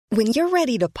When you're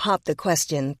ready to pop the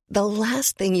question, the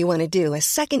last thing you want to do is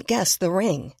second-guess the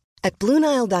ring. At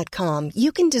BlueNile.com,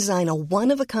 you can design a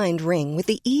one-of-a-kind ring with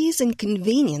the ease and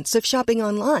convenience of shopping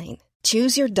online.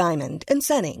 Choose your diamond and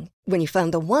setting. When you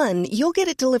find the one, you'll get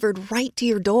it delivered right to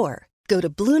your door. Go to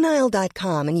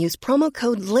BlueNile.com and use promo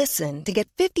code LISTEN to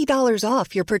get $50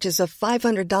 off your purchase of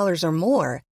 $500 or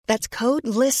more. That's code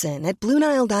LISTEN at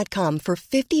BlueNile.com for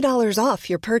 $50 off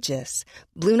your purchase.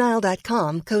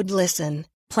 BlueNile.com, code LISTEN.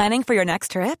 Planning for your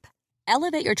next trip?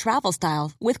 Elevate your travel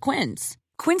style with Quince.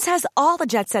 Quince has all the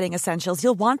jet-setting essentials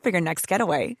you'll want for your next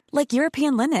getaway, like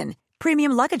European linen,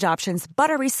 premium luggage options,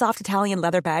 buttery soft Italian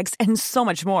leather bags, and so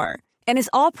much more. And is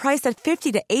all priced at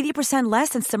 50 to 80% less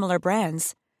than similar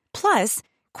brands. Plus,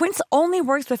 Quince only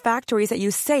works with factories that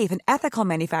use safe and ethical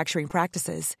manufacturing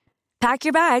practices. Pack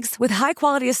your bags with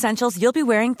high-quality essentials you'll be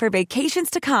wearing for vacations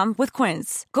to come with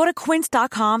Quince. Go to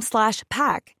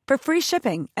quince.com/pack for free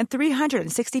shipping and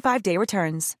 365-day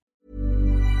returns.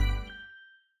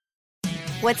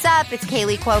 What's up? It's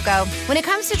Kaylee Cuoco. When it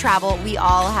comes to travel, we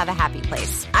all have a happy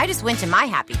place. I just went to my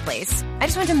happy place. I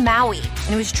just went to Maui,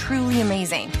 and it was truly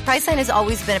amazing. Priceline has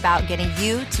always been about getting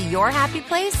you to your happy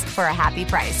place for a happy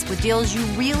price with deals you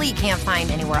really can't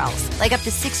find anywhere else. Like up to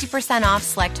 60% off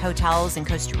select hotels in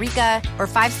Costa Rica or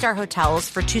 5-star hotels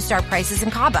for 2-star prices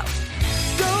in Cabo.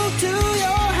 Go to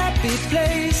your happy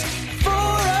place for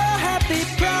a happy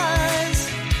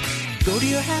price. Go to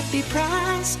your happy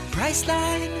price,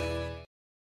 Priceline.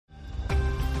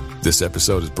 This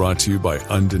episode is brought to you by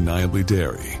Undeniably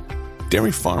Dairy.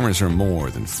 Dairy farmers are more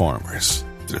than farmers.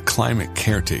 They're climate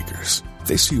caretakers.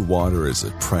 They see water as a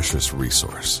precious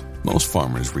resource. Most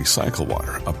farmers recycle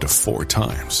water up to 4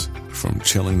 times, from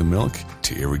chilling the milk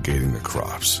to irrigating their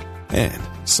crops. And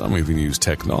some even use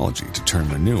technology to turn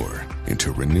manure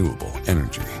into renewable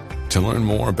energy. To learn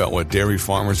more about what dairy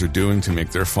farmers are doing to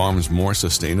make their farms more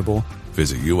sustainable,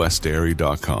 visit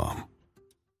usdairy.com.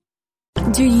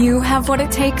 Do you have what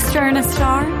it takes to earn a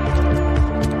star?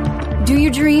 Do you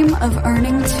dream of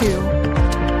earning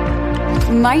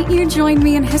 2? Might you join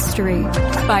me in history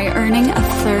by earning a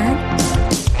 3rd?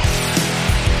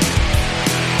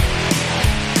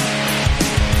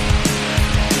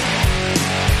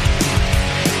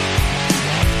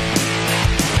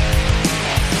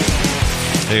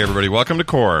 Hey everybody, welcome to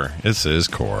Core. This is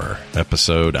Core,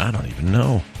 episode, I don't even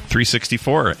know,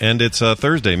 364, and it's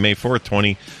Thursday, May 4th,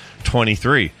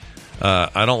 2023.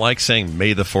 I don't like saying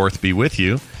May the 4th be with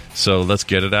you, so let's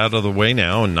get it out of the way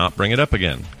now and not bring it up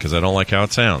again, because I don't like how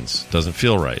it sounds. Doesn't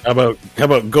feel right. How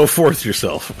about go forth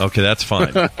yourself? Okay, that's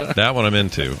fine. That one I'm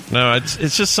into. No,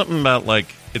 it's just something about, like,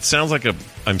 it sounds like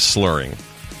I'm slurring.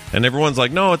 And everyone's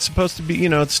like, no, it's supposed to be,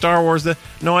 it's Star Wars.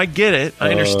 No, I get it. I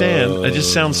understand. It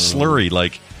just sounds slurry,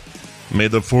 like, May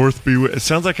the 4th be with... It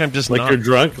sounds like I'm just like not... you're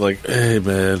drunk, like, hey,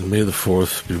 man, May the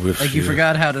 4th be with you. Like you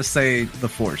forgot how to say the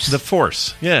Force. The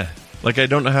Force, yeah. Like, I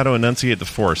don't know how to enunciate the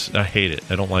Force. I hate it.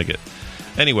 I don't like it.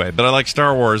 Anyway, but I like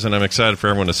Star Wars, and I'm excited for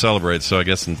everyone to celebrate, so I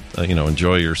guess,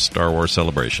 enjoy your Star Wars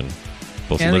celebration.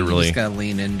 Both I think literally... you just gotta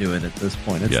lean into it at this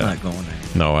point. It's not going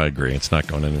anywhere. No, I agree. It's not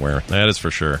going anywhere. That is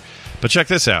for sure. But check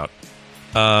this out.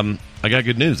 I got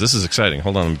good news. This is exciting.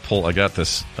 Hold on. I got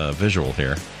this visual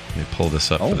here. Let me pull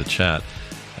this up for the chat.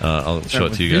 I'll show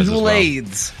it to you guys as well.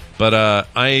 Aids. But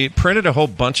I printed a whole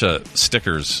bunch of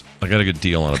stickers. I got a good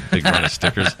deal on a big run of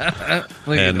stickers.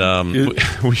 And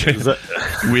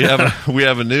we have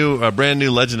a brand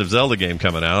new Legend of Zelda game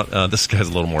coming out. This guy's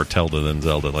a little more Zelda than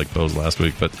Zelda, like Bo's last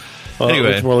week. But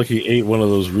anyway, it's more like he ate one of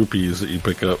those rupees that you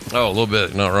pick up. Oh, a little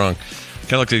bit. Not wrong.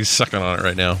 Kind of looks like he's sucking on it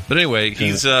right now. But anyway,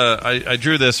 he's. I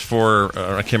drew this for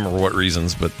I can't remember what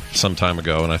reasons, but some time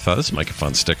ago, and I thought this might make a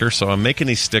fun sticker. So I'm making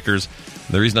these stickers.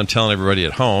 The reason I'm telling everybody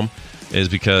at home is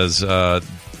because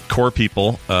core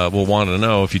people will want to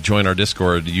know, if you join our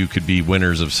Discord, you could be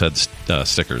winners of said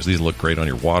stickers. These look great on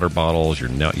your water bottles, your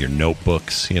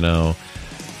notebooks, the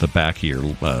back of your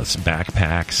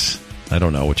backpacks. I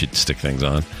don't know what you'd stick things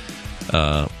on.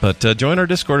 But join our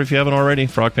Discord if you haven't already,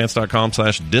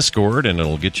 frogpants.com/Discord, and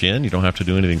it'll get you in. You don't have to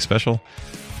do anything special,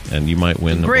 and you might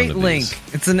win. Great link.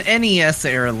 It's an NES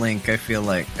era link, I feel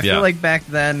like. I feel like back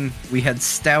then we had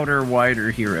stouter,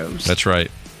 wider heroes. That's right.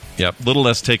 Yep. Little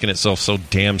less taking itself so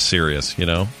damn serious,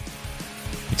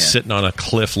 It's sitting on a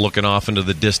cliff looking off into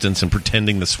the distance and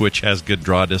pretending the Switch has good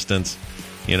draw distance,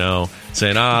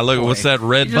 saying, look, what's that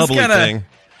red bubbly thing?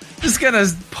 Just gonna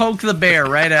poke the bear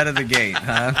right out of the gate,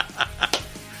 huh?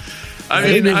 I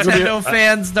mean, Nintendo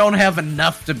fans don't have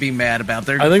enough to be mad about.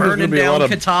 They're burning down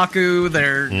Kotaku.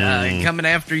 They're coming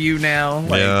after you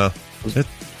now.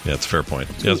 Yeah, it's a fair point.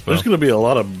 Yes, there's going to be a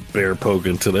lot of bear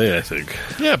poking today, I think.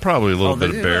 Yeah, probably a little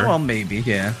bit of bear. Well, maybe,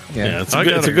 yeah. It's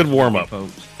a good warm-up.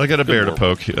 I got a bear to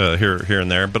poke here and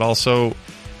there, but also,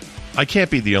 I can't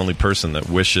be the only person that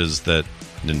wishes that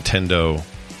Nintendo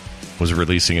was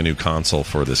releasing a new console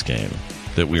for this game,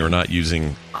 that we were not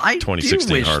using 2016 I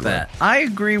do wish hardware. that. I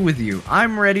agree with you.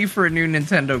 I'm ready for a new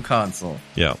Nintendo console.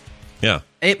 Yeah.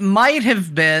 It might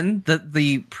have been that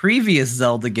the previous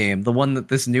Zelda game, the one that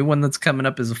this new one that's coming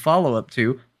up is a follow-up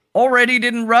to, already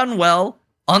didn't run well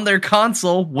on their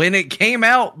console when it came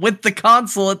out with the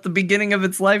console at the beginning of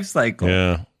its life cycle.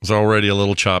 Yeah, it was already a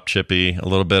little chop chippy, a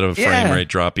little bit of frame rate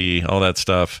droppy, all that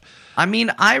stuff. I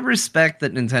mean, I respect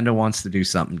that Nintendo wants to do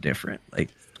something different. Like,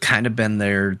 kind of been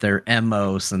their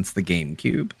MO since the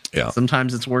GameCube. Yeah.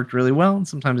 Sometimes it's worked really well, and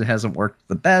sometimes it hasn't worked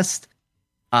the best.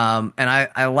 And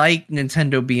I like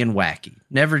Nintendo being wacky.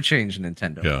 Never change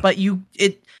Nintendo. Yeah. But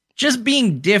just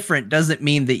being different doesn't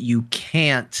mean that you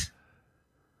can't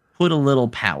put a little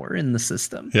power in the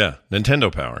system. Yeah, Nintendo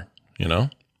power,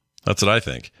 That's what I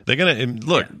think. They're going to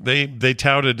look, they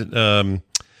touted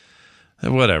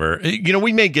whatever.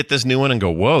 We may get this new one and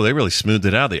go, "Whoa, they really smoothed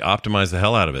it out. They optimized the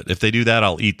hell out of it." If they do that,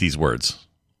 I'll eat these words.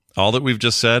 All that we've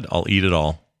just said, I'll eat it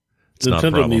all. It's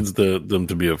Nintendo needs them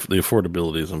to be the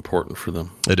affordability is important for them.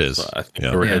 It is. So I think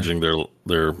they're hedging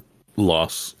their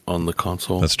loss on the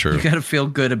console. That's true. You got to feel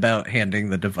good about handing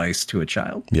the device to a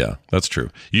child. Yeah, that's true.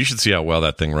 You should see how well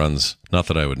that thing runs. Not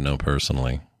that I would know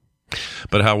personally,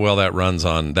 but how well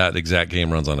that exact game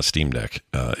runs on a Steam Deck.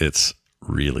 It's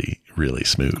really, really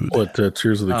smooth. What,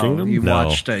 Tears of the Kingdom? You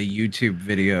watched a YouTube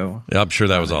video. Yeah, I'm sure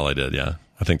that was all I did. Yeah,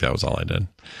 I think that was all I did.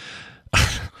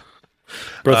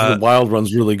 Breath of the Wild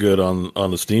runs really good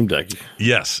on the Steam Deck.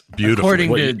 Yes, beautiful.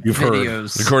 According to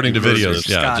videos,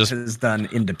 yeah, Scott has done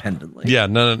independently. Yeah,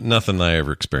 nothing I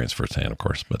ever experienced firsthand, of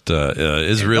course, but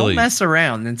don't mess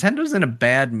around. Nintendo's in a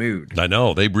bad mood. I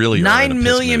know they really 9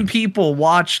 million people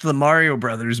watched the Mario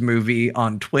Brothers movie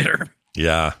on Twitter.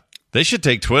 Yeah, they should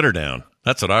take Twitter down.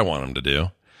 That's what I want them to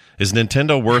do. Is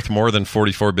Nintendo worth more than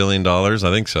 $44 billion? I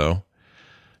think so.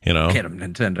 Get him,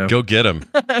 Nintendo. Go get him.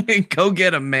 Go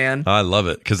get him, man. I love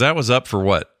it because that was up for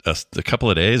what a couple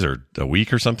of days or a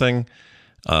week or something.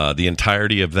 The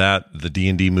entirety of that, the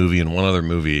D&D movie and one other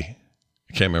movie,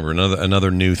 I can't remember.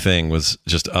 Another new thing was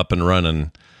just up and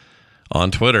running on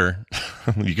Twitter.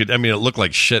 It looked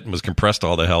like shit and was compressed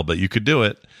all the hell, but you could do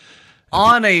it.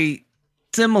 On a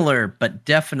similar but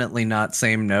definitely not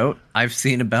same note, I've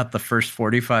seen about the first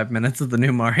 45 minutes of the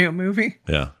new Mario movie.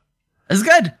 Yeah. It's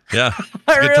good. Yeah,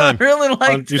 I really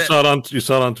liked it. You saw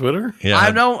it on Twitter? Yeah,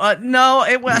 I don't. No,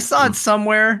 I saw it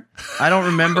somewhere. I don't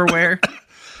remember where.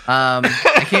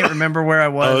 I can't remember where I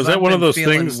was. Oh, is that one of those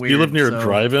things? Weird, you live near a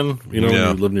drive-in. When you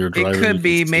live near a drive-in. It could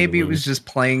be. Maybe it was just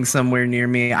playing somewhere near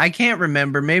me. I can't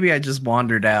remember. Maybe I just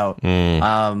wandered out.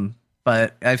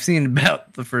 But I've seen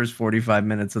about the first 45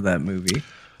 minutes of that movie.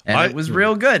 And it was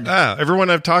real good. Everyone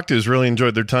I've talked to has really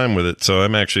enjoyed their time with it. So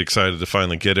I'm actually excited to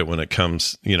finally get it when it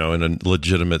comes, in a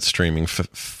legitimate streaming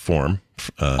form.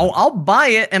 I'll buy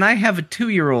it. And I have a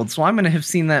 2-year-old, so I'm going to have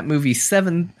seen that movie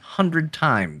 700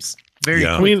 times very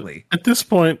quickly. At this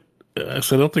point, I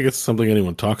don't think it's something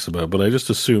anyone talks about, but I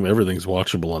just assume everything's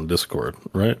watchable on Discord,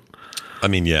 right?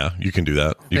 Yeah, you can do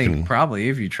that. You can probably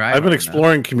if you try. I've been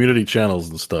exploring community channels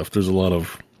and stuff. There's a lot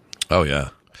of. Oh yeah.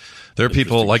 There are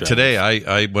people like today.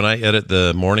 I when I edit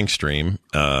the morning stream,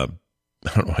 I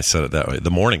don't know why I said it that way. The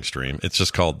morning stream. It's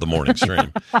just called the morning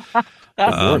stream.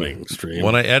 Morning stream.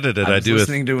 When I edit it, I do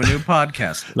listening to a new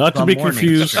podcast. Not to be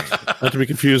confused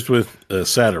with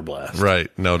Satterblast. Right?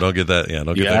 No, don't get that. Yeah,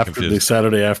 don't get that confused. The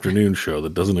Saturday afternoon show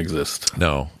that doesn't exist.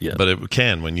 No, but it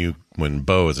can when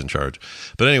Bo is in charge.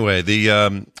 But anyway,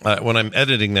 when I'm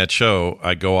editing that show,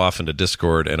 I go off into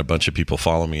Discord, and a bunch of people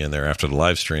follow me in there after the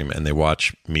live stream, and they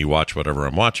watch whatever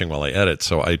I'm watching while I edit.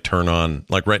 So I turn on,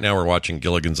 like right now, we're watching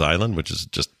Gilligan's Island, which is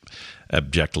just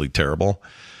abjectly terrible.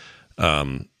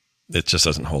 It just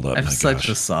doesn't hold up. I have such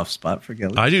a soft spot for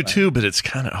Gilligan's I do too, but it's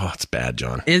kind of it's bad,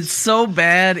 John. It's so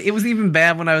bad. It was even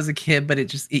bad when I was a kid, but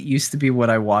it used to be what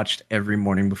I watched every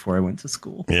morning before I went to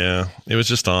school. Yeah, it was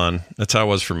just on. That's how it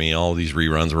was for me. All these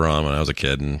reruns were on when I was a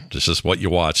kid, and it's just what you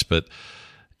watched. But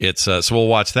it's so we'll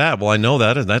watch that. Well, I know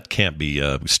that, and that can't be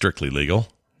strictly legal,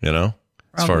 as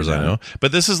far as I know.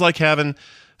 But this is like having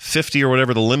 50 or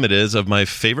whatever the limit is of my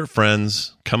favorite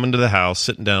friends coming to the house,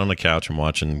 sitting down on the couch and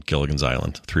watching Gilligan's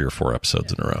Island 3 or 4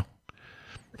 episodes in a row.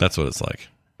 That's what it's like.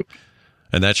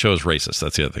 And that show is racist.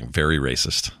 That's the other thing. Very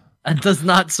racist. It does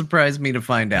not surprise me to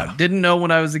find out. Didn't know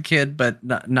when I was a kid, but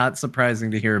not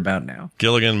surprising to hear about now.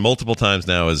 Gilligan multiple times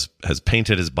now has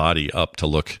painted his body up to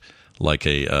look like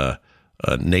a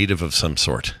a native of some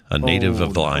sort, a native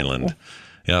of the island.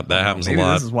 Yeah, that happens a Maybe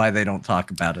lot. This is why they don't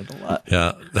talk about it a lot.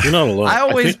 Yeah. You're not alone. I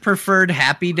always preferred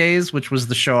Happy Days, which was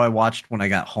the show I watched when I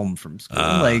got home from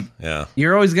school.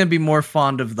 You're always going to be more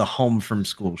fond of the home from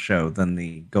school show than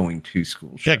the going to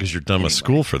school show. Yeah, because you're done with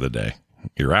school for the day.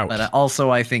 You're out. But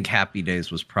also, I think Happy Days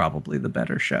was probably the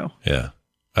better show. Yeah,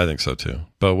 I think so too.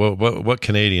 But what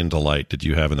Canadian delight did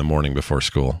you have in the morning before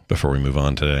school, before we move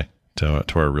on today to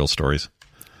our real stories?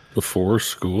 Before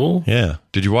school? Yeah.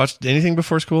 Did you watch anything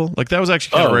before school? Like, that was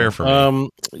actually kind of rare for me.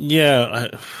 Yeah.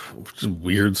 Just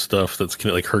weird stuff that's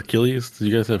like Hercules. Did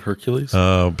you guys have Hercules?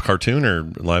 Cartoon or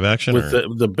live action?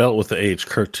 With the belt with the H,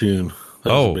 cartoon.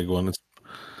 That was a big one.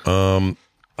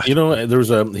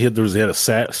 He had a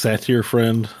satire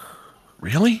friend.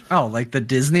 Really? Oh, like the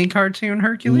Disney cartoon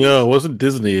Hercules? No, it wasn't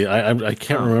Disney. I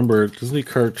can't remember. Disney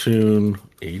cartoon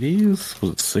 80s?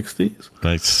 Was it 60s?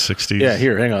 Nice 60s. Yeah,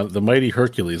 here, hang on. The Mighty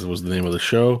Hercules was the name of the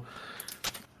show.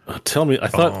 Tell me, I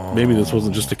thought maybe this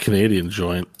wasn't just a Canadian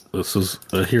joint. This is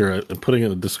here. I'm putting it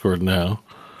in the Discord now.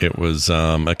 It was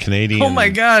a Canadian. Oh my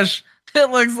gosh. It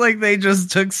looks like they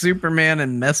just took Superman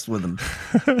and messed with him.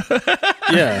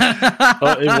 Yeah,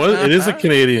 it is a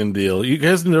Canadian deal. You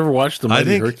guys never watched the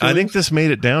Mighty Hercules? I think this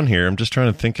made it down here. I'm just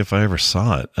trying to think if I ever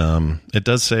saw it. It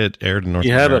does say it aired in North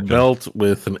America. He had a belt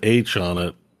with an H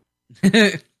on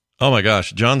it. Oh my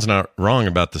gosh, John's not wrong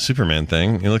about the Superman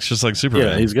thing. He looks just like Superman.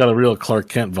 Yeah, he's got a real Clark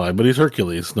Kent vibe, but he's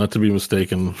Hercules, not to be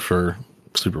mistaken for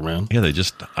Superman. Yeah, they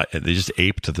just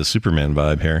aped the Superman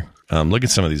vibe here. Look at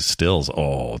some of these stills.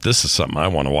 Oh, this is something I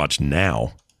want to watch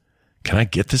now. Can I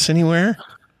get this anywhere?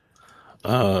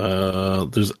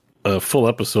 There's full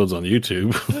episodes on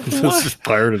YouTube. This is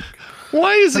pirated.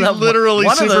 Why is he literally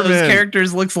one Superman? of those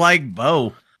characters looks like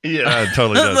Bo. Yeah, it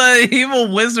totally does. The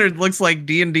evil wizard looks like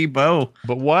D&D Bo.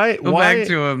 But why? Go back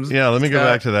to him. Yeah, let me go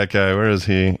back to that guy. Where is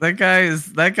he? That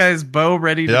guy's Bo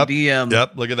ready to DM.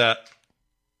 Yep, look at that.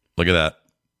 Look at that.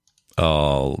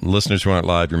 Oh, listeners who aren't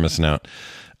live, you're missing out.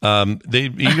 They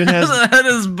even has that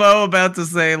is Bo about to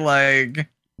say like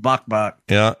bok bok.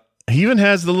 Yeah. He even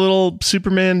has the little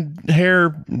Superman hair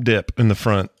dip in the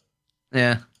front.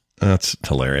 Yeah. That's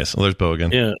hilarious. Well, there's Bo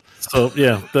again. Yeah. So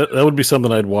yeah, that would be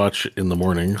something I'd watch in the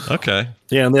mornings. Okay.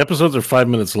 Yeah, and the episodes are 5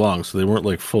 minutes long, so they weren't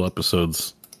like full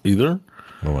episodes either.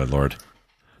 Oh my lord.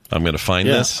 I'm going to find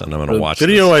this and I'm going to watch the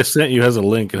video this. I sent you has a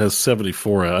link. It has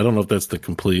 74. I don't know if that's the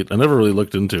complete. I never really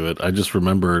looked into it. I just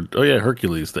remembered, oh yeah,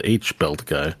 Hercules, the H belt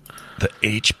guy. The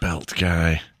H belt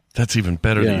guy. That's even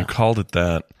better that you called it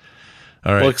that.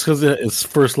 All right. Well, it's because his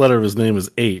first letter of his name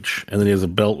is H, and then he has a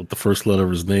belt with the first letter of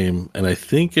his name. And I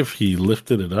think if he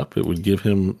lifted it up, it would give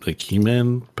him like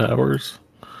He-Man powers.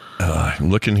 I'm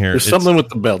looking here. There's something with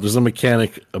the belt. There's a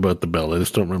mechanic about the belt. I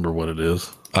just don't remember what it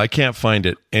is. I can't find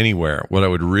it anywhere. What I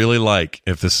would really like,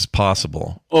 if this is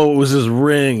possible. Oh, it was his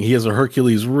ring. He has a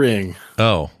Hercules ring.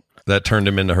 Oh, that turned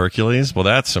him into Hercules? Well,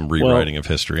 that's some rewriting of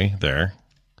history there.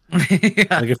 Yeah.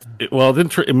 Like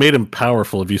it made him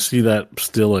powerful. If you see that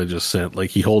still I just sent, like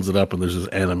he holds it up and there's this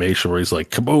animation where he's like,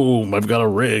 kaboom, I've got a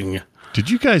ring. Did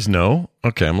you guys know?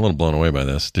 Okay, I'm a little blown away by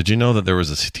this. Did you know that there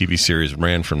was a TV series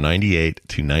ran from 98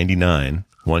 to 99,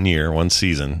 1 year, one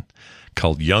season,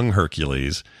 called Young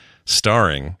Hercules,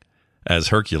 starring as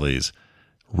Hercules,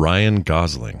 Ryan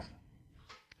Gosling.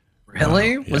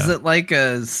 Really? Wow, yeah. Was it like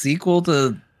a sequel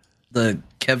to the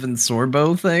Kevin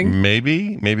Sorbo thing?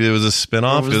 Maybe there was a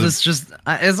spinoff. Or was this just?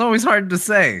 It's always hard to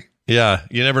say. Yeah,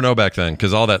 you never know back then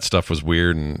because all that stuff was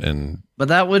weird and. But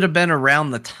that would have been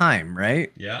around the time,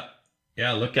 right? Yeah.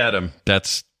 Look at him.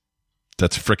 That's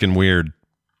freaking weird.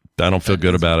 I don't feel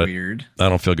good about it. Weird. I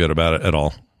don't feel good about it at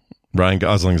all. Ryan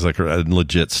Gosling's like a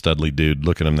legit studly dude.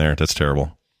 Look at him there. That's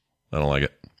terrible. I don't like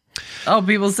it. Oh,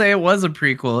 people say it was a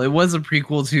prequel. It was a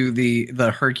prequel to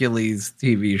the Hercules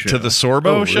TV show. To the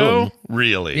Sorbo show?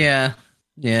 Really? Yeah.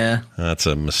 That's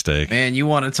a mistake. Man, you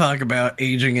want to talk about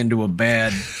aging into a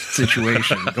bad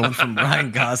situation. Going from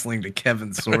Ryan Gosling to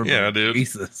Kevin Sorbo. Yeah, dude.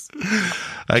 Jesus.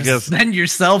 I guess send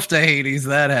yourself to Hades.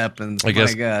 That happens. I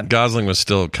guess My God. Gosling was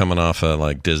still coming off of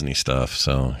like Disney stuff,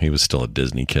 so he was still a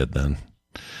Disney kid then.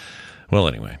 Well,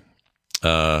 anyway,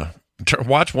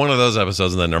 watch one of those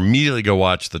episodes and then immediately go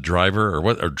watch The Driver or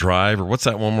what's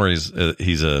that one where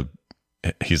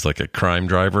he's like a crime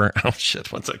driver? Oh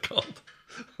shit, what's that called?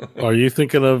 Are you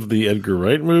thinking of the Edgar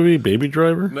Wright movie, Baby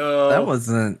Driver? No, that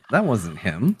wasn't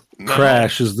him. No.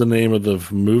 Crash is the name of the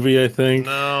movie, I think.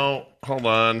 No, hold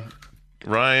on,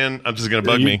 Ryan. I'm just gonna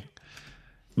bug me.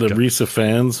 The Risa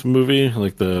Fans movie,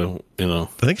 like I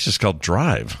think it's just called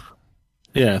Drive.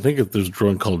 Yeah, I think there's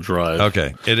one called Drive.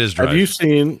 Okay, it is Drive. Have you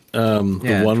seen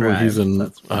the one where he's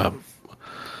in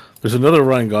There's another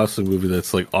Ryan Gosling movie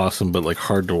that's like awesome, but like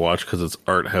hard to watch because it's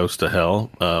art house to hell.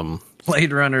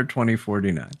 Blade Runner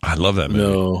 2049. I love that movie.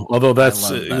 No, although that's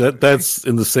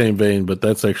in the same vein, but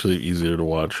that's actually easier to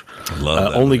watch. I love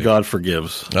that Only movie. God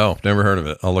Forgives. Oh, never heard of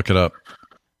it. I'll look it up.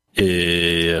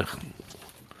 Yeah.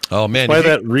 Oh man, By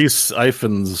that Reese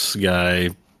Ifans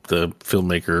guy, the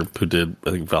filmmaker who did,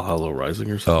 I think, Valhalla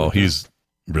Rising or something. Oh, he's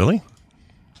really?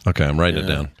 Okay, I'm writing it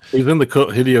down. He's in the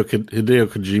Hideo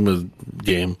Kojima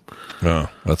game. Oh,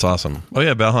 that's awesome. Oh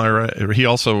yeah, Valhalla. He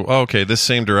also. Oh, okay, this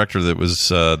same director that was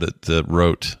that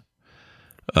wrote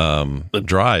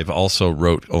Drive also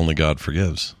wrote Only God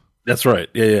Forgives. That's right.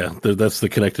 Yeah. That's the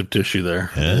connective tissue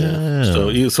there. Yeah.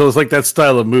 So it's like that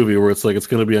style of movie where it's like it's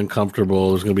going to be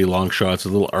uncomfortable. There's going to be long shots, a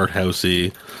little art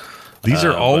housey. These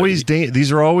are always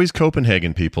these are always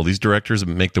Copenhagen people. These directors that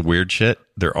make the weird shit.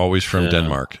 They're always from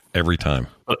Denmark every time.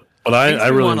 But I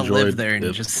really want to enjoyed live there and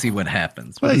it. just see what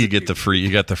happens. Well, you got the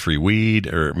free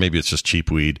weed, or maybe it's just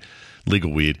cheap weed,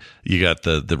 legal weed. You got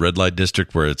the red light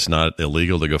district where it's not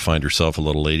illegal to go find yourself a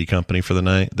little lady company for the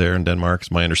night there in Denmark. Is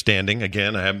my understanding.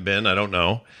 Again, I haven't been. I don't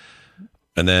know.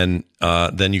 And then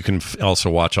you can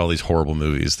also watch all these horrible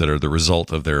movies that are the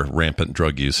result of their rampant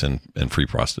drug use and free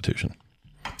prostitution.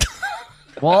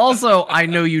 Well, also, I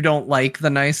know you don't like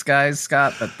The Nice Guys,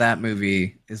 Scott, but that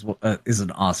movie is an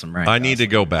awesome right. I need to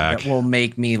go back. That will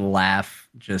make me laugh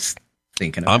just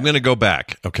thinking about it. I'm going to go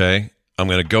back, okay? I'm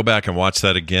going to go back and watch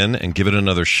that again and give it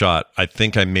another shot. I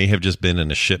think I may have just been in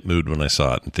a shit mood when I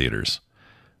saw it in theaters,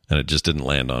 and it just didn't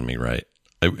land on me right.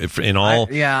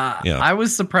 I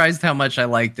was surprised how much I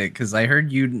liked it because I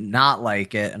heard you not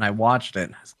like it, and I watched it.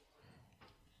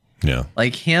 Yeah.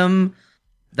 Like him...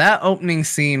 That opening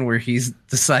scene where he's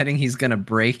deciding he's going to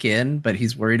break in, but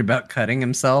he's worried about cutting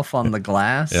himself on the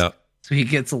glass. Yeah. So he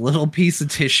gets a little piece of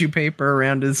tissue paper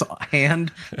around his hand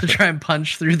to try and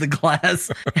punch through the glass.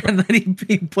 And then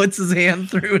he puts his hand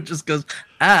through and just goes,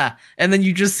 ah. And then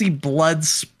you just see blood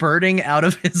spurting out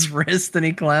of his wrist and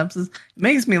he collapses. It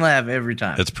makes me laugh every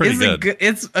time. It's pretty good.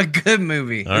 It's a good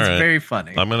movie. All it's right. very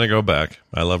funny. I'm going to go back.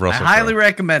 I love Russell I highly Crowe.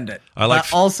 recommend it.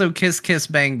 But also Kiss Kiss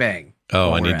Bang Bang.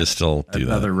 Oh, I need to still do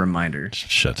that. Another reminder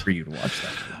Shit. for you to watch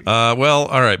that movie. Well,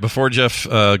 all right. Before Jeff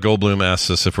Goldblum asks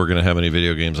us if we're going to have any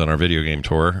video games on our video game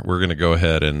tour, we're going to go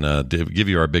ahead and give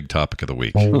you our big topic of the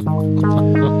week.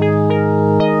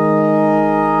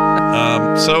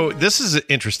 So this is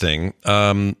interesting.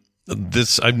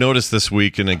 This I've noticed this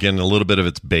week, and again, a little bit of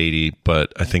it's baity,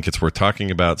 but I think it's worth talking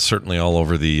about. Certainly, all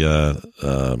over the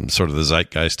sort of the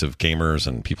zeitgeist of gamers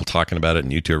and people talking about it,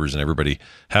 and YouTubers and everybody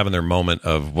having their moment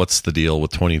of what's the deal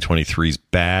with 2023's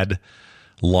bad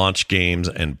launch games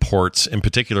and ports, in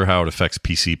particular, how it affects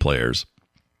PC players,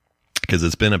 because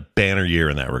it's been a banner year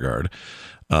in that regard.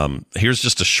 Here's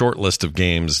just a short list of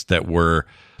games that were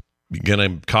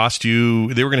going to cost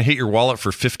you. They were going to hit your wallet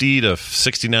for $50 to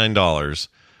 $69.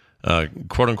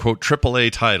 Quote unquote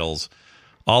AAA titles,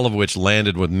 all of which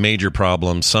landed with major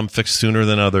problems, some fixed sooner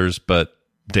than others, but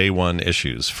day one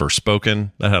issues.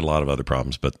 Forspoken, that had a lot of other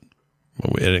problems, but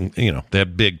they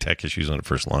had big tech issues when it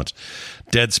first launched.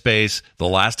 Dead Space, The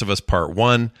Last of Us Part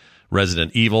 1,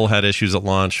 Resident Evil had issues at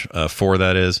launch, 4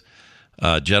 that is,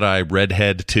 Jedi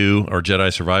Redhead 2, or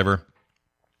Jedi Survivor,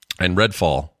 and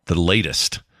Redfall, the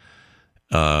latest.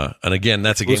 And again,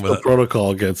 that's a game with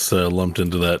Protocol gets lumped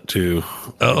into that too.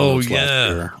 Oh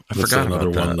yeah, I forgot another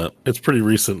about one that. It's pretty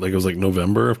recent. Like it was like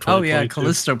November of 2022. Oh yeah,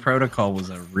 Callisto Protocol was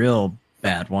a real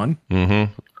bad one.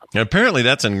 Mm-hmm. And apparently,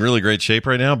 that's in really great shape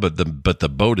right now. But the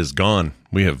boat is gone.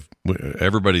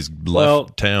 Everybody's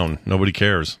left town. Nobody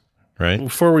cares, right?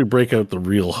 Before we break out the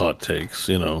real hot takes,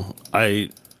 I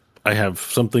have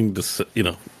something to say.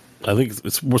 I think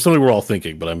it's something we're all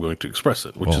thinking, but I'm going to express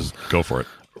it, which is go for it.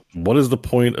 What is the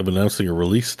point of announcing a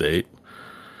release date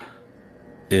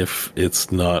if it's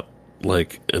not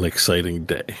like an exciting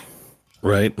day,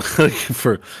 right?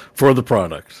 for the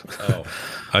product. Oh,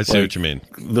 I see what you mean.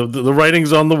 The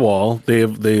writing's on the wall. They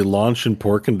launch in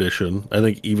poor condition. I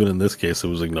think even in this case, it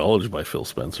was acknowledged by Phil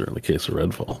Spencer in the case of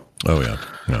Redfall. Oh yeah,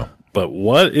 no. But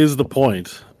what is the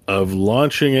point of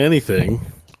launching anything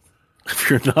if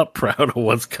you're not proud of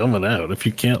what's coming out? If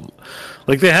you can't,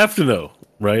 they have to know.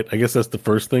 Right? I guess that's the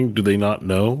first thing. Do they not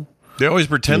know? They always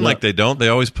pretend like they don't. They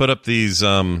always put up these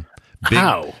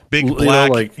big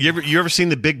black. You ever seen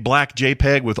the big black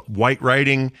JPEG with white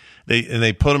writing?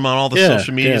 They put them on all the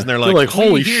social medias, and they're like,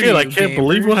 holy shit! I can't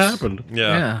believe what happened.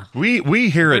 Yeah. We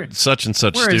hear it such and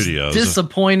such studios. As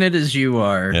disappointed as you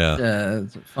are, to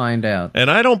find out.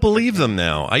 And I don't believe them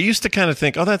now. I used to kind of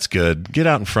think, oh, that's good. Get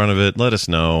out in front of it. Let us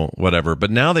know, whatever. But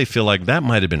now they feel like that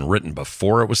might have been written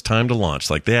before it was time to launch.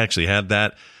 Like they actually had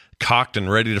that cocked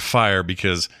and ready to fire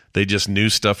because they just knew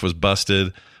stuff was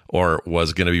busted or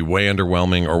was going to be way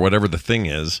underwhelming or whatever the thing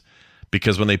is.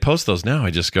 Because when they post those now,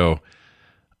 I just go,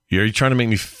 are you trying to make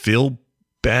me feel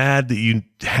bad that you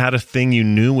had a thing you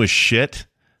knew was shit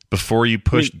before you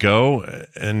pushed go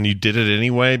and you did it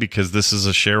anyway because this is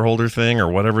a shareholder thing or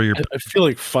whatever you're... I feel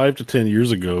like 5 to 10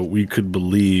 years ago, we could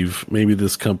believe maybe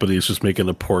this company is just making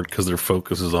a port because their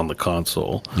focus is on the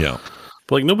console. Yeah.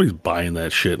 But like nobody's buying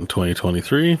that shit in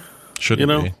 2023.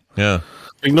 Shouldn't be. Yeah.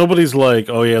 Like nobody's like,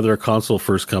 oh yeah, they're a console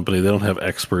first company. They don't have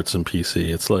experts in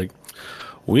PC. It's like,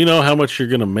 we know how much you're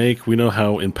going to make. We know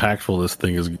how impactful this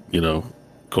thing is,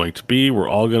 going to be. We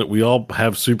all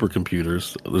have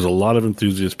supercomputers. There's a lot of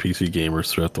enthusiast PC gamers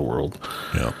throughout the world.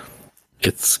 Yeah.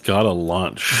 It's got to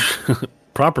launch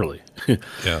properly.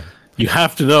 Yeah. You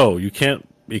have to know. You can't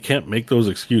make those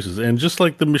excuses. And just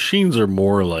like the machines are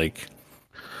more like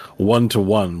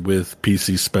one-to-one with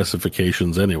PC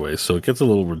specifications anyway, so it gets a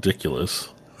little ridiculous.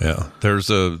 Yeah, there's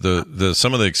the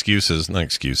some of the excuses, not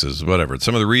excuses, whatever.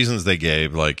 Some of the reasons they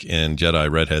gave, like in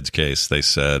Jedi Redhead's case, they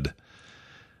said,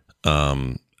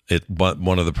 one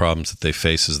of the problems that they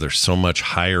face is there's so much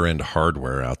higher end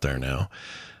hardware out there now,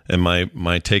 and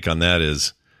my take on that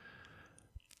is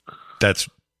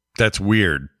that's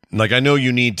weird. Like I know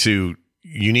you need to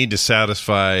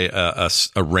satisfy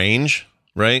a range.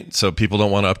 Right? So people don't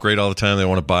want to upgrade all the time. They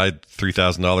want to buy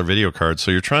 $3,000 video cards.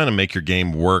 So you're trying to make your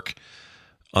game work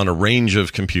on a range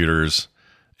of computers.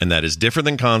 And that is different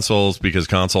than consoles because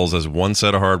consoles has one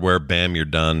set of hardware. Bam, you're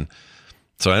done.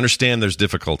 So I understand there's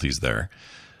difficulties there.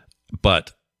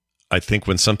 But I think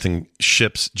when something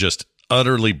ships just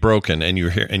utterly broken and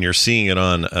you're seeing it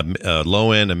on a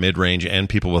low end, a mid range, and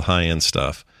people with high end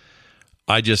stuff,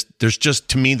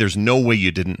 to me, there's no way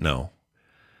you didn't know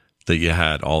that you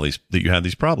had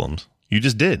these problems. You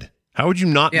just did. How would you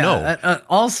not know?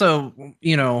 Also,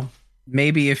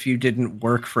 maybe if you didn't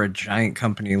work for a giant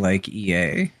company like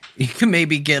EA, you can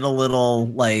maybe get a little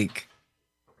like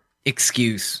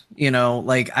excuse.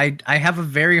 Like I have a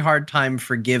very hard time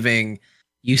forgiving.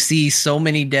 You see so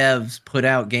many devs put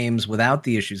out games without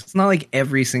the issues. It's not like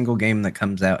every single game that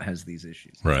comes out has these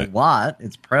issues. Right. It's a lot.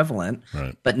 It's prevalent.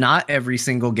 Right. But not every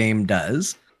single game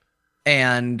does.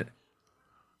 And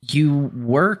you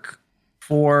work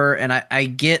for, and I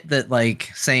get that, like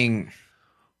saying,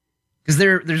 because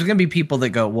there's going to be people that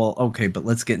go, well, okay, but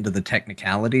let's get into the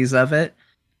technicalities of it.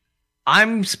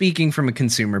 I'm speaking from a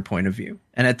consumer point of view.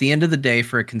 And at the end of the day,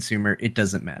 for a consumer, it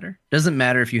doesn't matter. It doesn't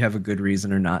matter if you have a good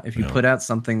reason or not. If you put out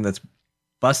something that's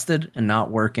busted and not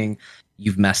working,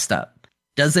 you've messed up.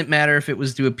 Doesn't matter if it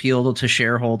was to appeal to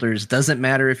shareholders. Doesn't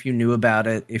matter if you knew about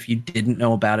it, if you didn't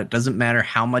know about it. Doesn't matter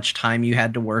how much time you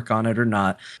had to work on it or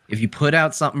not. If you put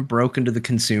out something broken to the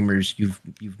consumers, you've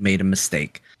made a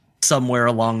mistake somewhere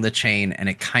along the chain, and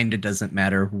it kind of doesn't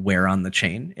matter where on the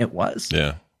chain it was.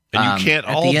 Yeah. And you can't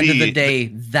at the end of the day,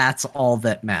 that's all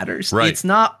that matters. Right. It's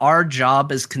not our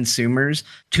job as consumers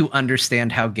to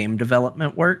understand how game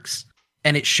development works,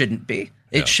 and it shouldn't be.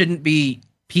 It shouldn't be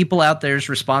people out there's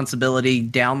responsibility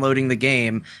downloading the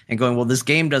game and going, well, this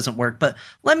game doesn't work. But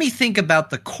let me think about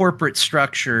the corporate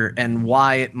structure and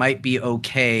why it might be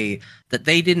okay that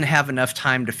they didn't have enough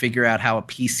time to figure out how a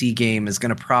PC game is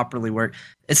going to properly work.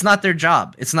 It's not their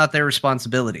job. It's not their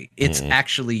responsibility. It's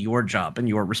actually your job and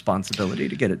your responsibility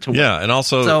to get it to work. Yeah, and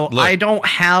also... So I don't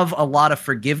have a lot of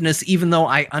forgiveness, even though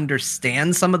I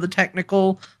understand some of the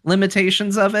technical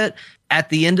limitations of it. At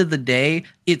the end of the day,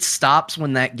 it stops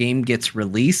when that game gets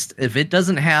released. If it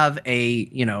doesn't have a,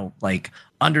 like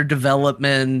under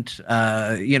development,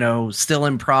 still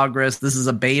in progress, this is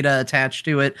a beta attached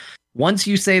to it. Once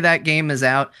you say that game is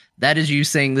out, that is you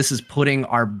saying this is putting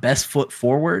our best foot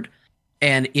forward.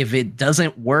 And if it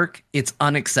doesn't work, it's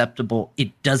unacceptable.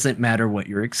 It doesn't matter what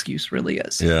your excuse really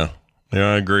is. Yeah,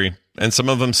 I agree. And some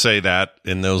of them say that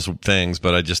in those things,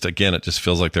 but it just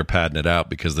feels like they're padding it out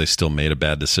because they still made a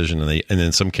bad decision, and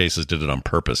in some cases did it on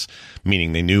purpose,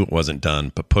 meaning they knew it wasn't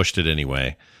done, but pushed it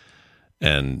anyway.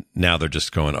 And now they're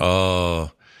just going,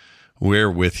 "Oh,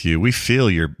 we're with you. We feel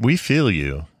you.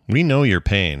 We know your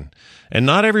pain." And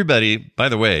not everybody, by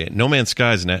the way, No Man's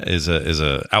Sky is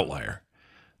a outlier.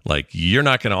 Like, you're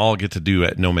not going to all get to do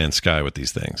at No Man's Sky with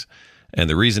these things. And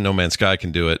the reason No Man's Sky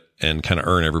can do it and kind of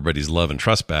earn everybody's love and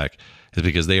trust back is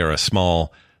because they are a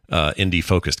small,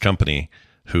 indie-focused company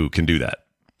who can do that.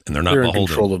 And they're in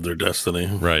control of their destiny.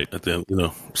 Right. At the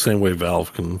end, same way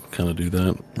Valve can kind of do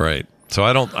that. Right. So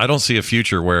I don't see a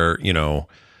future where,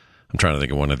 I'm trying to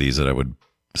think of one of these that I would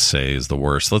say is the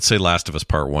worst. Let's say Last of Us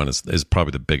Part 1 is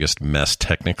probably the biggest mess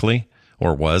technically,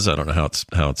 or was. I don't know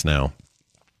how it's now.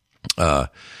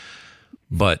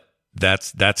 But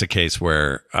that's a case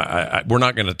where we're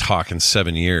not going to talk in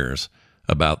 7 years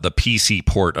about the PC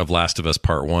port of Last of Us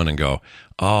Part 1 and go,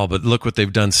 oh, but look what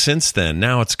they've done since then.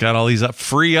 Now it's got all these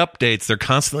free updates. They're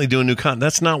constantly doing new content.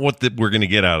 That's not what we're going to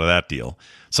get out of that deal.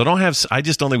 So I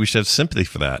just don't think we should have sympathy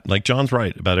for that. Like John's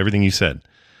right about everything you said.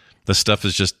 This stuff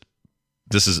is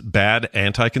this is bad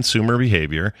anti-consumer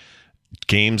behavior.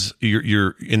 Games,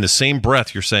 you're in the same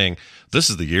breath, you're saying, this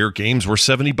is the year games were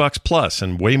 $70 plus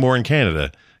and way more in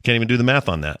Canada. Can't even do the math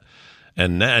on that.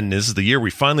 And this is the year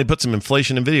we finally put some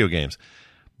inflation in video games.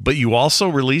 But you also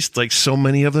released like so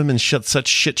many of them in such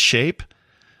shit shape.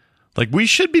 Like, we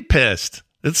should be pissed.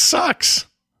 It sucks.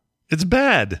 It's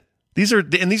bad. These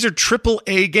are triple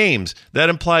A games. That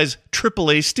implies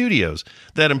triple A studios.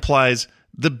 That implies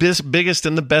the biggest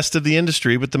and the best of the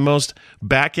industry with the most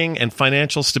backing and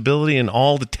financial stability and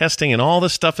all the testing and all the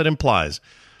stuff it implies.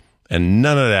 And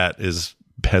none of that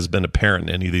has been apparent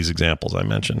in any of these examples I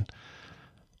mentioned.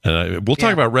 And we'll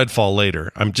talk about Redfall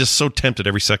later. I'm just so tempted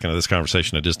every second of this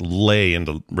conversation to just lay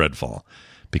into Redfall.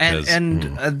 Because,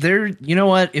 there, you know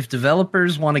what? If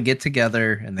developers want to get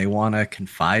together and they want to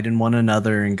confide in one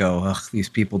another and go, ugh, these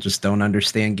people just don't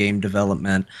understand game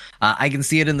development. I can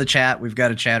see it in the chat. We've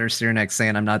got a chatter next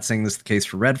saying, I'm not saying this is the case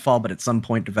for Redfall, but at some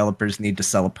point developers need to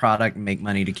sell a product and make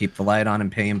money to keep the light on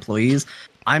and pay employees.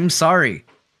 I'm sorry.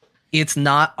 It's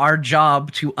not our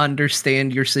job to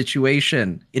understand your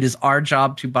situation. It is our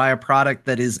job to buy a product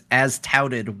that is as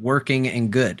touted, working,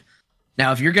 and good.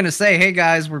 Now, if you're going to say, hey,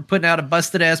 guys, we're putting out a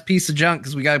busted-ass piece of junk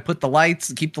because we got to put the lights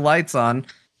and keep the lights on,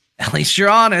 at least you're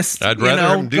honest. I'd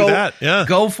rather do that, yeah.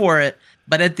 Go for it.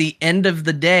 But at the end of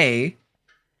the day,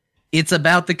 it's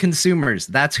about the consumers.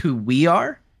 That's who we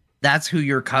are. That's who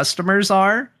your customers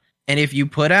are. And if you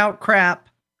put out crap,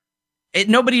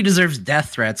 nobody deserves death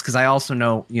threats, because I also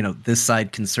know, this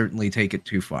side can certainly take it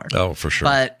too far. Oh, for sure.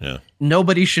 But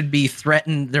nobody should be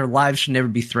threatened. Their lives should never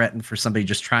be threatened for somebody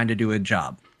just trying to do a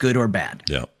job, good or bad.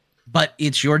 Yeah. But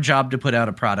it's your job to put out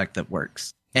a product that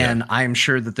works. And I'm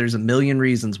sure that there's a million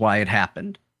reasons why it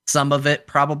happened. Some of it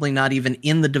probably not even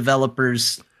in the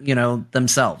developers,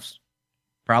 themselves.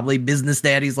 Probably business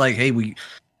daddies like, hey, we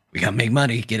got to make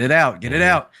money. Get it out. Get it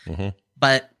out. Mm-hmm.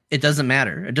 But it doesn't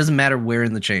matter. It doesn't matter where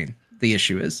in the chain the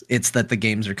issue is. It's that the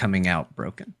games are coming out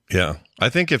broken. Yeah. I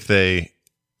think if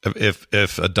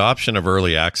adoption of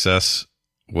early access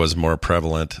was more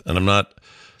prevalent, and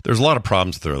there's a lot of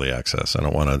problems with early access. I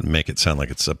don't want to make it sound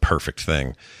like it's a perfect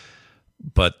thing,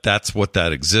 but that's what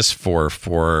that exists for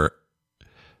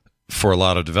a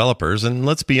lot of developers. And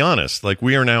let's be honest, like,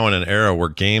 we are now in an era where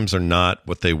games are not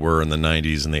what they were in the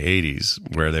 90s and the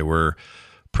 80s, where they were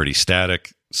pretty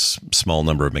static, small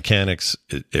number of mechanics.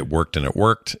 It worked and it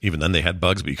worked. Even then they had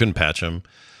bugs, but you couldn't patch them.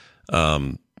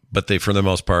 But for the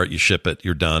most part, you ship it,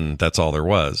 you're done. That's all there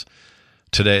was.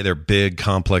 Today, they're big,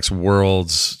 complex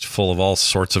worlds full of all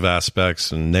sorts of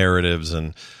aspects and narratives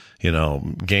and,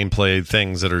 gameplay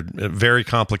things that are very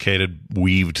complicated,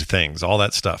 weaved things, all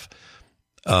that stuff.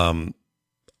 I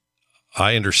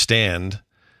understand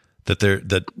that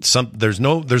there's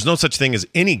no such thing as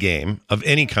any game of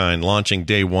any kind launching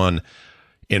day one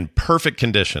in perfect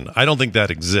condition. I don't think that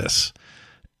exists.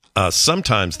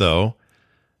 Sometimes, though,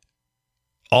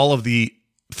 all of the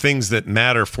things that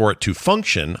matter for it to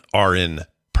function are in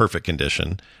perfect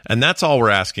condition, and that's all we're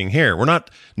asking here.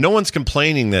 No one's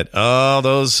complaining that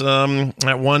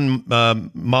that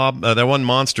one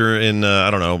monster in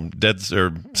I don't know, Dead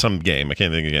or some game. I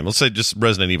can't think of the game. Let's say just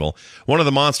Resident Evil. One of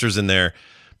the monsters in there,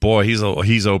 boy, he's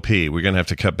OP. We're gonna have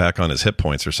to cut back on his hit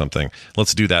points or something.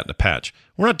 Let's do that in a patch.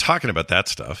 We're not talking about that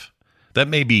stuff. That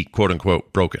may be quote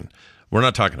unquote broken. We're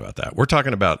not talking about that. We're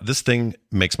talking about, this thing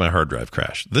makes my hard drive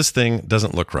crash. This thing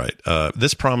doesn't look right.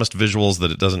 This promised visuals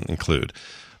that it doesn't include.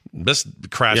 This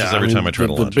crashes every time I try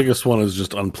to launch. The biggest one is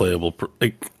just unplayable.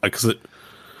 Because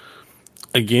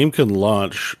a game can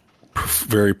launch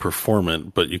very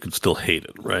performant, but you could still hate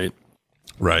it, right?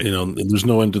 Right. There's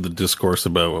no end to the discourse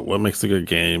about what makes a good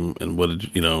game and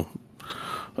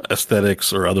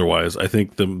aesthetics or otherwise. I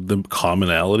think the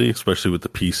commonality, especially with the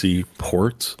PC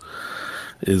ports,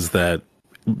 is that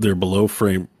they're below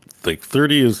frame. Like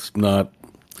 30 is not.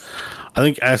 I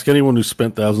think ask anyone who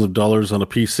spent thousands of dollars on a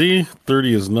PC.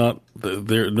 30 is not.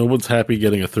 No one's happy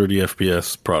getting a 30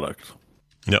 FPS product.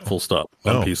 No. Full stop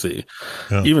on PC.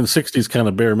 Yeah. Even 60 is kind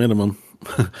of bare minimum.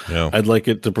 Yeah. I'd like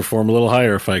it to perform a little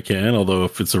higher if I can. Although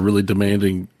if it's a really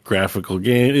demanding graphical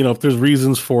game, if there's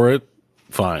reasons for it,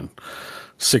 fine.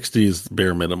 60 is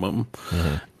bare minimum.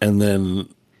 Mm-hmm. And then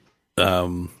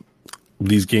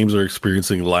these games are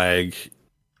experiencing lag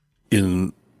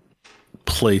in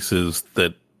places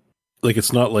that like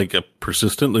it's not like a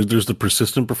persistent. There's the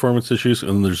persistent performance issues,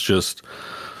 and there's just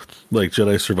like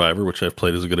Jedi Survivor, which I've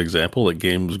played as a good example. That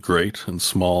game's great in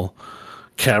small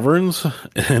caverns,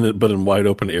 but in wide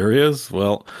open areas.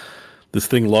 Well, this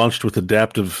thing launched with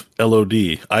adaptive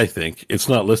LOD. I think it's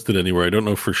not listed anywhere. I don't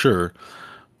know for sure,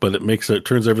 but it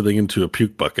turns everything into a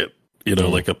puke bucket.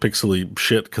 Like a pixely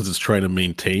shit because it's trying to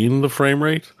maintain the frame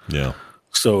rate. Yeah.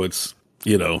 So it's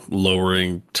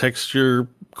lowering texture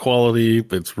quality.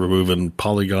 It's removing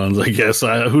polygons. I guess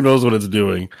who knows what it's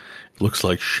doing. Looks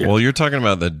like shit. Well, you're talking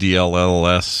about the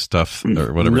DLLS stuff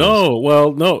or whatever.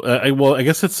 No. I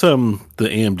guess it's the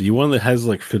AMD one that has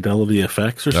like fidelity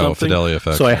effects or something. Fidelity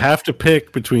effects. So I have to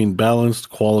pick between balanced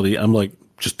quality. I'm like,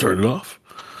 just turn it off.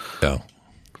 Yeah.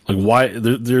 Like why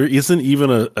there isn't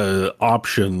even a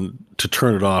option to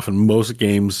turn it off. In most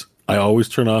games, I always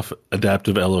turn off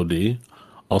adaptive LOD.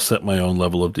 I'll set my own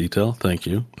level of detail. Thank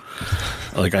you.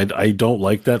 Like I don't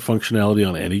like that functionality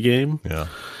on any game. Yeah.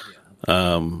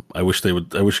 I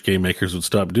wish game makers would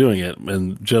stop doing it.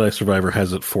 And Jedi Survivor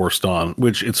has it forced on,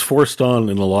 which it's forced on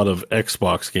in a lot of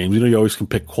Xbox games. You always can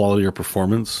pick quality or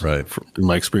performance. Right. In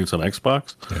my experience on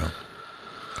Xbox. Yeah.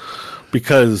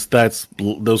 Because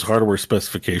those hardware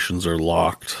specifications are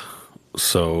locked.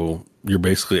 So you're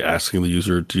basically asking the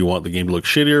user, do you want the game to look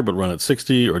shittier but run at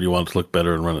 60, or do you want it to look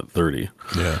better and run at 30?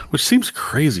 Yeah. Which seems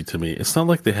crazy to me. It's not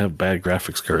like they have bad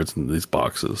graphics cards in these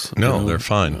boxes. No, they're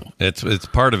fine. It's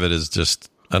part of it is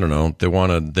just, I don't know, they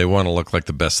want to look like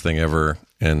the best thing ever,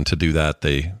 and to do that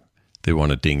they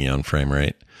want to ding you on frame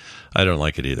rate. I don't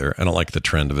like it either. I don't like the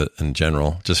trend of it in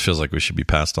general. Just feels like we should be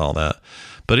past all that.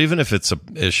 But even if it's an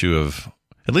issue of,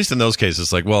 at least in those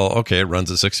cases, like, well, okay, it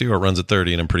runs at 60 or it runs at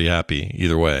 30, and I'm pretty happy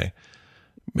either way.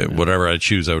 Yeah. Whatever I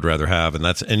choose, I would rather have,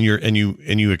 and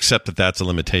you accept that that's a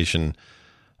limitation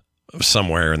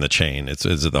somewhere in the chain.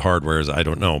 Is it the hardware? I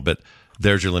don't know, but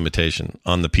there's your limitation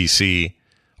on the PC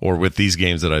or with these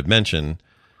games that I've mentioned.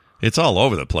 It's all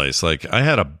over the place. Like I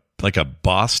had a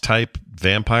boss type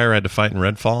vampire I had to fight in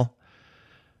Redfall.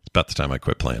 It's about the time I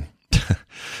quit playing.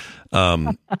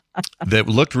 That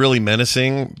looked really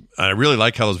menacing. I really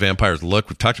like how those vampires look.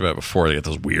 We've talked about it before. They got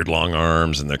those weird long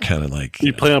arms, and they're kind of like...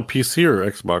 You play on PC or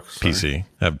Xbox? PC.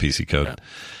 I have a PC code. Yeah.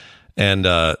 And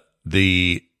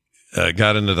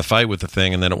got into the fight with the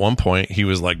thing, and then at one point, he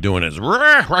was like doing his...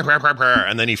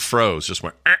 And then he froze, just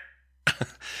went...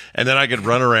 And then I could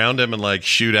run around him and like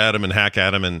shoot at him and hack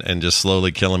at him and just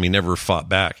slowly kill him. He never fought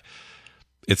back.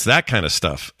 It's that kind of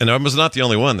stuff. And I was not the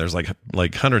only one. There's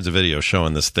like hundreds of videos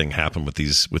showing this thing happen with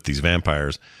these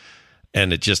vampires.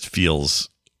 And it just feels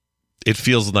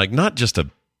like not just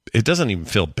it doesn't even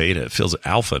feel beta. It feels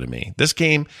alpha to me. This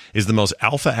game is the most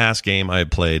alpha ass game I've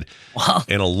played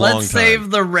in a long time. Let's save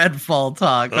the Redfall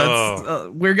talk.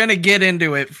 We're going to get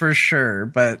into it for sure,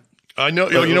 but I know.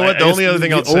 You know what? The only other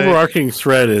thing I'll say, the overarching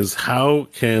thread is how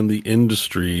can the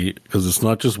industry, because it's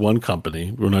not just one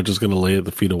company. We're not just going to lay at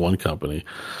the feet of one company.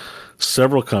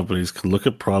 Several companies can look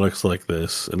at products like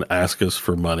this and ask us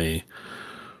for money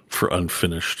for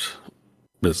unfinished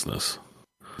business.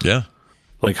 Yeah.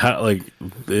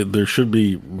 There should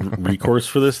be recourse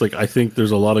for this. Like, I think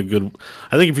there's a lot of good.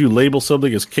 I think if you label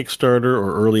something as Kickstarter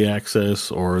or early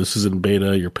access, or this is in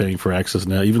beta, you're paying for access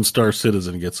now. Even Star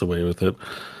Citizen gets away with it.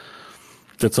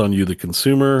 That's on you, the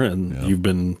consumer, and you've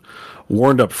been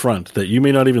warned up front that you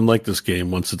may not even like this game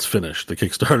once it's finished. The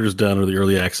Kickstarter's done or the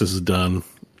early access is done,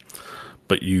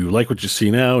 but you like what you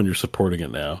see now and you're supporting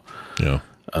it now. Yeah.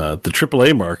 The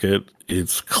AAA market,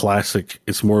 it's classic.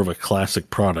 It's more of a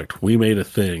classic product. We made a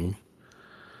thing.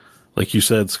 Like you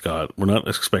said, Scott, we're not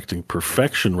expecting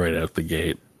perfection right out the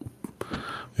gate,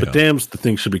 but damn, the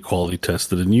thing should be quality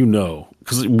tested. And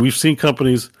because we've seen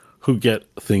companies who get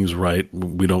things right,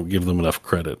 we don't give them enough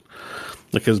credit.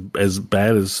 Like as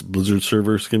bad as Blizzard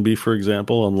servers can be, for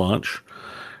example, on launch,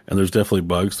 and there's definitely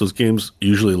bugs, those games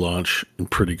usually launch in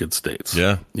pretty good states.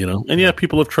 Yeah. And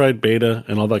people have tried beta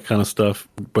and all that kind of stuff,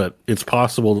 but it's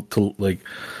possible to, like,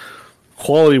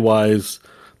 quality-wise,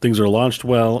 things are launched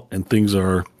well and things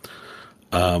are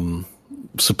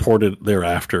supported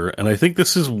thereafter. And I think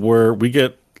this is where we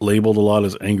get labeled a lot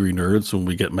as angry nerds when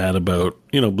we get mad about,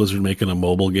 Blizzard making a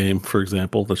mobile game, for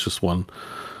example. That's just one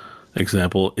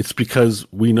example. It's because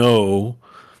we know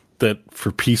that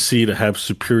for PC to have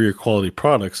superior quality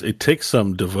products, it takes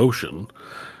some devotion.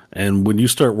 And when you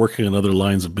start working on other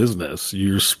lines of business,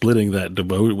 you're splitting that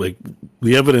devotion. Like,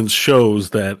 the evidence shows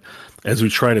that as we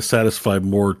try to satisfy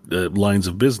more lines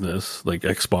of business, like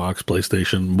Xbox,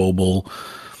 PlayStation, mobile,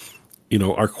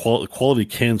 our quality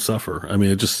can suffer. I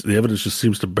mean, the evidence just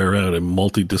seems to bear out. A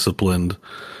multidisciplined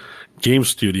game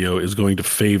studio is going to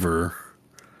favor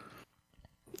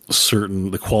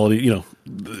the quality,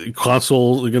 the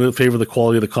console, they're going to favor the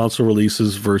quality of the console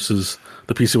releases versus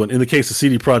the PC one. In the case of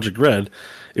CD Projekt Red,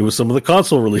 it was some of the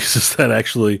console releases that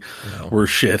actually were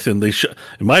shit, and in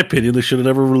my opinion, they should have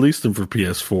never released them for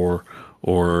PS4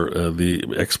 or the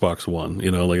Xbox One.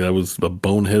 That was a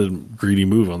boneheaded, greedy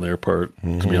move on their part,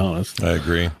 to be honest. I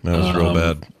agree. That was real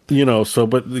bad.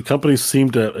 But the companies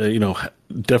seem to,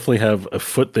 definitely have a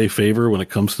foot they favor when it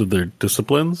comes to their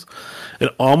disciplines.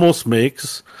 It almost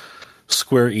makes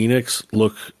Square Enix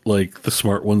look like the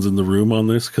smart ones in the room on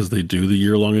this, because they do the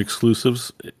year-long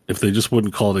exclusives. If they just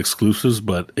wouldn't call it exclusives,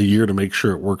 but a year to make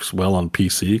sure it works well on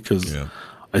PC, because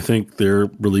I think their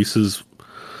releases,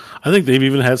 I think they've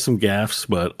even had some gaffes,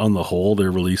 but on the whole,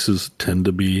 their releases tend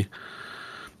to be,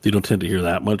 you don't tend to hear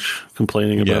that much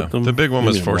complaining about them. The big one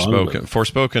was Forspoken.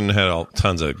 Forspoken had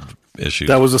tons of issues.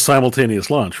 That was a simultaneous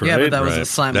launch, right? Yeah, but that was a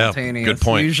simultaneous. Yeah, good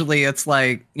point. Usually it's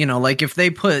like, like if they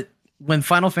put, when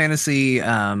Final Fantasy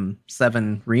 7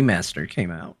 Remaster came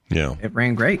out, it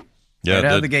ran great. Yeah, right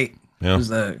out of the gate. Yeah. It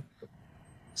was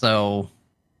so,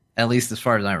 at least as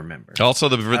far as I remember. Also,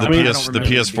 the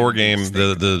PS4 game,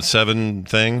 the 7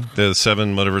 thing, the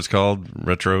 7 whatever it's called,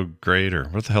 Retrograde, or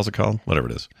what the hell's it called? Whatever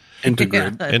it is.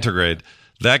 Intergrade.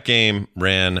 That game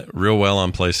ran real well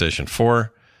on PlayStation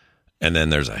 4, and then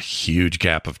there's a huge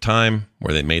gap of time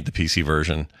where they made the PC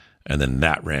version, and then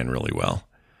that ran really well.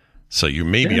 So you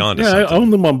may be onto something. I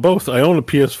own them on both. I own a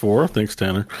PS4, thanks,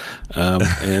 Tanner,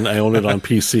 and I own it on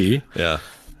PC. Yeah.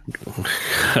 I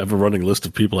have a running list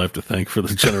of people I have to thank for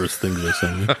the generous things they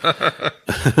send me.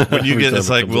 When you get, it's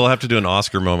like we'll have to do an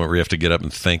Oscar moment where you have to get up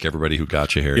and thank everybody who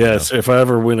got you here. Yes, if I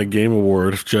ever win a game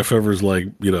award, if Jeff Ever's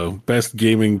best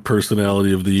gaming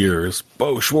personality of the year is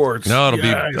Bo Schwartz. No, it'll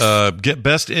be get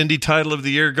best indie title of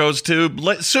the year goes to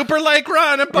Super Lake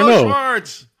Run and Bo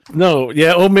Schwartz. No,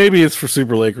 maybe it's for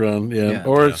Super Lake Run,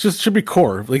 or it just should be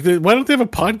core. Why don't they have a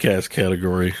podcast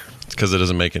category? Because it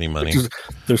doesn't make any money.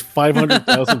 There's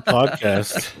 500,000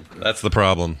 podcasts. That's the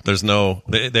problem. There's no.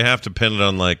 They have to pin it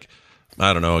on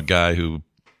a guy who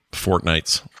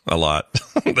Fortnites a lot.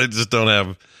 They just don't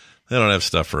have. They don't have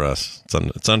stuff for us.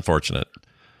 It's unfortunate.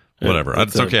 Whatever.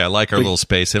 It's okay. I like our little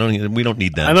space. We don't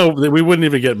need that. I know we wouldn't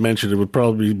even get mentioned. It would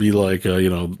probably be like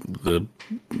the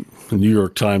New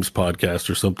York Times podcast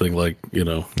or something like.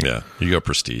 Yeah, you go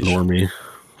prestige. Normie.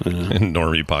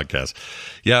 Normie podcast.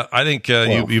 Yeah, I think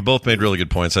you both made really good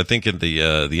points. I think at the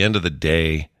end of the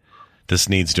day, this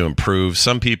needs to improve.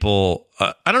 Some people,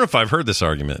 I don't know if I've heard this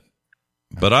argument,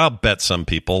 but I'll bet some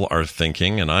people are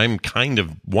thinking, and I'm kind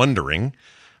of wondering,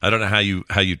 I don't know how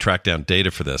you track down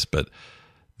data for this, but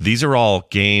these are all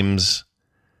games,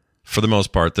 for the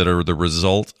most part, that are the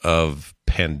result of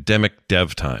pandemic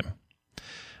dev time.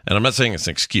 And I'm not saying it's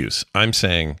an excuse. I'm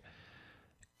saying,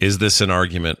 is this an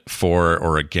argument for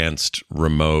or against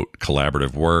remote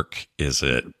collaborative work? Is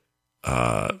it?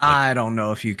 I don't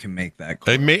know if you can make that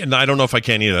call. I don't know if I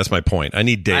can either. That's my point. I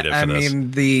need data for this. I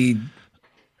mean,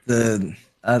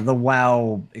 the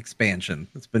WoW expansion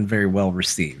that's been very well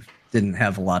received didn't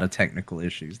have a lot of technical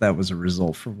issues. That was a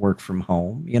result for work from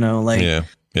home.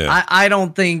 I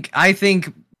don't think. I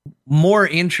think more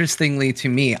interestingly to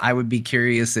me, I would be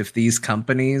curious if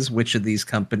which of these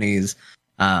companies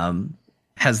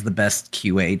has the best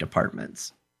QA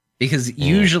departments, because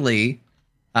usually,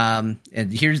 and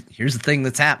here's the thing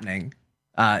that's happening.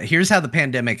 Here's how the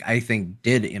pandemic, I think,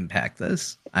 did impact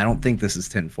this. I don't think this is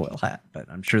tinfoil hat, but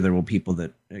I'm sure there will be people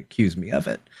that accuse me of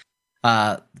it.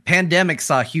 The pandemic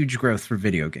saw huge growth for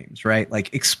video games, right?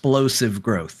 Like explosive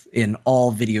growth in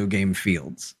all video game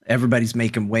fields. Everybody's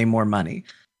making way more money.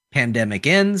 Pandemic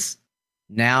ends.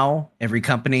 Now every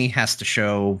company has to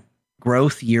show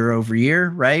growth year over year,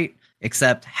 right?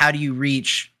 Except how do you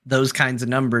reach those kinds of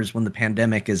numbers when the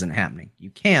pandemic isn't happening?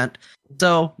 You can't.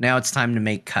 So now it's time to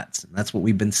make cuts. And that's what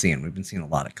we've been seeing. We've been seeing a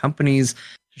lot of companies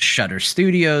shutter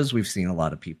studios. We've seen a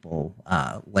lot of people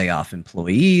lay off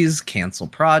employees, cancel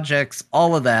projects,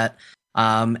 all of that.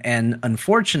 And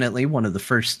unfortunately, one of the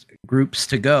first groups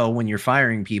to go when you're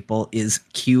firing people is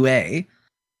QA.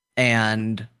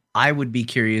 And I would be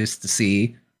curious to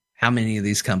see how many of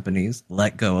these companies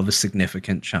let go of a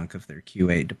significant chunk of their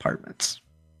QA departments.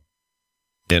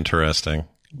 Interesting.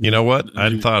 You know what? I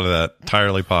hadn't thought of that.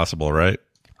 Entirely possible, right?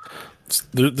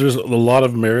 There's a lot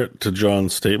of merit to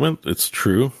John's statement. It's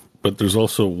true. But there's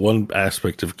also one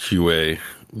aspect of QA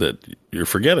that you're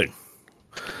forgetting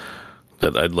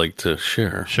that I'd like to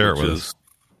share. Share it with us.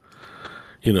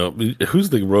 You know, who's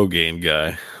the Rogaine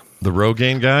guy? The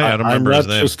Rogaine guy? I don't remember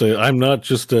his name. I'm not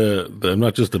just a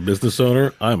business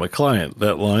owner. I'm a client.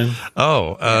 That line.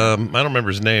 Oh, I don't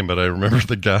remember his name, but I remember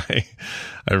the guy.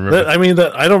 I remember.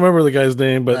 I don't remember the guy's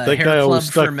name, but that guy always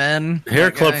stuck. For Men.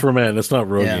 Hair Club for Men. It's not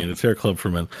Rogaine. It's Hair Club for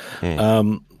Men.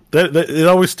 That it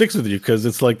always sticks with you because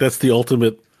it's like that's the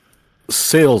ultimate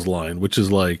sales line, which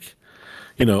is like,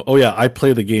 oh yeah, I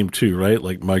play the game too, right?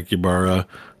 Like Mike Ybarra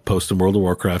posting World of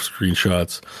Warcraft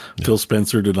screenshots, Phil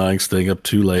Spencer denying staying up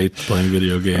too late playing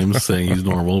video games, saying he's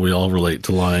normal. We all relate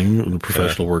to lying in a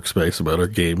professional workspace about our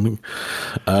gaming.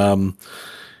 But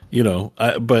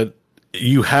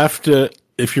you have to,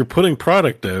 if you're putting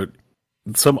product out,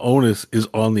 some onus is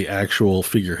on the actual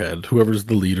figurehead, whoever's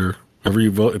the leader. Whoever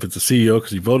you vote, if it's a CEO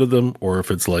because you voted them, or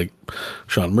if it's like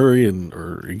Sean Murray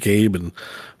or Gabe and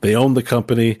they own the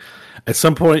company, at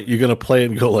some point you're going to play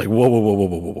it and go like,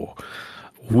 whoa.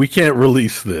 We can't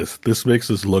release this. This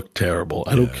makes us look terrible.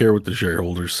 I don't care what the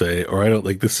shareholders say, or I don't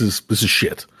like this is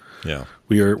shit. Yeah.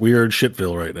 We are in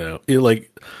Shitville right now.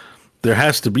 There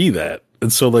has to be that.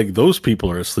 And so like those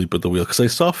people are asleep at the wheel. Because I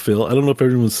saw Phil, I don't know if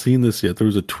everyone's seen this yet. There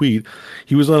was a tweet.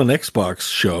 He was on an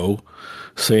Xbox show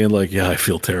saying like, yeah, I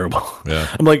feel terrible.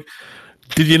 Yeah. I'm like,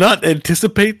 did you not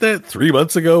anticipate that 3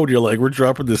 months ago when you're like, we're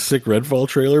dropping this sick Redfall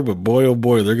trailer, but boy, oh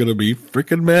boy, they're going to be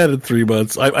freaking mad in 3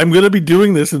 months. I'm going to be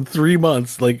doing this in 3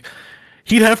 months. Like,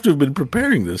 he'd have to have been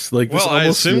preparing this. Like, this I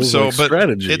assume so, like but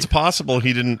strategy. It's possible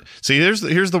he didn't. See,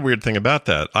 here's the weird thing about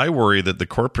that. I worry that the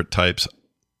corporate types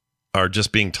are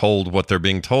just being told what they're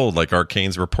being told. Like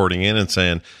Arcane's reporting in and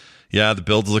saying, yeah, the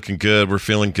build's looking good. We're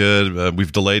feeling good.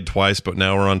 We've delayed twice, but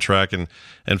now we're on track. And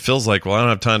Phil's like, well, I don't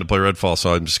have time to play Redfall,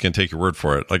 so I'm just going to take your word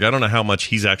for it. Like, I don't know how much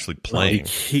he's actually playing.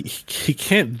 He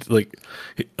can't, like...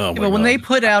 but when they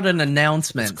put out an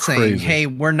announcement saying, hey,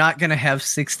 we're not going to have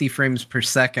 60 frames per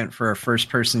second for a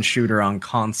first-person shooter on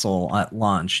console at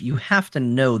launch, you have to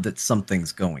know that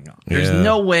something's going on. There's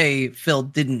no way Phil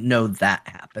didn't know that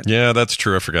happened. Yeah, that's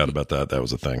true. I forgot about that. That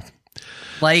was a thing.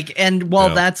 Like, and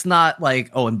while that's not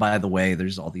like, oh, and by the way,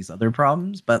 there's all these other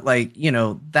problems, but like,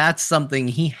 that's something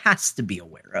he has to be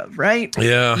aware of, right?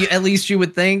 Yeah. At least you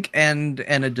would think, and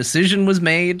a decision was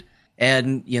made,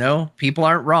 and, people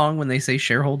aren't wrong when they say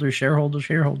shareholders.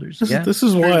 This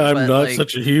is why I'm not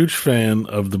such a huge fan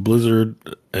of the Blizzard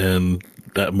and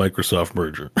that Microsoft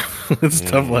merger. It's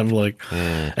tough. I'm like,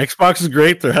 Xbox is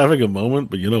great. They're having a moment,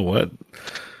 but you know what?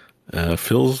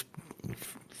 Phil's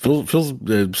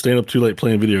staying up too late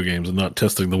playing video games and not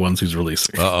testing the ones he's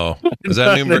releasing. Uh-oh. Does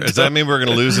that mean we're going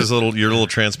to lose your little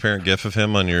transparent GIF of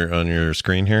him on your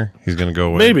screen here? He's going to go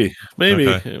away? Maybe.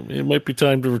 Okay. It might be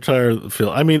time to retire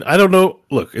Phil. I mean, I don't know.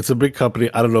 Look, it's a big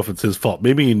company. I don't know if it's his fault.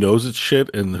 Maybe he knows it's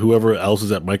shit, and whoever else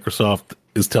is at Microsoft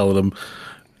is telling him,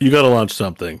 you got to launch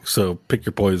something, so pick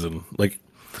your poison. Like,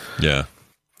 yeah.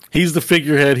 He's the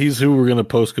figurehead. He's who we're going to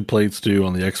post complaints to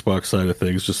on the Xbox side of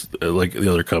things, just like the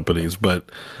other companies.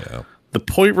 But the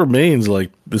point remains,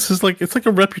 like, this is like, it's like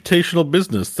a reputational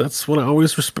business. That's what I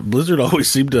always respect. Blizzard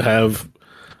always seemed to have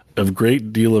a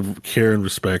great deal of care and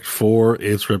respect for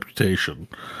its reputation.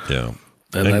 Yeah.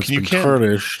 And that's been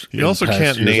tarnished. You also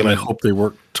can't name I hope they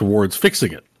work towards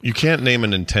fixing it. You can't name a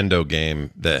Nintendo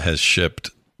game that has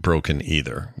shipped broken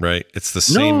either, right? It's the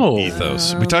same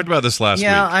ethos. We talked about this last week.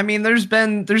 Yeah, I mean, there's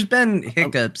been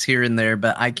hiccups here and there,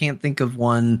 but I can't think of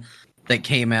one that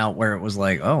came out where it was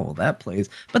like, oh, that plays.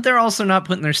 But they're also not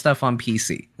putting their stuff on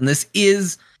PC. And this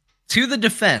is, to the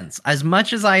defense, as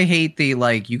much as I hate the,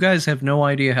 like, you guys have no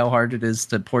idea how hard it is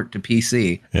to port to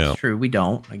PC. Yeah. It's true, we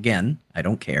don't. Again, I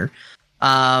don't care.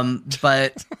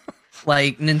 But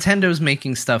like, Nintendo's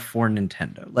making stuff for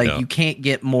Nintendo. Like, you can't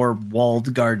get more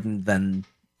walled garden than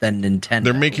Nintendo.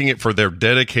 They're making it for their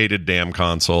dedicated damn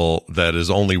console that is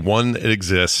only one that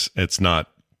exists. There's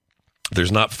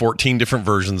not 14 different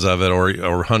versions of it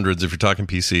or hundreds if you're talking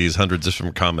PCs, hundreds of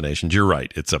different combinations. You're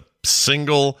right. It's a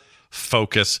single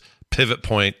focus pivot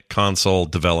point console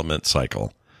development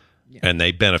cycle. Yeah. And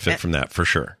they benefit from that for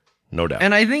sure. No doubt.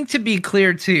 And I think, to be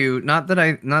clear too, not that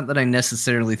I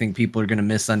necessarily think people are going to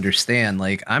misunderstand.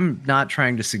 Like, I'm not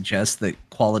trying to suggest that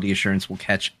quality assurance will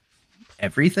catch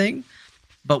everything.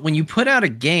 But when you put out a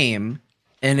game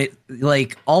and it,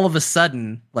 like, all of a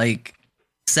sudden, like,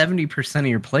 70% of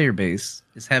your player base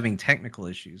is having technical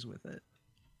issues with it,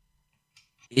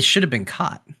 it should have been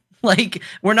caught. Like,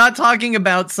 we're not talking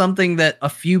about something that a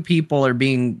few people are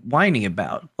being whining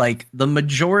about. Like, the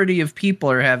majority of people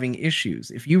are having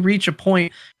issues. If you reach a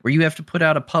point where you have to put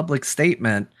out a public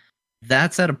statement,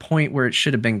 that's at a point where it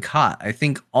should have been caught. I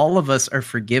think all of us are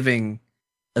forgiving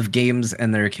of games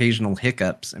and their occasional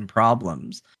hiccups and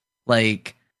problems.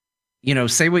 Like,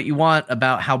 say what you want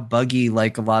about how buggy,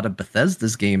 like, a lot of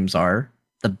Bethesda's games are.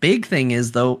 The big thing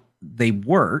is though they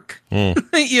work.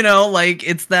 You know, like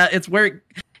it's where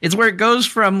it goes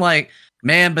from like,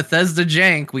 man, Bethesda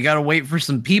jank, we got to wait for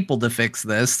some people to fix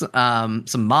this,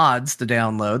 some mods to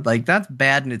download. Like, that's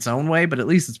bad in its own way, but at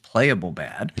least it's playable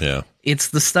bad. Yeah. It's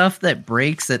the stuff that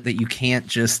breaks it that you can't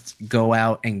just go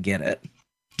out and get it.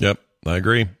 Yep, I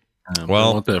agree.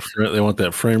 Well, they want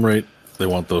that frame rate. They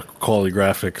want the quality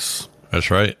graphics.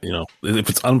 That's right. You know, if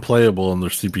it's unplayable and their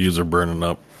CPUs are burning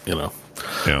up, you know.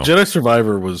 Yeah. Jedi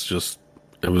Survivor was just,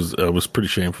 it was pretty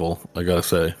shameful, I gotta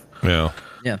say. Yeah.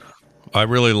 Yeah. I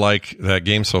really like that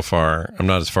game so far. I'm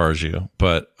not as far as you,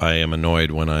 but I am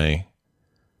annoyed when The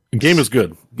game is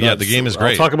good. Yeah, the game is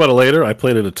great. I'll talk about it later. I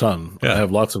played it a ton. Yeah. I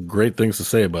have lots of great things to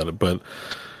say about it, but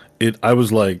I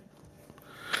was like,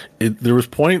 there was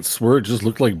points where it just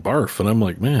looked like barf, and I'm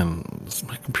like, man,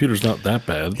 my computer's not that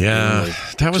bad. Yeah, you know,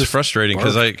 like, that was frustrating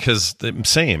because barf.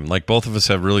 same, like both of us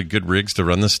have really good rigs to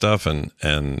run this stuff, and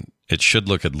it should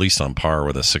look at least on par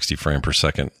with a 60 frame per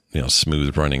second, you know,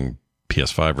 smooth running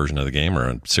PS5 version of the game or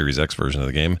a Series X version of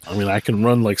the game. I mean, I can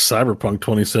run like Cyberpunk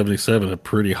 2077 at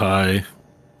pretty high,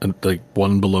 and like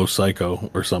one below Psycho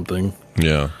or something.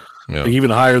 Yeah. Yeah. Like even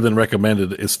higher than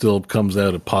recommended, it still comes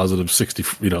out at positive 60.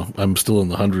 You know, I'm still in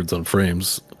the hundreds on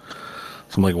frames.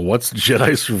 So I'm like, what's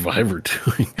Jedi Survivor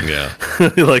doing? Yeah.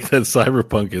 Like that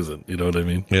Cyberpunk isn't. You know what I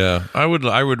mean? Yeah. I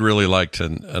would really like to,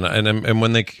 and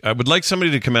when I would like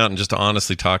somebody to come out and just to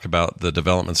honestly talk about the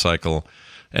development cycle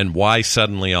and why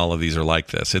suddenly all of these are like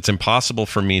this. It's impossible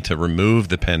for me to remove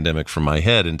the pandemic from my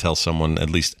head until someone at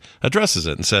least addresses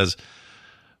it and says,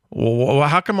 well,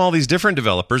 how come all these different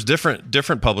developers,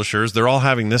 different publishers, they're all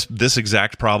having this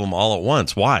exact problem all at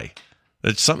once? Why?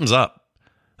 Something's up,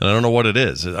 and I don't know what it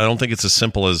is. I don't think it's as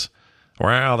simple as,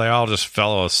 well, they all just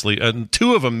fell asleep. And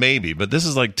two of them maybe, but this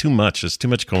is like too much. It's too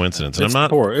much coincidence. And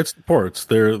It's the ports.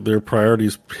 Their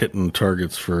priorities hitting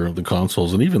targets for the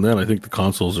consoles, and even then, I think the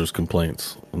consoles there's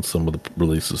complaints on some of the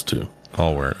releases too.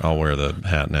 I'll wear the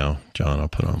hat now, John. I'll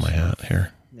put on my hat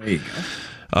here. There you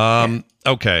go.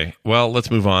 Okay, well,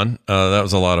 let's move on. That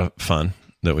was a lot of fun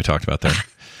that we talked about there.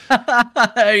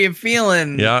 How are you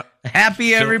feeling? Yeah.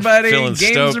 Happy, everybody? Feeling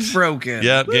Games stoked. are broken.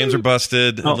 Yeah, games are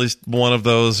busted. At least one of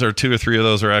those or two or three of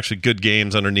those are actually good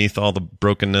games underneath all the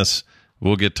brokenness.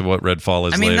 We'll get to what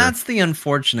Redfall is later. That's the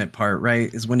unfortunate part,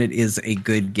 right? Is when it is a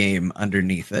good game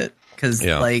underneath it. Because,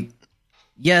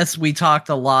 yes, we talked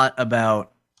a lot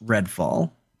about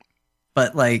Redfall,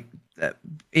 but,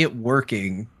 it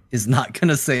working is not going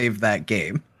to save that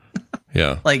game.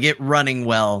 Yeah. Like, it running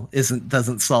well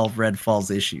doesn't solve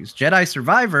Redfall's issues. Jedi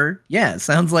Survivor, yeah, it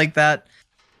sounds like that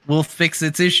will fix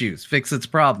its issues, fix its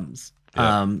problems.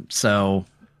 Yeah. So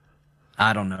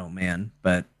I don't know, man,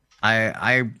 but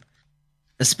I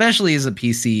especially as a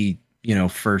PC,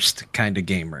 first kind of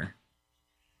gamer,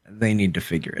 they need to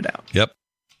figure it out. Yep.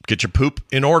 Get your poop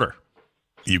in order,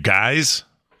 you guys.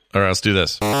 All right, let's do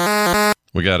this.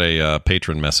 We got a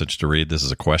patron message to read. This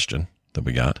is a question that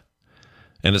we got.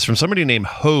 And it's from somebody named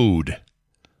Hode.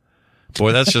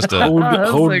 Boy, that's just a...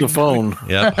 Hold the phone.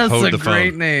 Yep, that's Hode a the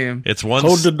great phone. name. It's one...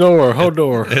 Hold the door. Hold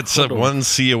door. It's one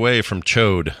C away from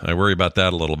Chode. I worry about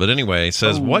that a little bit. Anyway, it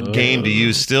says, what game do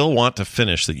you still want to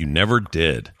finish that you never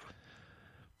did?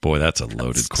 Boy, that's a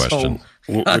loaded question.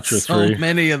 Witcher so 3.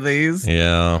 many of these.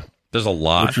 Yeah. There's a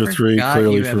lot. Witcher 3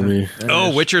 clearly for me.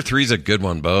 Oh, Witcher 3 is a good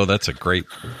one, Bo. That's a great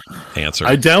answer.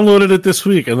 I downloaded it this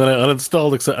week and then I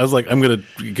uninstalled it. I was like, I'm going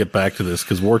to get back to this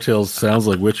because War Tales sounds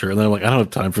like Witcher. And then I'm like, I don't have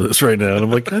time for this right now. And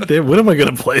I'm like, God damn, when am I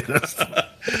going to play this?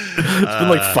 It's been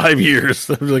like 5 years.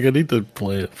 I was like, I need to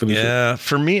play it. Finish it.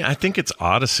 For me, I think it's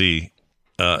Odyssey.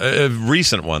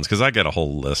 Recent ones, because I got a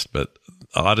whole list, but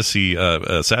Odyssey,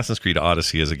 Assassin's Creed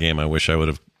Odyssey is a game I wish I would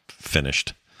have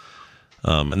finished.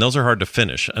 And those are hard to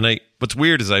finish. And what's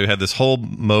weird is I had this whole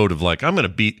mode of like, I'm going to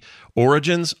beat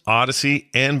Origins, Odyssey,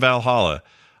 and Valhalla.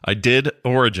 I did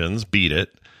Origins, beat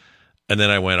it. And then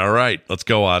I went, all right, let's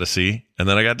go Odyssey. And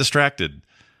then I got distracted.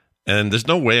 And there's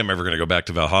no way I'm ever going to go back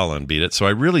to Valhalla and beat it. So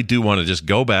I really do want to just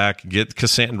go back, get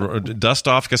Cassandra, dust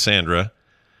off Cassandra.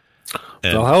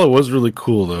 Valhalla was really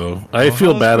cool, though. I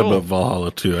feel bad about Valhalla,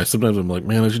 too. Sometimes I'm like,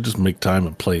 man, I should just make time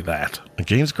and play that. The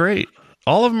game's great.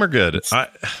 All of them are good.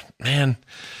 Man,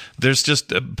 there's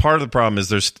just part of the problem is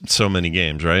there's so many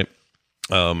games, right?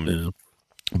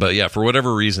 But yeah, for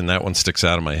whatever reason, that one sticks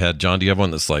out in my head. John, do you have one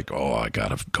that's like, oh, I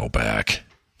gotta go back,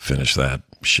 finish that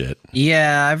shit?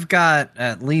 Yeah, I've got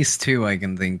at least two I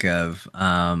can think of.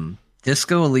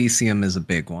 Disco Elysium is a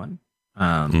big one.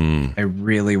 I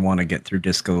really want to get through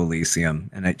Disco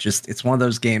Elysium, and it's one of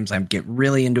those games I get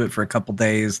really into it for a couple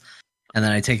days, and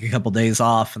then I take a couple days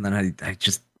off, and then I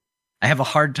just I have a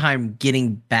hard time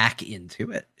getting back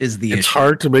into it. Is the It's issue.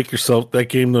 hard to make yourself. That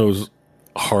game though is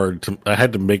hard to. I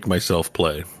had to make myself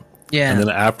play. Yeah. And then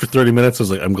after 30 minutes, I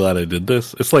was like, I'm glad I did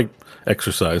this. It's like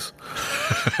exercise.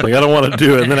 Like I don't want to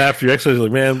do it. And then after you exercise, you're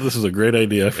like, man, this is a great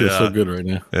idea. I feel so good right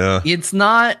now. Yeah. It's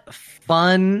not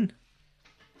fun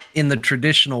in the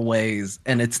traditional ways,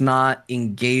 and it's not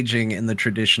engaging in the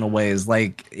traditional ways.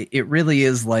 Like it really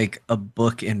is like a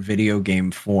book in video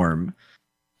game form,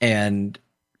 and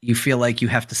you feel like you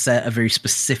have to set a very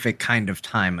specific kind of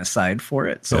time aside for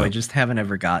it. So I just haven't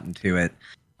ever gotten to it.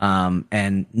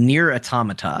 And Nier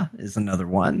Automata is another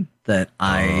one that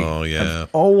I have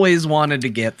always wanted to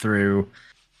get through.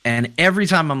 And every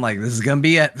time I'm like, this is going to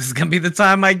be it. This is going to be the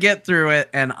time I get through it.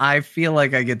 And I feel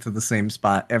like I get to the same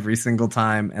spot every single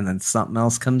time. And then something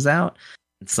else comes out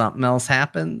and something else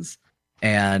happens.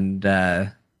 And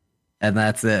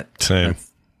that's it. Same.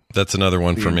 That's another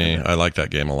one for me. I like that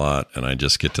game a lot. And I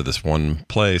just get to this one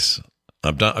place.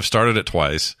 I've started it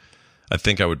twice. I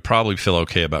think I would probably feel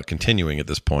okay about continuing at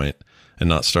this point and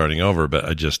not starting over. But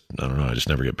I don't know. I just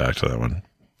never get back to that one.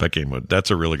 That game that's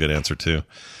a really good answer too.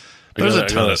 There's a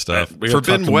ton of stuff.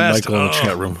 Forbidden West. Michael in the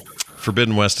chat room.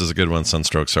 Forbidden West is a good one.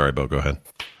 Sunstroke. Sorry, Bo. Go ahead.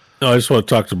 No, I just want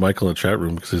to talk to Michael in the chat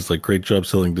room because he's like, great job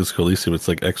selling Disco Elysium. It's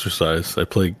like exercise. I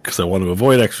play because I want to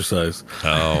avoid exercise.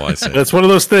 Oh, I see. That's one of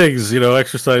those things,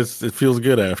 exercise, it feels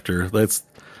good after.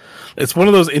 It's one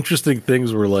of those interesting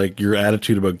things where like your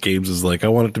attitude about games is like, I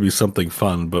want it to be something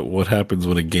fun, but what happens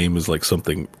when a game is like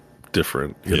something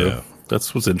different, you know?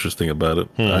 That's what's interesting about it.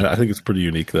 I think it's pretty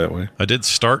unique that way. I did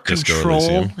start Disco Control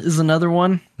Elysium. is another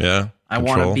one. Yeah. I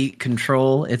want to beat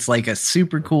Control. It's like a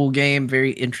super cool game,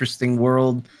 very interesting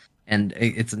world. And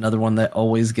it's another one that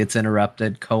always gets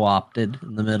interrupted, co-opted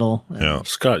in the middle. Yeah.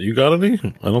 Scott, you got any?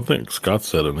 I don't think Scott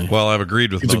said any. Well, I've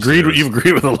agreed with You've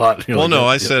agreed with a lot. Well, no,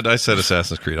 I said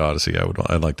Assassin's Creed Odyssey.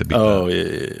 I'd like to beat that. Oh,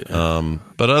 yeah.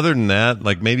 But other than that,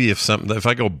 like maybe if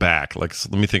I go back, like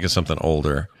let me think of something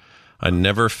older. I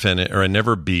never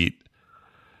beat.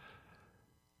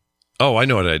 Oh, I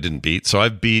know what I didn't beat. So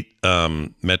I've beat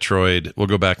Metroid. We'll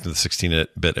go back to the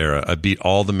 16-bit era. I beat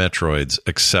all the Metroids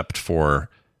except for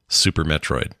Super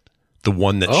Metroid, the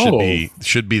one that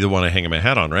should be the one I hang my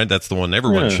hat on, right? That's the one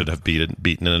everyone should have beaten.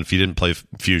 And if you didn't play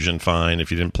Fusion, fine. If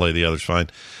you didn't play the others,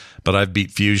 fine. But I've beat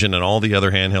Fusion and all the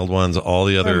other handheld ones, all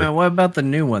the other. Wait a minute, what about the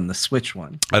new one, the Switch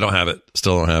one? I don't have it.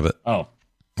 Still don't have it. Oh,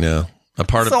 yeah.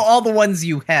 All the ones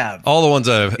you have. All the ones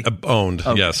I've owned.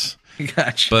 Okay. Yes.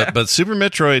 Gotcha. But Super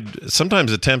Metroid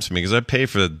sometimes it tempts me because I pay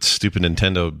for the stupid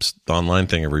Nintendo online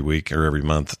thing every week or every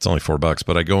month. It's only $4,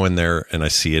 but I go in there and I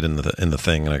see it in the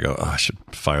thing and I go, I should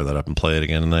fire that up and play it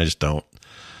again, and I just don't.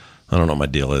 I don't know what my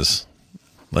deal is.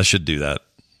 I should do that.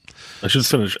 I should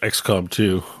finish XCOM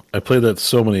 2. I played that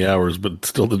so many hours, but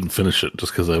still didn't finish it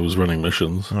just because I was running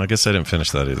missions. Well, I guess I didn't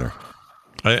finish that either.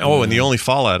 And the only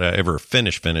Fallout I ever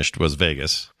finished was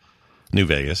Vegas, New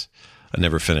Vegas. I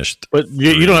never finished. But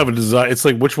you don't have a desire. It's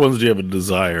like, which ones do you have a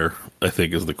desire, I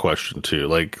think, is the question, too.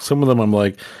 Like, some of them I'm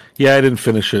like, yeah, I didn't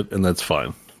finish it, and that's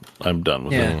fine. I'm done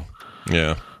with it.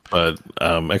 Yeah. But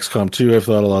XCOM 2, I've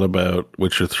thought a lot about.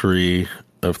 Witcher 3,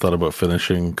 I've thought about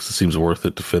finishing, because it seems worth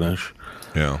it to finish.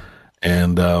 Yeah.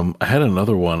 And I had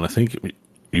another one. I think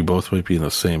you both might be in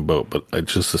the same boat, but it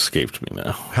just escaped me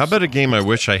now. How about a game I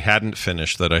wish I hadn't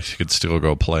finished that I could still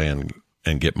go play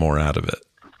and get more out of it?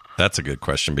 That's a good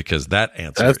question, because that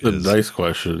answer that's the nice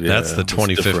question. Yeah, that's the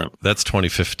 2015. That's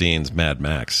 2015's Mad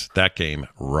Max. That game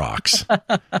rocks.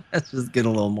 Let's just get a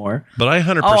little more. But I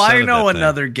 100%. Oh, I know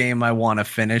another game I want to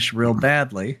finish real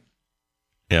badly.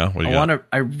 Yeah, what do you got?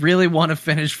 I really want to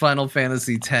finish Final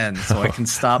Fantasy X, so I can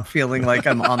stop feeling like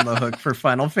I'm on the hook for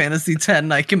Final Fantasy X,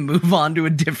 and I can move on to a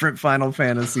different Final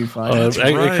Fantasy. It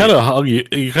kind of you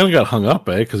kind of got hung up,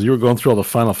 because you were going through all the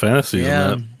Final Fantasies,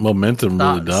 and that momentum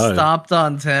really died. Stopped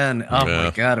on 10. Oh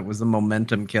my god, it was a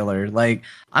momentum killer. Like,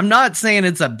 I'm not saying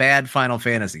it's a bad Final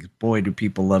Fantasy. Boy, do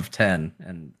people love 10,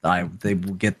 and they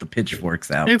will get the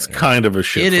pitchforks out. It's kind of a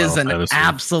shit. It is Final an Fantasy.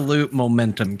 absolute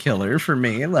momentum killer for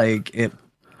me. Like it.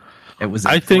 It was.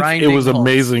 I think it was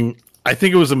amazing. I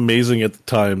think it was amazing at the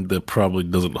time. That probably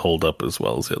doesn't hold up as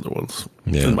well as the other ones,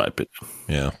 in my opinion.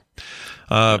 Yeah.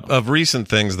 Of recent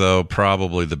things, though,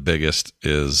 probably the biggest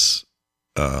is,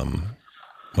 who's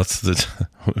the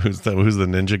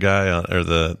ninja guy or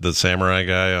the samurai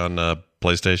guy on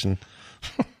PlayStation?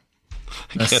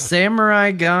 The samurai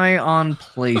guy on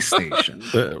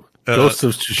PlayStation. Ghost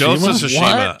of Tsushima. Ghost of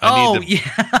Tsushima.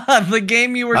 Yeah, the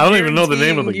game you were. I don't even know the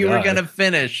name of the you guy. were going to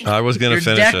finish. I was going to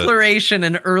finish your declaration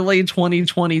in early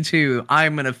 2022.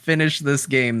 I'm going to finish this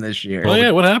game this year.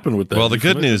 Well, what happened with that? Well, the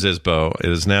good news is, Bo,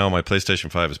 it is now my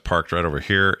PlayStation 5 is parked right over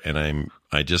here, and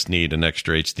I just need an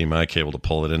extra HDMI cable to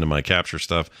pull it into my capture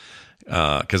stuff.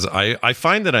 Because I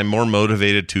find that I'm more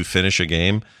motivated to finish a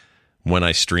game when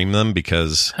I stream them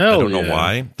because I don't know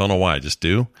why. Don't know why. I just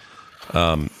do.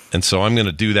 And so I'm going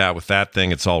to do that with that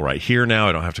thing. It's all right here now.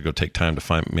 I don't have to go take time to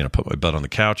put my butt on the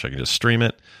couch. I can just stream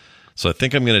it. So I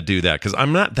think I'm going to do that because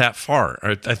I'm not that far.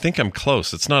 I think I'm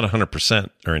close. It's not 100%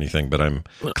 or anything, but I'm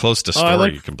close to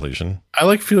story completion. I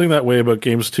like feeling that way about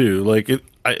games too. Like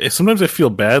sometimes I feel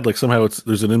bad. Like somehow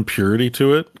there's an impurity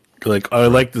to it. Like I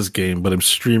like this game, but I'm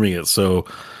streaming it, so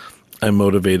I'm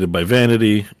motivated by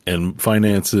vanity and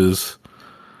finances.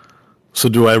 So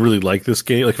do I really like this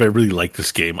game? Like if I really like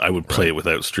this game, I would play it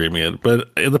without streaming it.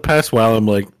 But in the past while, I'm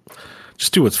like,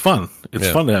 just do what's fun. It's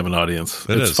fun to have an audience.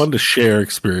 It's fun to share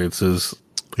experiences.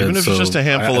 Even if it's just a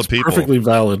handful of people. Perfectly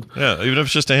valid. Yeah, even if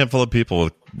it's just a handful of people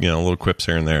with, little quips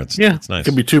here and there. It's nice. It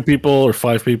could be 2 people or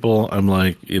 5 people. I'm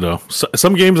like,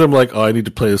 some games I'm like, oh, I need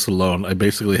to play this alone.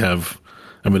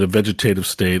 I'm in a vegetative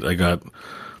state. I got,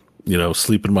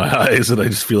 sleep in my eyes and I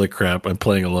just feel like crap. I'm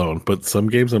playing alone. But some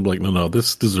games I'm like, no,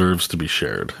 this deserves to be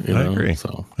shared. I agree.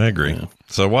 I agree. Yeah.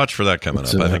 So watch for that coming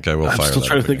up. I think I will fire that. I'm still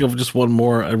trying to think of just one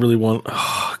more. I really want.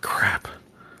 Oh, crap.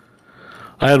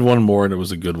 I had one more and it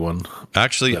was a good one.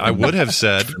 Actually, I would have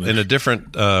said in a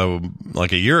different,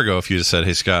 like a year ago, if you had said,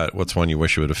 hey, Scott, what's one you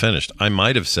wish you would have finished? I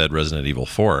might have said Resident Evil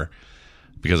 4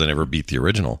 because I never beat the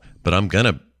original. But I'm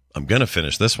gonna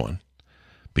finish this one.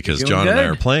 Because John and I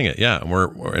are playing it, and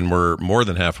we're more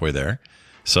than halfway there.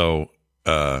 So,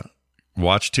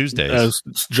 watch Tuesdays.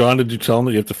 John, did you tell him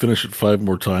that you have to finish it 5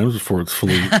 more times before it's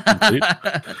fully complete?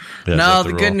 No,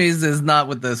 the good news is not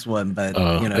with this one, but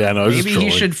maybe he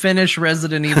should finish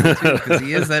Resident Evil 2 because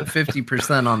he is at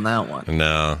 50% on that one.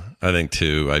 No, I think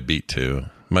 2. I beat 2.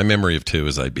 My memory of 2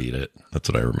 is I beat it. That's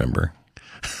what I remember.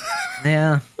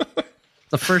 Yeah.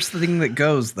 The first thing that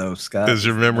goes, though, Scott. Is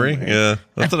your memory? Yeah,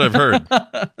 that's what I've heard.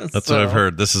 That's what I've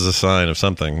heard. This is a sign of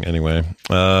something, anyway.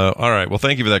 All right. Well,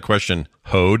 thank you for that question,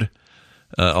 Hode.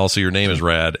 Also, your name is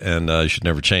rad, and you should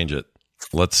never change it.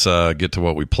 Let's get to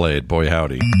what we played. Boy,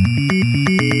 howdy.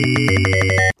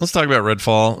 Let's talk about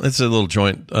Redfall. It's a little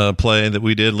joint play that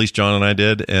we did, at least John and I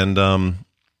did, and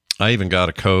I even got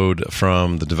a code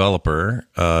from the developer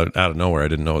out of nowhere. I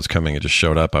didn't know it was coming. It just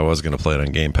showed up. I was going to play it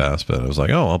on Game Pass, but I was like,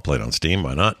 oh, I'll play it on Steam.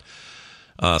 Why not?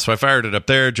 So I fired it up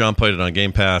there. John played it on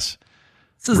Game Pass.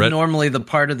 This is normally the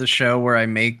part of the show where I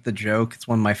make the joke. It's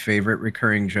one of my favorite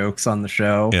recurring jokes on the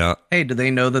show. Yeah. Hey, do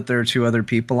they know that there are 2 other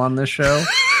people on this show?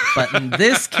 But in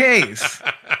this case,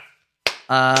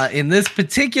 in this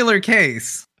particular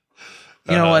case,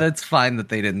 you know what? It's fine that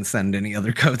they didn't send any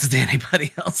other codes to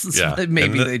anybody else. Yeah,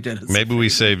 maybe they did. Maybe we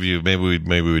saved you. Maybe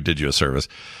we did you a service.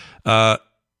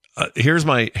 Here's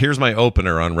my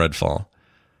opener on Redfall.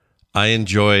 I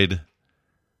enjoyed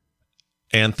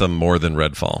Anthem more than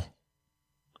Redfall.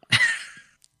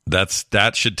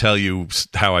 That should tell you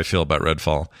how I feel about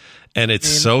Redfall. And it's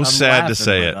so sad to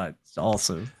say it.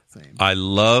 Also, same. I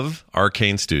love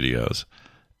Arcane Studios.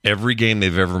 Every game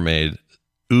they've ever made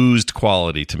oozed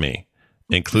quality to me,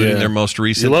 including their most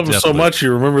recent. You love them so much,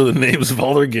 you remember the names of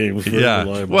all their games.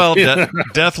 Yeah. Well,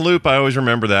 Deathloop, I always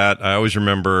remember that. I always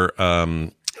remember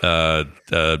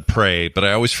Prey, but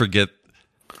I always forget.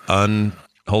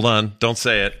 Hold on, don't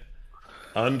say it.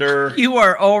 You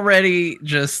are already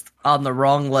just on the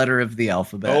wrong letter of the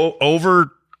alphabet.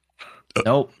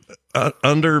 Nope.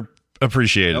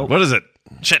 Underappreciated. Nope. What is it?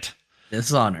 Shit.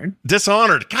 Dishonored.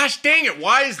 Gosh dang it.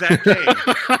 Why is that game?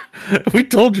 We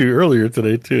told you earlier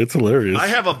today, too. It's hilarious. I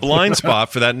have a blind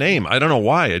spot for that name. I don't know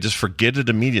why. I just forget it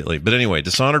immediately. But anyway,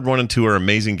 Dishonored 1 and 2 are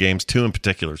amazing games. 2 in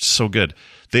particular. It's so good.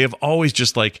 They have always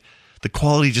just like, the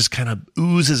quality just kind of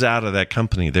oozes out of that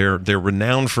company. They're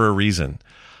renowned for a reason.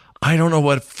 I don't know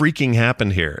what freaking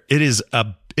happened here. It is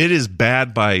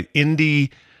bad by indie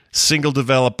single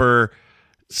developer,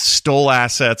 stole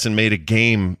assets and made a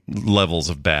game levels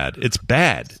of bad. It's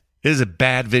bad. It is a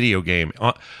bad video game.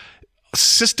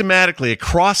 Systematically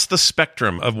across the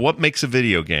spectrum of what makes a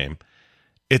video game,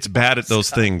 it's bad at those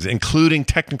things, including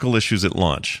technical issues at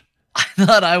launch. I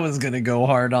thought I was going to go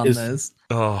hard on this.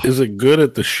 Is it good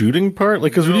at the shooting part?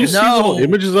 Like, because when you see little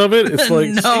images of it, it's like,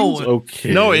 seems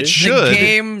okay. No, it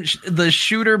should. The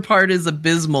shooter part is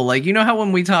abysmal. Like, you know how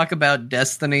when we talk about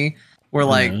Destiny, we're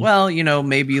like, well,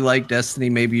 maybe you like Destiny,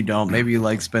 maybe you don't. Maybe you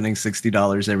like spending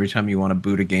 $60 every time you want to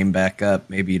boot a game back up.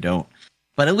 Maybe you don't.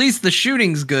 But at least the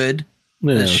shooting's good.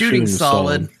 Yeah, the shooting's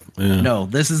solid. Yeah. No,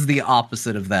 this is the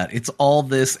opposite of that. It's all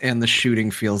this, and the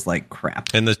shooting feels like crap.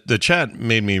 And the chat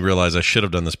made me realize I should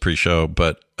have done this pre-show,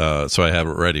 but so I have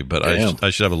it ready. But I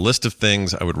should have a list of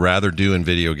things I would rather do in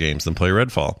video games than play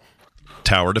Redfall.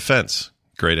 Tower defense,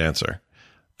 great answer.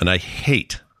 and I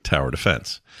hate tower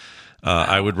defense.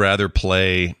 I would rather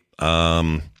play.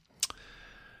 Oh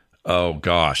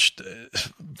gosh.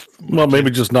 Well, maybe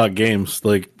just not games.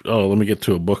 Like, oh, let me get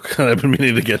to a book I've been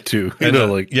meaning to get to. And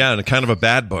a kind of a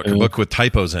bad book. A book with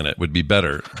typos in it would be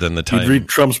better than the time. You'd read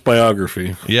Trump's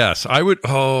biography. Yes, I would.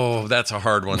 Oh, that's a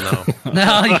hard one though.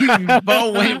 No, you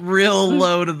both went real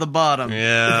low to the bottom.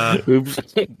 Yeah, Oops.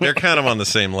 they're kind of on the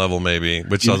same level, maybe.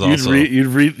 Which is You'd also you'd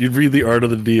read The Art of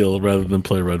the Deal rather than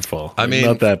play Redfall. I mean,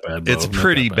 not that bad. Bo. It's Not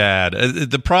pretty that bad.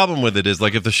 The problem with it is,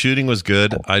 like, if the shooting was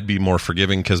good, I'd be more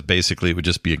forgiving because basically it would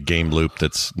just be a game loop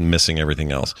that's missing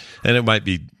everything else, and it might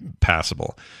be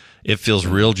passable. It feels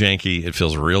real janky. It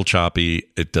feels real choppy.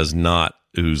 It does not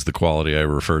ooze the quality I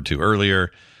referred to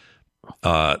earlier.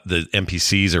 The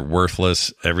NPCs are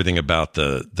worthless. Everything about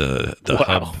the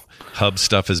hub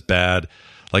stuff is bad.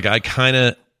 Like, I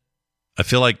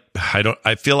feel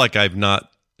like I've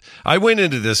not. I went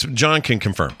into this. John can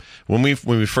confirm when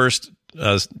we first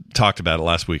talked about it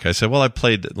last week. I said, "Well, I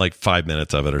played like 5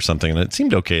 minutes of it or something, and it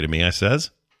seemed okay to me." I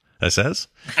says. So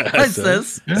it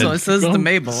says to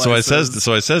Mabel. So I says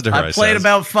to her. I played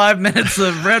about 5 minutes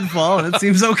of Redfall, and it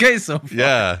seems okay so far.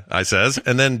 Yeah, I says,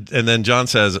 and then John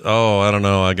says, "Oh, I don't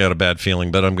know, I got a bad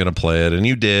feeling, but I'm going to play it." And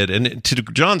you did. And to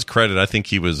John's credit, I think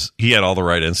he had all the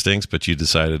right instincts, but you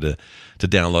decided to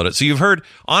download it. So you've heard.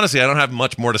 Honestly, I don't have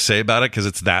much more to say about it because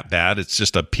it's that bad. It's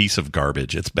just a piece of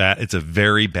garbage. It's bad. It's a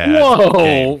very bad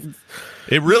game.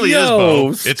 It really is,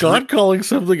 Bo. Scott calling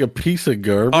something a piece of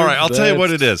garbage. All right, I'll tell you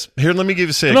what it is. Here, let me give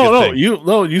you a good thing.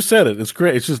 You said it. It's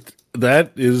great. It's just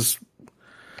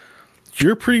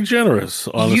you're pretty generous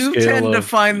on a scale. You tend to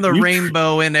find the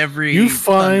rainbow in every. You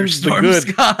find the good,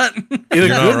 Scott. in a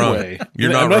good way.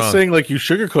 You're not I'm wrong. not saying like you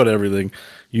sugarcoat everything.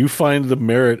 You find the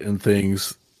merit in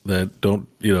things that don't,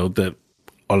 that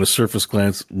on a surface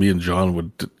glance, me and John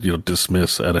would,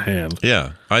 dismiss at a hand.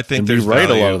 Yeah, I think and there's right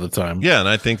value. a lot of the time. Yeah, and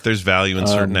I think there's value in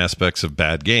certain aspects of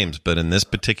bad games, but in this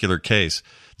particular case,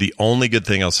 the only good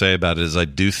thing I'll say about it is I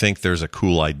do think there's a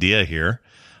cool idea here.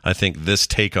 I think this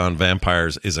take on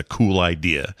vampires is a cool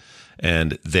idea,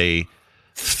 and they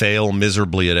fail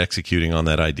miserably at executing on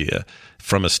that idea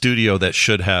from a studio that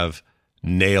should have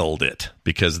nailed it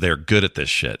because they're good at this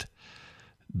shit.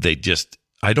 They just.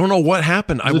 I don't know what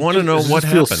happened. I want to know what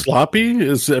happened. Feel sloppy?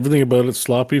 Is everything about it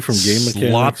sloppy from game mechanics?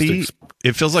 Sloppy.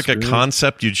 It feels like a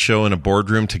concept you'd show in a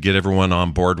boardroom to get everyone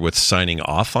on board with signing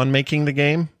off on making the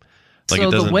game. Like,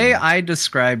 so the way I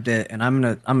described it, and I'm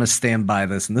gonna stand by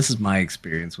this, and this is my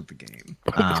experience with the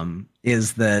game,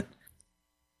 is that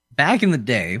back in the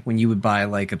day when you would buy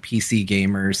like a PC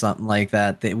gamer or something like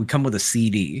that, it would come with a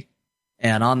CD.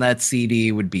 And on that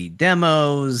CD would be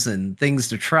demos and things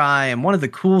to try. And one of the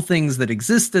cool things that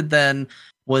existed then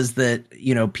was that,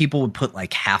 people would put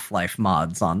like Half-Life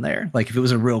mods on there. Like if it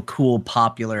was a real cool,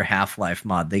 popular Half-Life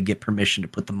mod, they'd get permission to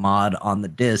put the mod on the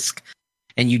disc.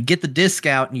 And you'd get the disc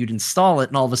out and you'd install it.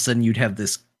 And all of a sudden you'd have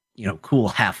this, cool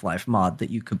Half-Life mod that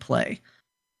you could play.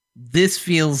 This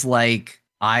feels like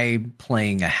I'm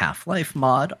playing a Half-Life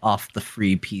mod off the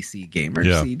free PC Gamer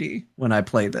CD when I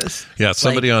play this. Yeah,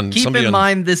 Keep in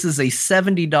mind, this is a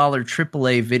 $70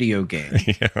 AAA video game.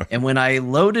 Yeah. And when I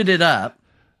loaded it up,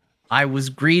 I was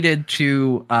greeted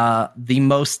to the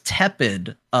most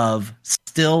tepid of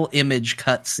still image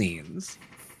cutscenes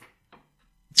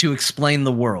to explain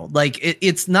the world. Like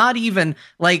it's not even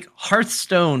like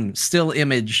Hearthstone still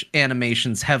image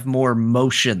animations have more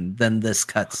motion than this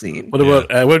cutscene. What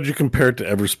about what did you compare it to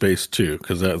Everspace 2?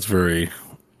 Because that's very.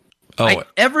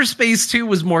 Everspace 2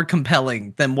 was more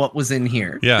compelling than what was in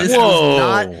here. Yeah. This was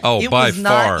not. It by was far.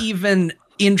 not even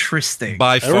interesting.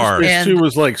 By far. Everspace 2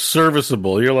 was like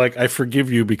serviceable. You're like, I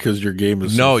forgive you because your game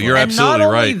is. No, so you're fun. absolutely and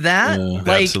not right. Only that,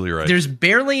 like, absolutely right. There's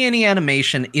barely any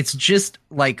animation. It's just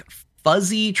like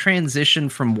fuzzy transition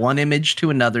from one image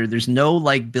to another. There's no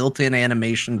like built-in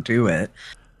animation to it.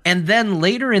 And then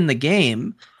later in the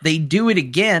game, they do it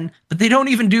again, but they don't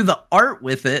even do the art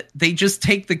with it. They just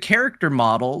take the character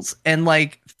models and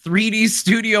like 3D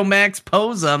Studio Max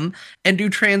pose them and do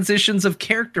transitions of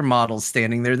character models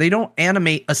standing there. They don't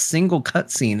animate a single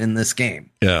cutscene in this game.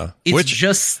 Yeah. It's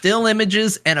just still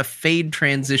images and a fade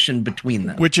transition between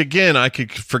them. Which, again, I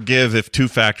could forgive if two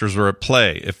factors were at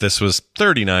play. If this was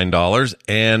 $39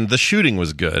 and the shooting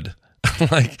was good.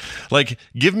 like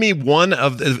give me one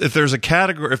of, if there's a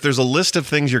category, if there's a list of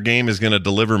things your game is going to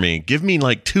deliver me, give me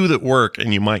like two that work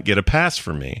and you might get a pass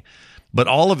from me. But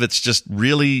all of it's just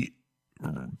really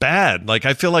bad. Like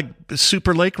I feel like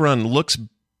Super Lake Run looks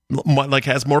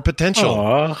has more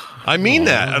potential. I mean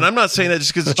that, and I'm not saying that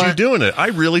just because it's you doing it. I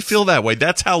really feel that way.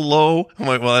 That's how low. I'm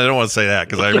like, well, I don't want to say that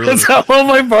because I really. That's how low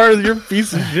my bar is. Your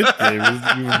piece of shit game is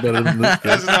even better than this game.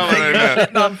 That's not what I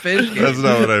meant. That's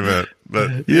not what I meant.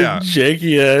 But yeah,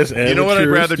 janky ass. You know what I'd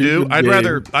rather do? I'd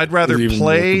rather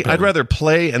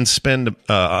play and spend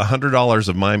 $100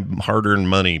 of my hard-earned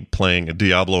money playing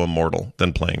Diablo Immortal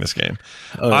than playing this game.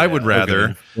 I would rather.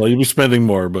 Okay. Well, you'd be spending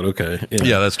more, but okay.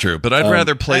 Yeah, that's true. But I'd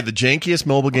rather play the jankiest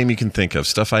mobile game you can think of.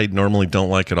 Stuff I normally don't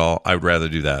like at all. I would rather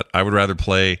do that. I would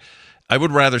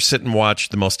rather sit and watch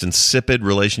the most insipid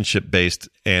relationship-based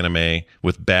anime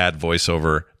with bad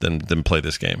voiceover than play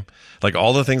this game. Like,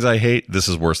 all the things I hate, this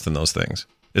is worse than those things.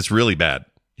 It's really bad,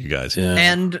 you guys. Yeah.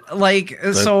 And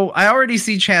so I already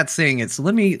see chat saying it. So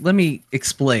let me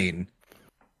explain.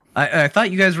 I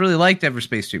thought you guys really liked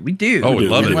Everspace 2. We do. Oh, we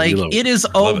love it. Like, it is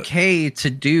okay to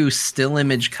do still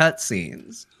image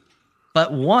cutscenes.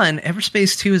 But one,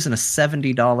 Everspace 2 isn't a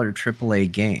 $70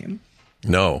 AAA game.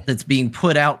 No. That's being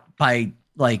put out by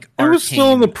like it was still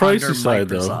on the pricey under side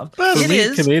Microsoft. though. It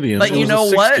is, Canadian, but you know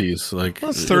what? Like,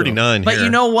 it's 39 But here. you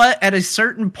know what? At a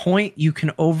certain point, you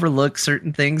can overlook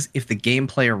certain things if the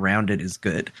gameplay around it is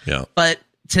good. Yeah. But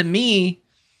to me,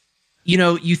 you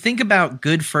know, you think about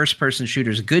good first-person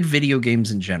shooters, good video games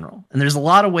in general, and there's a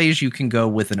lot of ways you can go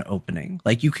with an opening.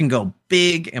 Like, you can go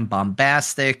big and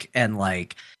bombastic and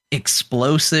like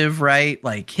explosive, right?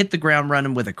 Like, hit the ground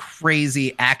running with a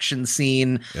crazy action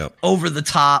scene, over the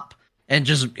top, and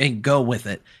go with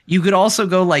it. You could also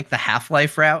go like the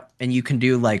Half-Life route, and you can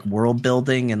do like world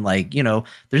building and like, you know,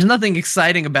 there's nothing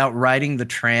exciting about riding the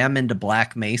tram into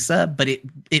Black Mesa, but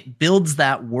it builds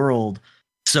that world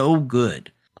so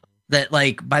good that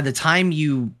like by the time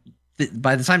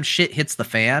shit hits the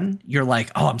fan, you're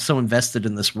like, oh, I'm so invested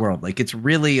in this world. Like, it's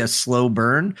really a slow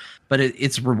burn, but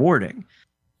it's rewarding.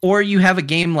 Or you have a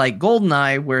game like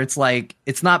GoldenEye where it's like,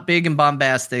 it's not big and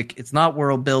bombastic, it's not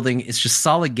world building, it's just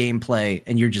solid gameplay,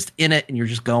 and you're just in it and you're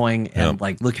just going, and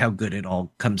like, look how good it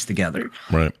all comes together.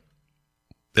 Right.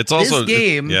 It's also this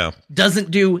game doesn't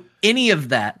do any of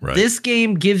that. Right. This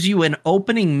game gives you an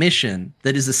opening mission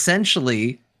that is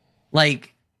essentially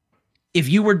like if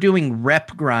you were doing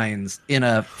rep grinds in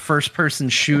a first-person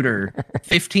shooter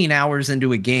 15 hours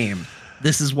into a game,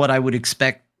 this is what I would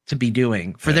expect to be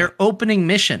doing for their opening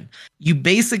mission. You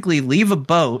basically leave a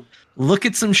boat, look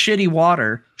at some shitty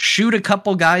water, shoot a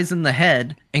couple guys in the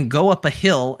head, and go up a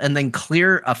hill and then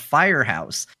clear a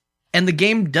firehouse. And the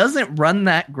game doesn't run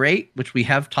that great, which we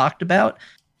have talked about.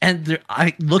 And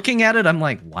looking at it, I'm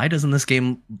like, why doesn't this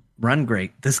game run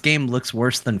great? This game looks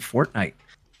worse than Fortnite.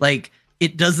 Like,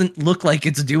 it doesn't look like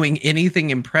it's doing anything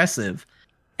impressive.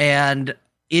 And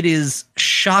it is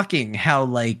shocking how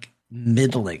like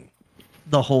middling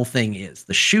the whole thing is.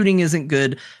 The shooting isn't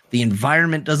good. The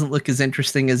environment doesn't look as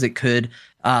interesting as it could.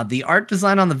 The art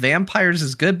design on the vampires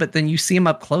is good, but then you see them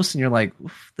up close and you're like,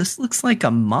 this looks like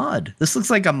a mod. This looks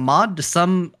like a mod to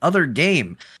some other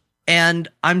game. And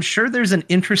I'm sure there's an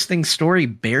interesting story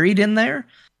buried in there.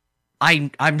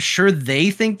 I'm sure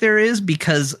they think there is,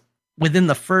 because within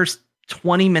the first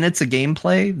 20 minutes of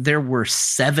gameplay, there were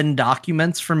 7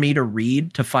 documents for me to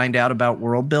read to find out about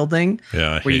world building.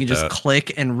 Yeah, where you can just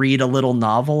click and read a little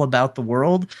novel about the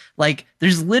world. Like,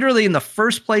 there's literally in the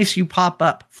first place you pop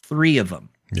up 3 of them.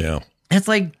 Yeah, it's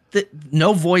like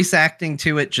no voice acting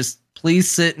to it. Just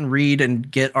please sit and read and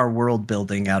get our world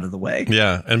building out of the way.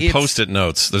 Yeah, and post-it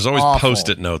notes. There's always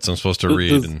post-it notes I'm supposed to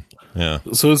read. And yeah.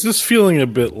 So is this feeling a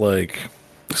bit like,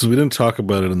 because we didn't talk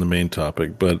about it in the main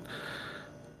topic, but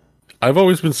I've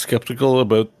always been skeptical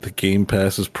about the Game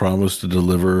Pass's promise to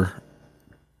deliver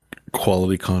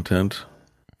quality content.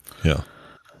 Yeah.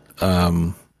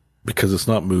 Because it's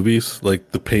not movies.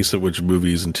 Like, the pace at which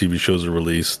movies and TV shows are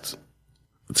released,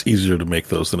 it's easier to make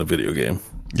those than a video game.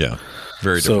 Yeah.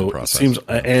 Very different process. It seems,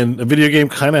 and a video game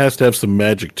kind of has to have some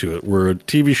magic to it, where a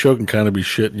TV show can kind of be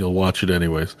shit and you'll watch it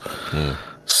anyways.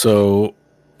 So,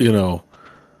 you know,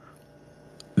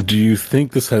 do you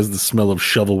think this has the smell of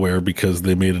shovelware because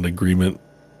they made an agreement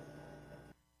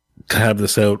to have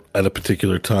this out at a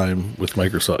particular time with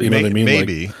Microsoft? You know what I mean?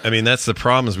 Maybe. Like, I mean, that's the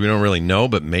problem, is we don't really know,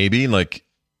 but maybe, like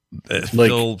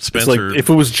Phil Spencer. It's like, if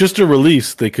it was just a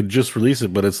release, they could just release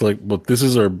it, but it's like, well, this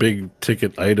is our big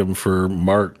ticket item for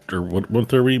March, or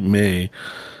what are we? May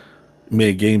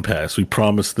Game Pass. We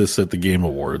promised this at the Game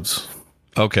Awards.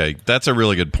 Okay, that's a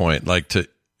really good point. Like,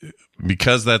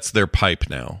 because that's their pipe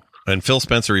now. And Phil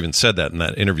Spencer even said that in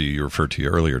that interview you referred to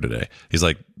earlier today. He's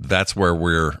like, this is where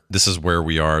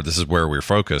we are, this is where we're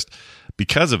focused.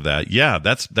 Because of that, yeah,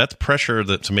 that's pressure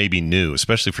that's maybe new,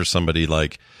 especially for somebody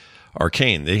like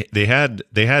Arcane. They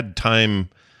had time,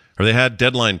 or they had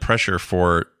deadline pressure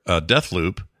for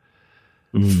Deathloop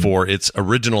for its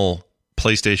original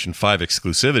PlayStation 5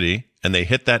 exclusivity, and they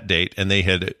hit that date, and they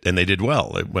did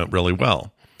well. It went really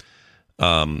well.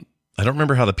 I don't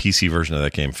remember how the PC version of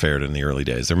that game fared in the early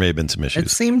days. There may have been some issues. It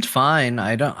seemed fine.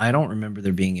 I don't remember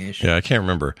there being issues. Yeah, I can't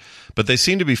remember, but they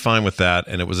seemed to be fine with that,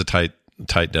 and it was a tight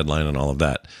deadline and all of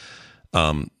that.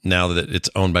 Now that it's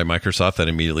owned by Microsoft, that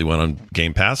immediately went on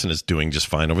Game Pass and is doing just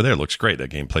fine over there. It looks great. That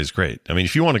game plays great. I mean,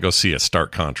 if you want to go see a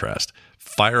stark contrast,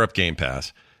 fire up Game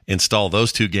Pass, install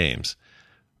those two games,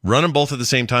 run them both at the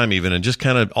same time even, and just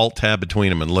kind of alt-tab between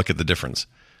them and look at the difference.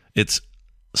 It's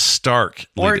stark.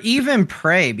 Or even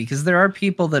Prey, because there are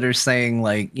people that are saying,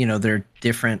 like, you know, they're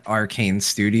different Arcane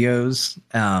studios,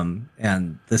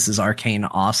 and this is Arcane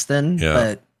Austin,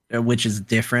 but which is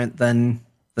different than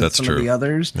That's some true. of the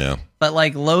others. Yeah. But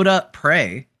like load up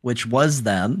Prey, which was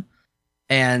them,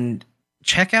 and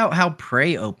check out how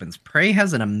Prey opens. Prey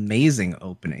has an amazing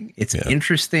opening. It's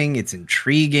interesting, it's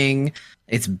intriguing,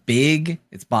 it's big,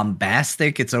 it's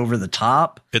bombastic, it's over the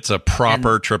top. It's a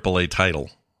proper AAA title.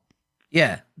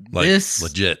 Yeah, like, this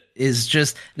legit is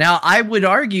just now. I would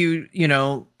argue, you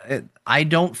know, I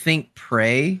don't think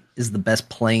Prey is the best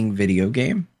playing video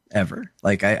game ever.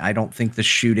 Like, I don't think the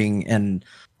shooting and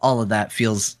all of that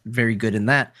feels very good in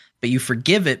that. But you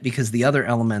forgive it because the other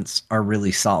elements are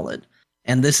really solid.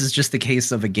 And this is just a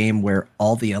case of a game where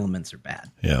all the elements are bad.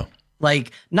 Yeah,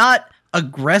 like not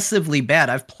aggressively bad.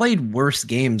 I've played worse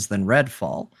games than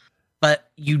Redfall.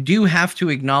 But you do have to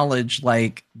acknowledge,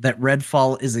 like, that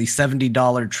Redfall is a $70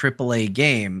 AAA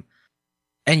game,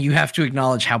 and you have to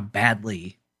acknowledge how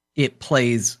badly it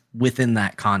plays within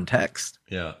that context.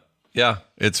 Yeah,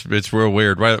 it's real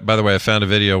weird. Right. By the way, I found a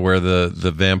video where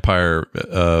the vampire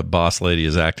boss lady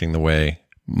is acting the way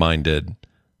mine did.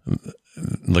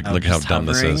 Look how dumb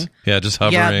this is. Yeah, just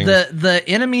hovering. Yeah, the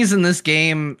enemies in this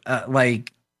game,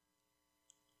 like.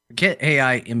 Get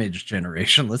AI image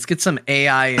generation. Let's get some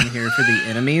AI in here for the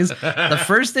enemies. The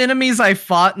first enemies I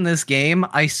fought in this game,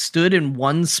 I stood in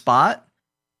one spot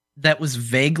that was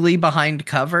vaguely behind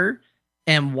cover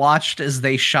and watched as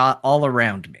they shot all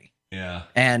around me. Yeah.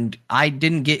 And I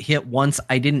didn't get hit once.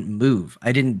 I didn't move.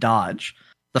 I didn't dodge.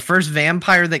 The first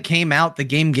vampire that came out, the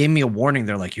game gave me a warning.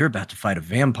 They're like, you're about to fight a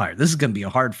vampire. This is going to be a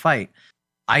hard fight.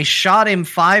 I shot him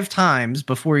 5 times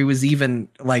before he was even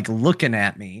like looking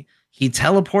at me. He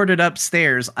teleported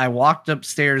upstairs. I walked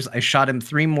upstairs. I shot him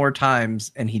 3 more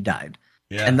times and he died.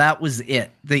 Yeah. And that was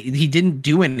it. He didn't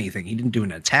do anything. He didn't do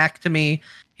an attack to me.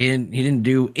 He didn't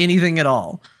do anything at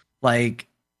all. Like,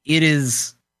 it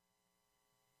is.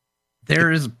 There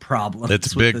is problems.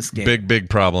 It's with this game. big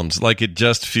problems. Like, it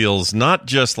just feels not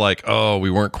just like, oh,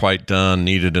 we weren't quite done,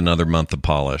 needed another month of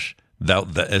polish. That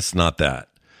it's not that.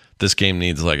 This game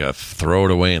needs like a throw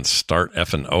it away and start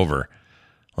effing over.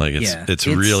 Like it's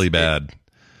really bad.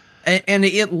 And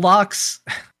it locks,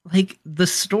 like, the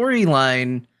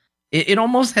storyline. It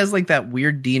almost has like that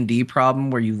weird D&D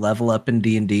problem where you level up in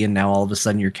D&D and now all of a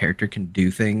sudden your character can do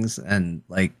things and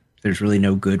like there's really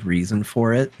no good reason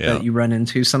for it that you run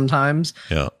into sometimes.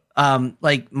 Yeah.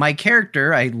 Like my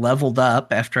character, I leveled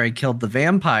up after I killed the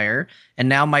vampire, and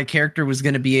now my character was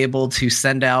going to be able to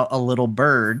send out a little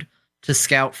bird to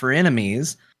scout for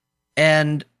enemies.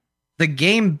 And the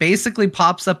game basically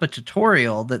pops up a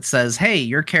tutorial that says, hey,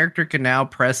 your character can now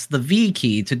press the V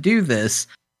key to do this.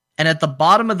 And at the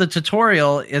bottom of the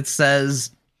tutorial, it says,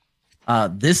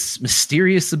 this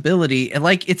mysterious ability, and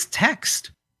like it's text.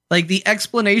 Like the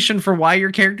explanation for why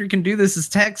your character can do this is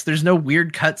text. There's no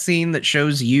weird cutscene that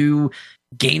shows you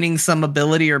gaining some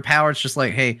ability or power. It's just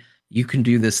like, hey, you can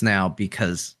do this now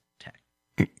because text.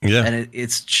 Yeah. And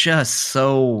it's just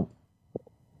so...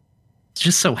 It's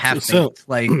just so half-baked.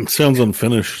 Like, sounds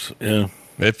unfinished. Yeah,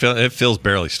 it feels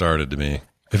barely started to me.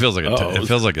 It feels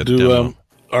like a demo.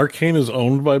 Arcane is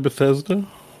owned by Bethesda?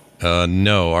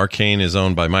 No, Arcane is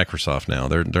owned by Microsoft now.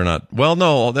 They're not. Well,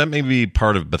 no, that may be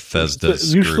part of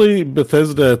Bethesda's. Usually,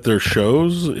 Bethesda at their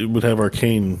shows it would have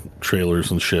Arcane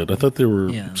trailers and shit. I thought they were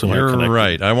somehow You're connected.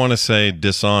 right. I want to say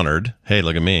Dishonored. Hey,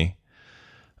 look at me.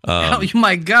 Oh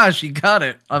my gosh, you got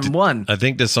it on one. I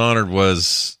think Dishonored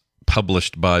was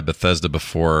published by Bethesda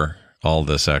before all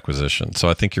this acquisition. So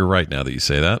I think you're right now that you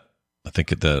say that. I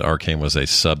think that Arcane was a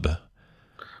sub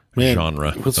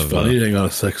genre. What's funny? Hang on a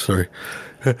sec, sorry.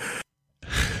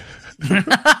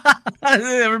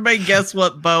 Everybody guess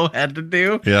what Bo had to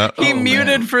do? Yeah. He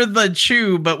muted for the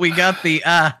chew, but we got the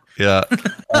Yeah.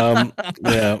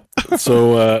 Yeah.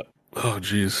 So oh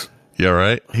geez. Yeah,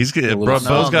 right. Bo's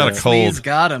got a cold. He's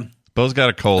got him. Bo's got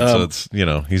a cold, so it's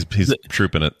he's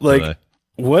trooping it. Like today.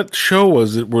 What show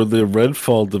was it where the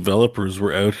Redfall developers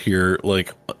were out here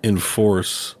like in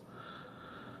force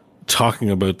talking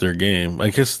about their game. I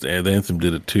guess the Anthem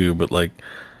did it too, but like,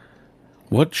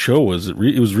 what show was it?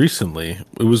 It was recently.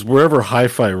 It was wherever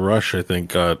Hi-Fi Rush, I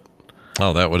think, got.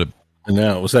 Oh, that would have. And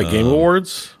now was that Game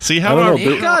Awards? See how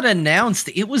it got announced.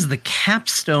 It was the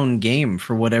capstone game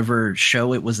for whatever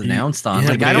show it was announced on. Yeah,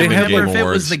 Like I don't remember if it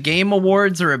Awards. was the Game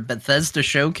Awards or a Bethesda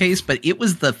showcase, but it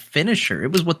was the finisher.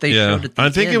 It was what they showed at the I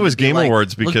think end it was to be Game like,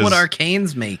 Awards because look what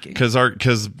Arcane's making. because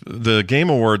the Game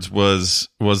Awards was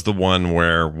the one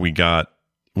where we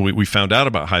found out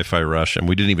about Hi-Fi Rush and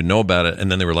we didn't even know about it,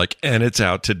 and then they were like, and it's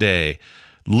out today.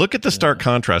 Look at the stark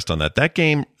contrast on that. That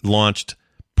game launched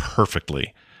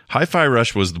perfectly. Hi-Fi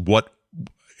Rush was what,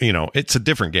 it's a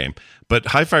different game, but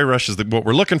Hi-Fi Rush is what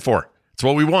we're looking for. It's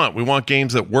what we want. We want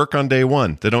games that work on day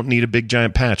one. They don't need a big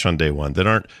giant patch on day one. That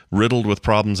aren't riddled with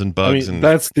problems and bugs.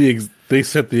 That's they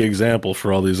set the example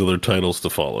for all these other titles to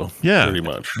follow. Yeah, pretty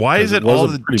much. Why is it all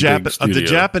the the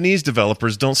Japanese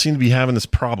developers don't seem to be having this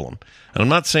problem? And I'm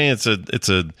not saying it's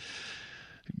a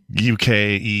UK,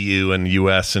 EU, and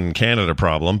US and Canada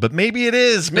problem, but maybe it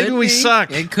is. Maybe we suck.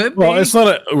 It could be. Well, it's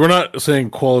not. We're not saying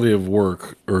quality of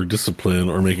work or discipline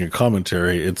or making a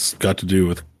commentary. It's got to do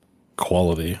with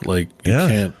quality. Like you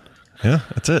can't. Yeah,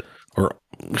 that's it. Or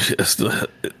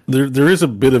there is a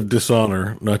bit of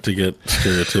dishonor, not to get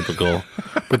stereotypical,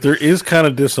 but there is kind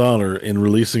of dishonor in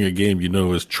releasing a game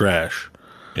is trash.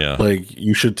 Yeah, like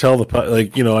you should tell I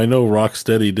know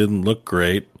Rocksteady didn't look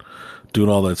great doing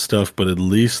all that stuff, but at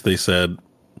least they said,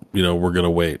 we're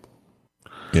gonna wait.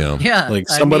 Yeah, like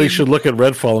somebody should look at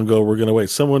Redfall and go, we're gonna wait.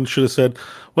 Someone should have said,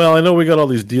 well, I know we got all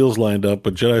these deals lined up,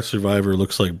 but Jedi Survivor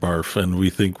looks like barf, and we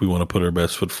think we want to put our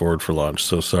best foot forward for launch.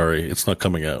 So sorry, it's not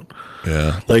coming out.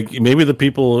 Yeah, like maybe the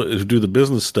people who do the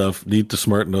business stuff need to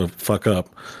smarten the fuck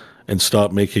up and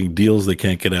stop making deals they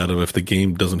can't get out of if the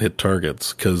game doesn't hit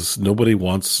targets, because nobody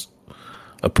wants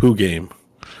a poo game.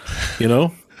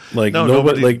 Like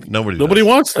nobody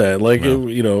wants that. Like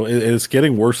it's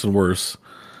getting worse and worse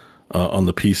on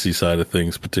the PC side of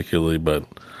things, particularly, but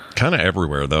kind of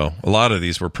everywhere though. A lot of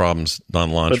these were problems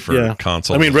on launch for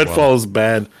consoles. I mean, Redfall is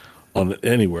bad on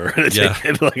anywhere. Yeah,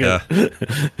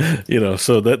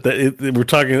 so that we're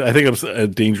talking. I think I'm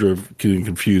at danger of getting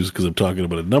confused because I'm talking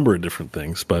about a number of different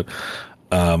things, but.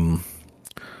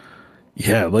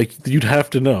 Yeah, like you'd have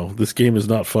to know this game is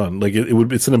not fun. Like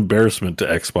it's an embarrassment to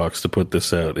Xbox to put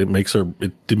this out.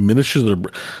 It diminishes their.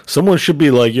 Someone should be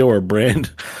like, "Yo, our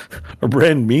brand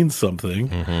means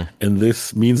something, and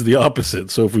this means the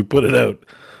opposite." So if we put it out,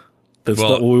 that's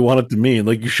not what we want it to mean.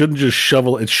 Like you shouldn't just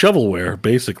shovel. It's shovelware,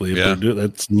 basically.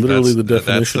 That's literally the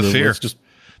definition. That's the fear. Just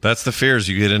that's the fear. Is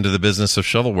you get into the business of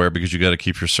shovelware because you got to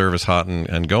keep your service hot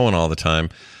and going all the time.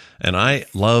 And I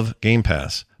love Game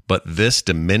Pass. But this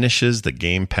diminishes the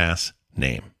Game Pass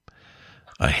name.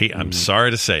 I'm sorry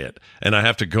to say it, and I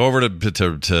have to go over to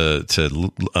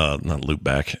not loop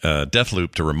back,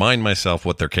 Deathloop to remind myself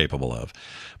what they're capable of.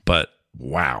 But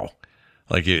wow,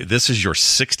 like this is your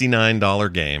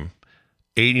 $69 game,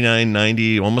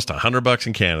 $89.90, almost $100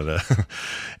 in Canada,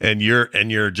 and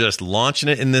you're just launching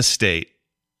it in this state,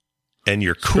 and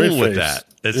you're cool with that.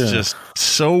 It's just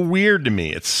so weird to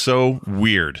me. It's so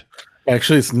weird.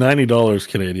 Actually, it's $90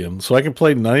 Canadian, so I can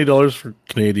play $90 for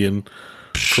Canadian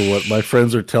for what my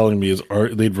friends are telling me is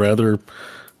they'd rather,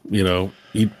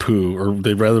 eat poo, or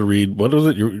they'd rather read. What is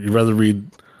it? You'd rather read.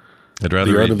 I'd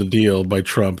rather The Art read of the Deal by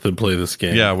Trump than play this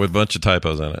game. Yeah, with a bunch of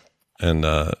typos in it and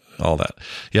all that.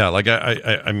 Yeah, like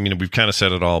I mean, we've kind of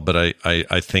said it all, but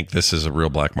I think this is a real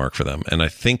black mark for them, and I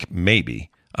think maybe.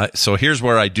 So here's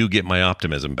where I do get my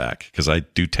optimism back, because I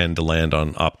do tend to land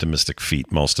on optimistic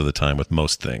feet most of the time with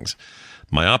most things.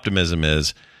 My optimism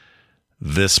is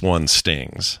this one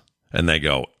stings, and they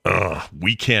go, ugh,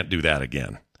 we can't do that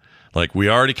again. Like we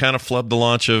already kind of flubbed the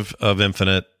launch of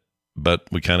Infinite, but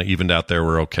we kind of evened out there.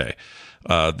 We're okay.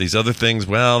 These other things,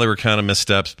 well, they were kind of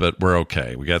missteps, but we're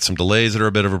okay. We got some delays that are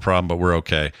a bit of a problem, but we're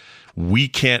okay. We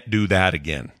can't do that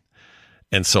again.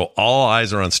 And so all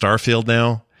eyes are on Starfield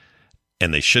now.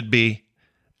 And they should be,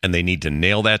 and they need to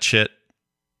nail that shit.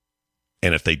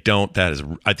 And if they don't,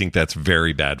 I think that's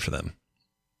very bad for them.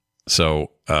 So,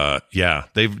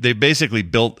 they've basically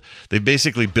built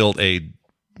a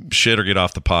shit or get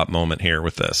off the pot moment here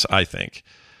with this, I think.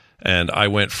 And I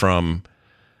went from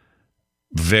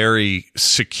very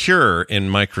secure in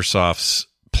Microsoft's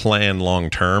plan long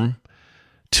term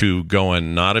to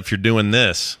going, not if you're doing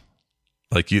this.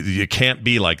 Like you can't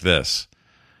be like this.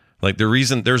 Like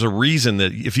there's a reason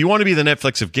that if you want to be the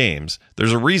Netflix of games,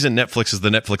 there's a reason Netflix is the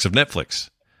Netflix of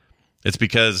Netflix. It's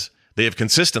because they have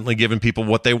consistently given people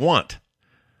what they want.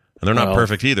 And they're not Well,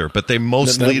 perfect either, but they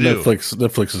mostly do.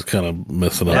 Netflix is kind of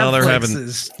messing up. Well, they're having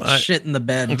is shit in the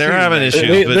bed. They're too, having right?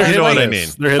 issues, but they're you know what I hit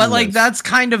mean. and But like miss. that's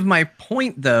kind of my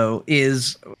point, though.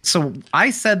 Is so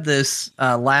I said this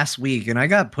last week, and I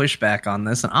got pushback on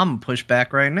this, and I'm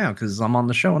pushback right now because I'm on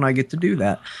the show and I get to do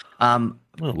that. Oh,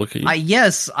 look at you.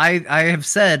 I have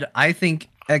said I think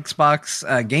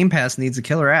Xbox Game Pass needs a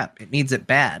killer app. It needs it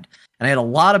bad, and I had a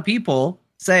lot of people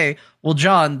say, "Well,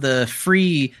 John, the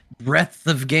free breadth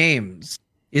of games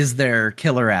is their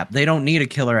killer app. They don't need a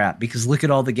killer app because look at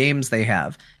all the games they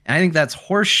have." And I think that's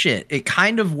horse shit. It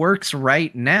kind of works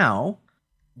right now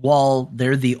while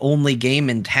they're the only game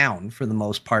in town for the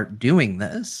most part doing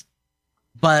this.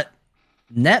 But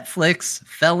Netflix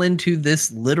fell into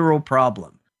this literal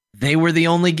problem. They were the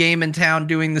only game in town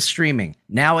doing the streaming.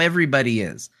 Now everybody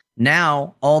is.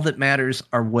 Now all that matters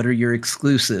are what are your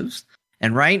exclusives.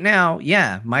 And right now,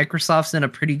 yeah, Microsoft's in a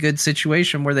pretty good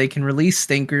situation where they can release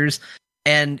stinkers,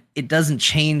 and it doesn't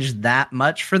change that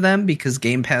much for them because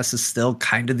Game Pass is still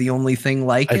kind of the only thing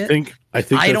like it.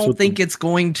 I don't think it's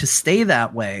going to stay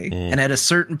that way. And at a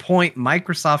certain point,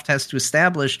 Microsoft has to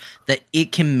establish that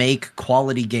it can make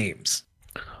quality games.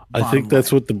 I think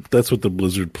that's what the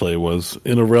Blizzard play was.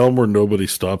 In a realm where nobody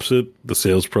stops it, the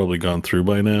sale's probably gone through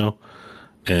by now,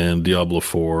 and Diablo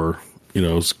 4,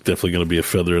 is definitely going to be a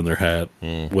feather in their hat.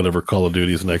 Whatever Call of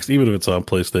Duty is next, even if it's on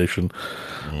PlayStation.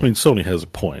 I mean, Sony has a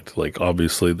point. Like,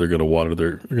 obviously, they're going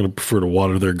to prefer to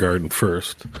water their garden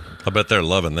first. I bet they're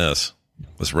loving this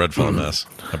Redfall mess.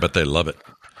 I bet they love it.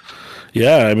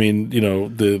 Yeah, I mean,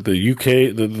 the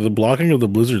UK, the blocking of the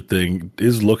Blizzard thing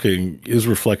is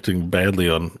reflecting badly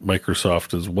on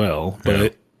Microsoft as well.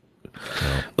 But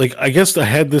I guess I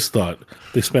had this thought: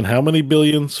 they spent how many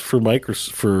billions for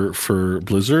for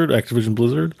Blizzard, Activision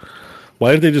Blizzard?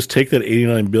 Why did they just take that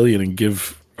 $89 billion and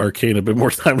give Arcane a bit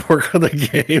more time to work on the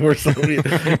game or something?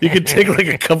 You could take like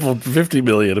a couple $50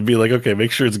 million and be like, okay,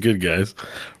 make sure it's good, guys.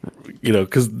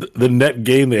 Because the net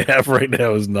gain they have right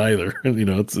now is neither.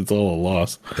 It's all a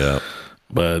loss. Yeah.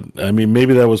 But I mean,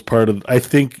 maybe that was part of. I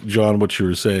think, John, what you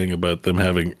were saying about them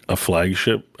having a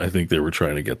flagship. I think they were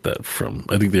trying to get that from.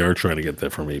 I think they are trying to get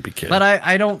that from ABK. But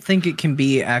I don't think it can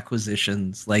be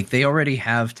acquisitions. Like, they already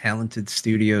have talented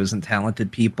studios and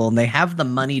talented people, and they have the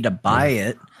money to buy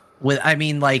it.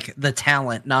 Like the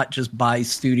talent, not just buy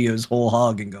studios whole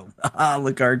hog and go,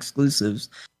 look, our exclusives.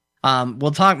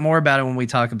 We'll talk more about it when we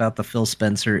talk about the Phil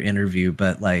Spencer interview,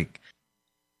 but like,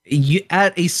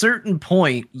 at a certain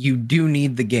point, you do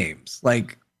need the games.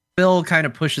 Like, Phil kind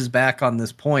of pushes back on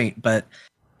this point, but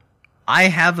I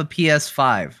have a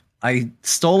PS5. I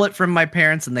stole it from my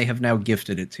parents, and they have now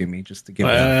gifted it to me. Just to give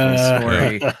a full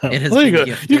story, it has been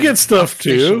gifted. You get stuff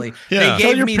officially. too. Yeah.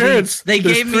 They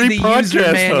gave me the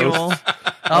user manual.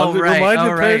 Oh right, remind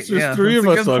your right. parents there's three of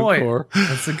us on Core.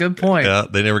 That's a good point. Yeah,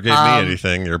 they never gave me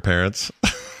anything. Your parents.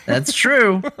 That's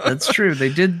true. That's true. They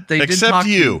did. They did talk to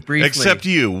you briefly. Except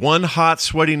you. One hot,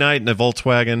 sweaty night in a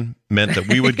Volkswagen meant that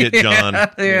we would get John.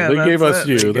 They gave us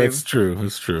you. That's true.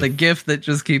 That's true. The gift that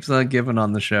just keeps on giving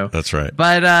on the show. That's right.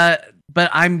 But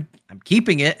I'm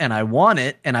keeping it, and I want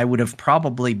it, and I would have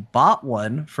probably bought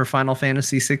one for Final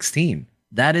Fantasy 16.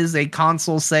 That is a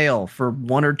console sale for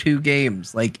one or two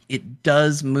games. Like, it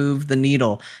does move the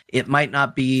needle. It might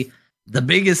not be the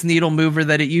biggest needle mover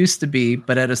that it used to be,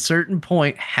 but at a certain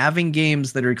point, having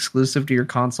games that are exclusive to your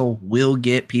console will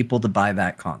get people to buy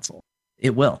that console.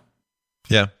 It will.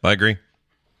 Yeah, I agree.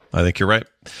 I think you're right.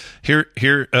 Here's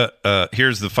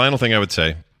the final thing I would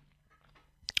say.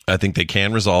 I think they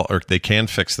can resolve, or they can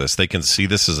fix this. They can see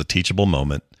this as a teachable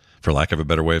moment, for lack of a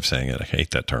better way of saying it. I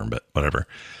hate that term, but whatever.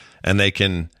 And they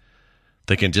can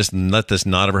just let this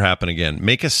not ever happen again.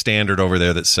 Make a standard over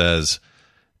there that says,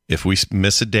 if we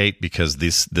miss a date because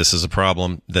this is a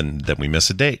problem, then we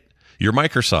miss a date. You're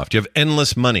Microsoft. You have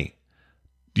endless money.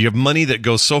 You have money that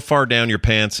goes so far down your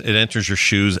pants, it enters your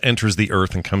shoes, enters the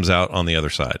earth, and comes out on the other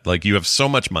side. Like, you have so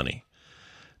much money.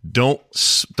 Don't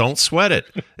sweat it.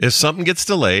 If something gets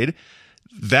delayed,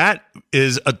 that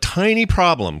is a tiny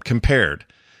problem compared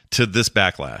to this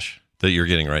backlash that you're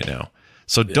getting right now.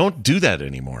 So don't do that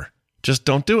anymore. Just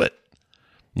don't do it.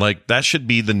 Like, that should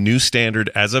be the new standard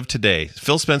as of today.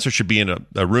 Phil Spencer should be in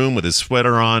a room with his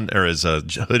sweater on or his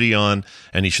hoodie on,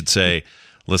 and he should say,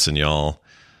 listen, y'all,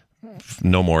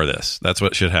 no more of this. That's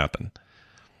what should happen.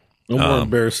 No more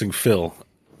embarrassing Phil.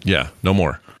 Yeah, no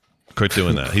more. Quit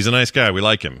doing that. He's a nice guy. We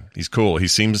like him. He's cool. He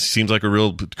seems like a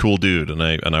real cool dude, and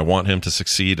I want him to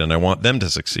succeed, and I want them to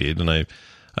succeed, and I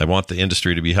want the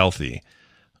industry to be healthy.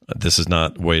 This is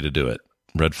not the way to do it.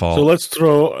 Redfall. So let's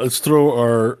throw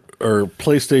our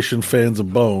PlayStation fans a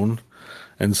bone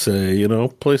and say,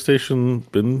 PlayStation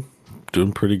been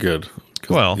doing pretty good.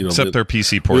 Well, except their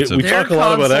PC ports. We talk a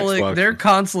lot about Xbox. Their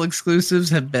console exclusives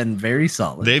have been very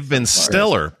solid. They've been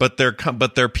stellar, but their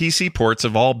PC ports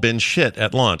have all been shit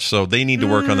at launch, so they need to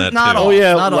work on that not too. all. Oh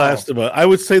yeah, Not Last of Us. I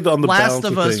would say that on the Last balance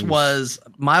of Us things, was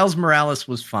Miles Morales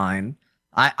was fine.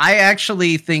 I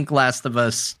actually think Last of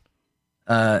Us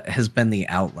has been the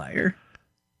outlier.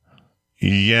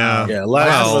 Yeah,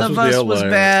 Last of Us was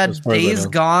bad. Days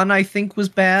Gone, I think, was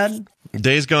bad.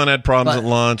 Days Gone had problems at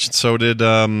launch. So did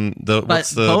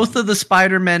both of the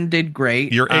Spider-Men did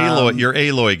great. Your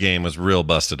Aloy game was real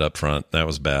busted up front. That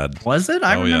was bad. Was it?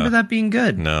 I remember that being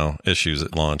good. No issues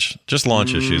at launch. Just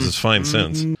launch issues. It's fine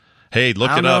since. Hey,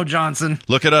 look it up, Johnson.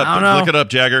 Look it up. Look it up,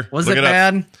 Jagger. Was look it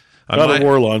bad? Up. God of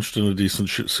War launched in a decent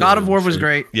shit. God of War was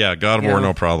great. Yeah, God of War,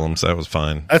 no problems. That was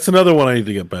fine. That's another one I need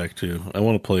to get back to. I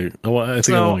want to play. I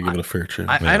think I want to give it a fair chance.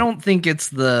 I don't think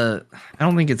it's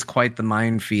quite the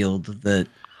minefield that.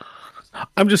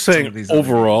 I'm just saying,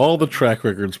 overall, the track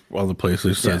records on the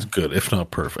PlayStation is good, if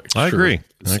not perfect. I agree.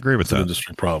 I agree with it's that. An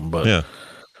industry problem, but yeah,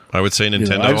 I would say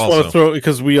Nintendo. I just want to throw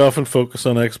because we often focus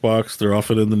on Xbox. They're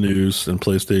often in the news, and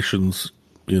PlayStation's.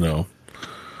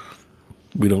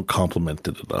 We don't compliment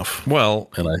it enough. Well,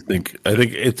 and I think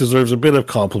it deserves a bit of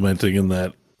complimenting in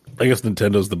that. I guess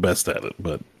Nintendo's the best at it,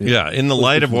 but yeah, in the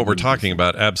light of what we're talking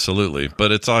about, absolutely.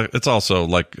 But it's also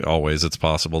like always, it's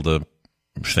possible to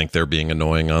think they're being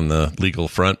annoying on the legal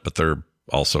front, but they're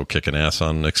also kicking ass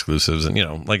on exclusives, and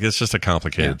it's just a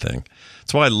complicated thing.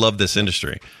 That's why I love this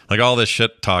industry. Like all this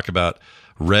shit talk about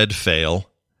Redfallen.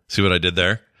 See what I did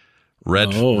there?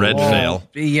 Redfallen.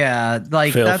 Yeah,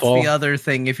 like Fail that's fall. the other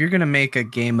thing. If you're gonna make a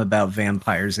game about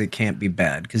vampires, it can't be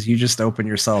bad because you just open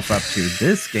yourself up to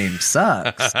this game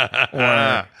sucks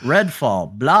or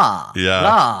Redfall, blah,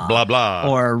 blah blah,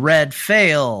 or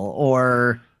Redfallen,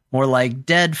 or more like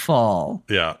Deadfall,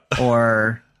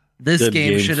 or this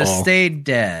game should have stayed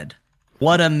dead.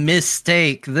 What a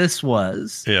mistake this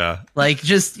was. Yeah, like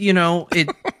just it.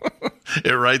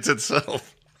 It writes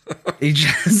itself.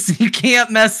 You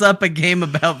can't mess up a game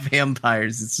about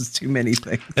vampires. It's just too many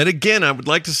things. And again, I would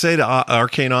like to say to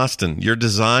Arcane Austin, your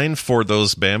design for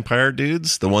those vampire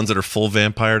dudes, the ones that are full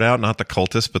vampired out, not the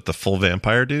cultists, but the full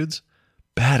vampire dudes,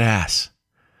 badass.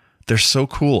 They're so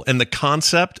cool. And the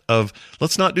concept of,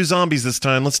 let's not do zombies this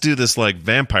time. Let's do this like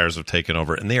vampires have taken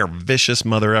over. And they are vicious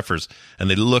mother effers. And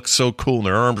they look so cool. And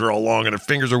their arms are all long and their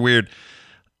fingers are weird.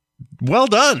 Well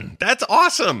done. That's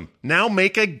awesome. Now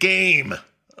make a game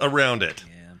around it.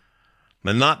 Yeah.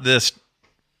 And not this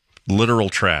literal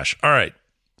trash. All right.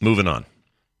 Moving on.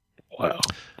 Wow.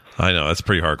 I know. That's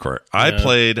pretty hardcore. I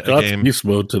played a game. Beast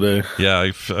mode today. Yeah.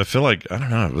 I feel like, I don't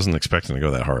know. I wasn't expecting to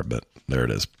go that hard, but there it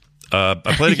is. I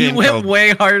played a game You went called...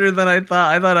 way harder than I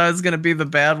thought. I thought I was going to be the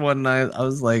bad one. I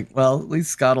was like, well, at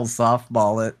least Scott will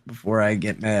softball it before I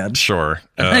get mad. Sure.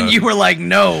 And you were like,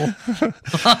 no,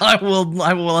 I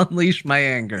will unleash my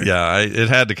anger. Yeah, it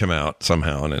had to come out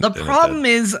somehow. And the problem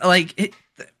is, like,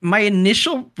 my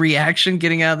initial reaction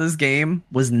getting out of this game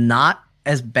was not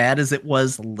as bad as it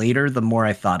was later the more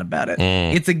I thought about it.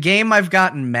 It's a game I've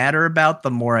gotten madder about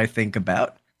the more I think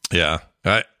about. Yeah.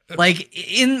 Like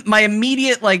in my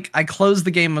immediate, like I closed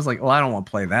the game. I was like, well, I don't want to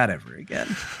play that ever again.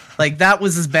 Like that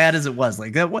was as bad as it was.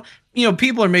 Like that,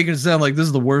 people are making it sound like this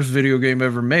is the worst video game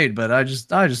ever made, but I just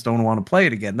don't want to play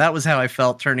it again. That was how I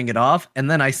felt turning it off.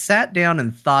 And then I sat down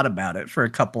and thought about it for a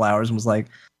couple hours and was like,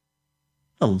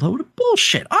 a load of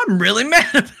bullshit. I'm really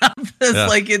mad about this. Yeah.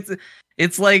 Like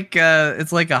it's like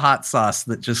a hot sauce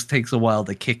that just takes a while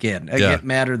to kick in. I get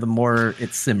madder the more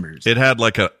it simmers. It had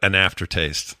like an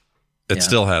aftertaste. It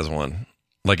still has one.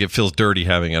 Like it feels dirty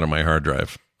having it on my hard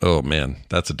drive. Oh man,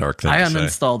 that's a dark thing. I to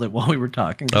uninstalled say. it while we were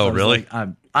talking. Oh really? Like,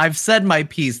 I've said my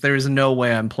piece. There is no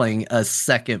way I'm playing a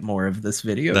second more of this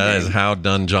video. That game. is how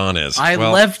done John is. I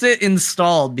left it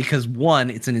installed because one,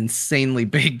 it's an insanely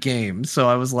big game. So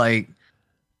I was like,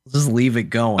 just leave it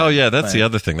going. Oh yeah, that's the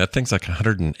other thing. That thing's like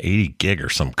 180 gig or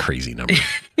some crazy number.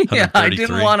 Yeah, I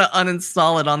didn't want to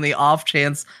uninstall it on the off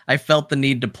chance I felt the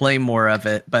need to play more of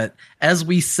it. But as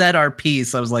we said our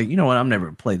piece, I was like, you know what? I'm never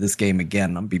gonna play this game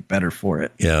again. I'll be better for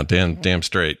it. Yeah, damn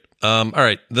straight. All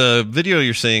right, the video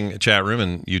you're seeing, chat room,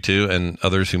 and you two and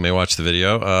others who may watch the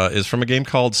video, is from a game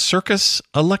called Circus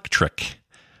Electric.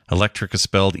 Electric is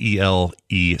spelled ELECTRIGUE.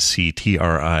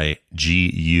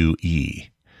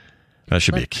 That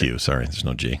should be a Q. Sorry, there's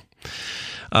no G.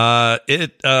 What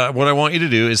I want you to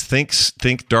do is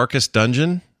think Darkest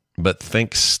Dungeon, but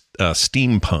think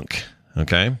steampunk.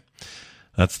 Okay,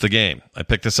 that's the game. I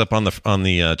picked this up on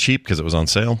the cheap because it was on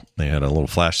sale. They had a little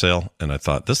flash sale, and I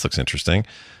thought this looks interesting.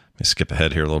 Let me skip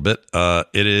ahead here a little bit.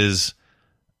 It is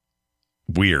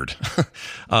weird,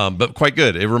 but quite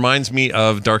good. It reminds me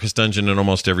of Darkest Dungeon in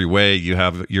almost every way. You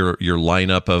have your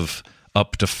lineup of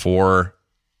up to 4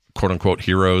 quote unquote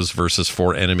heroes versus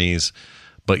 4 enemies,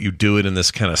 but you do it in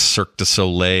this kind of Cirque du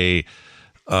Soleil,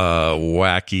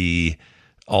 wacky,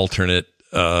 alternate,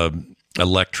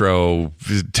 electro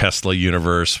Tesla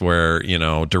universe where,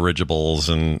 dirigibles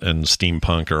and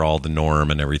steampunk are all the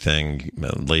norm and everything.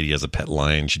 A lady has a pet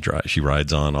lion she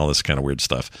rides on, all this kind of weird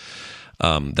stuff.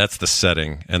 That's the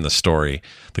setting and the story.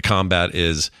 The combat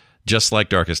is just like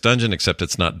Darkest Dungeon, except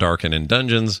it's not dark and in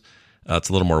dungeons. It's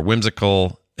a little more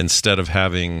whimsical. Instead of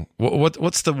having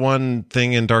what's the one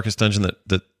thing in Darkest Dungeon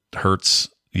that hurts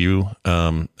you?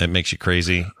 It makes you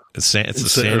crazy. It's the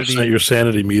sanity. Your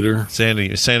sanity meter.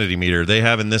 Sanity meter. They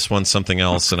have in this one something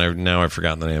else, and I've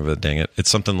forgotten the name of it. Dang it! It's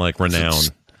something like renown.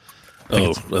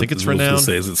 I think it's renown.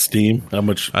 Say, is it Steam? How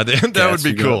much? That would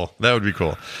be cool. Got? That would be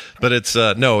cool. But it's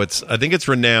no. It's I think it's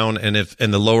renown, and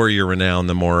the lower your renown,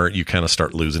 the more you kind of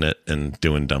start losing it and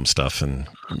doing dumb stuff and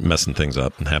messing things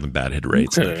up and having bad hit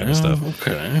rates and that kind of stuff.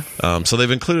 Okay. So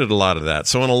they've included a lot of that.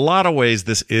 So in a lot of ways,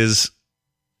 this is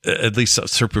at least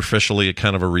superficially a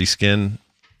kind of a reskin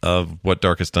of what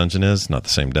Darkest Dungeon is. Not the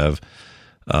same dev,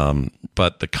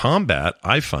 but the combat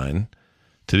I find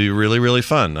to be really, really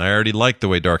fun. I already like the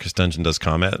way Darkest Dungeon does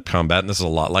combat, and this is a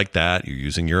lot like that. You're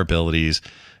using your abilities.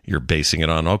 You're basing it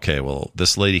on, okay, well,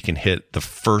 this lady can hit the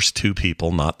first 2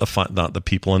 people, not the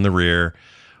people in the rear,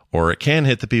 or it can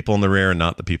hit the people in the rear and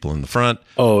not the people in the front.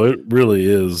 Oh, it really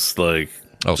is like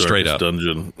straight up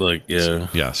Dungeon, like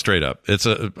yeah, straight up. It's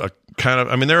a kind of.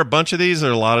 I mean, there are a bunch of these. There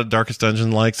are a lot of Darkest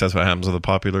Dungeon likes. That's what happens with the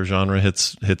popular genre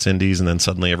hits indies, and then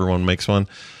suddenly everyone makes one.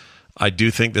 I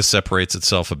do think this separates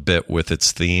itself a bit with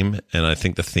its theme, and I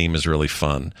think the theme is really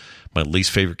fun. My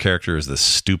least favorite character is this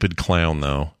stupid clown,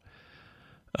 though,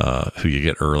 who you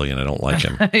get early, and I don't like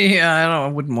him. I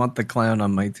wouldn't want the clown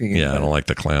on my team. Yeah, I don't like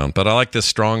the clown. But I like this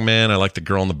strong man. I like the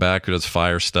girl in the back who does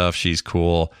fire stuff. She's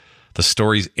cool. The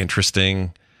story's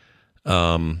interesting.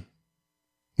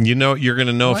 You're going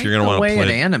to know if you're going to want to play. The way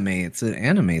it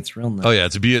animates real nice. Oh yeah,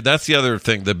 that's the other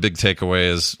thing. The big takeaway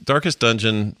is Darkest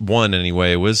Dungeon 1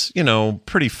 anyway was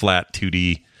pretty flat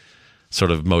 2D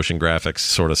sort of motion graphics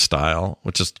sort of style,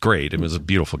 which is great. It was a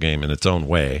beautiful game in its own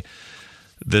way.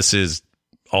 This is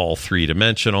all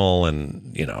 3-dimensional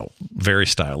and very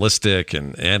stylistic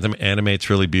and animates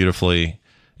really beautifully.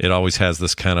 It always has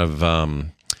this kind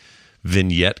of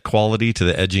vignette quality to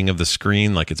the edging of the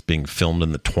screen, like it's being filmed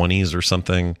in the 20s or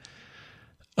something.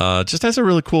 Just has a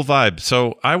really cool vibe.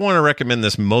 So I want to recommend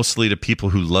this mostly to people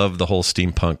who love the whole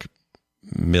steampunk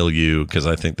milieu, because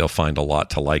I think they'll find a lot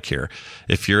to like here.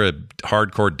 If you're a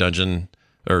hardcore dungeon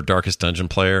or Darkest Dungeon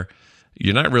player,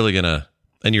 you're not really going to,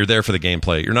 and you're there for the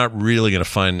gameplay, you're not really going to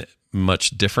find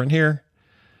much different here.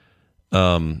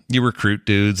 You recruit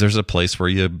dudes. There's a place where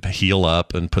you heal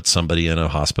up and put somebody in a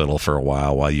hospital for a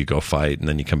while you go fight, and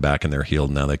then you come back and they're healed.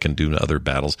 And now they can do other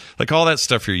battles. Like all that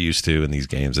stuff you're used to in these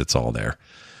games, it's all there.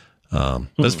 But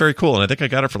it's very cool. And I think I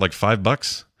got it for like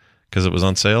 $5 because it was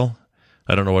on sale.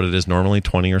 I don't know what it is normally,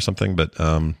 20 or something, but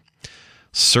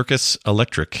Circus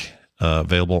Electric,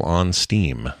 available on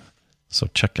Steam. So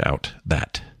check out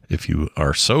that if you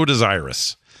are so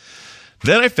desirous.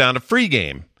 Then I found a free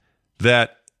game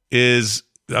that is,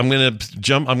 I'm going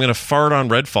to fart on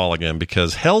Redfall again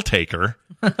because Helltaker.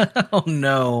 Oh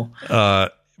no.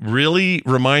 Really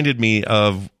reminded me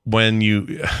of when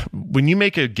you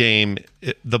make a game,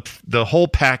 the whole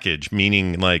package,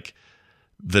 meaning like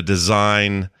the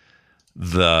design,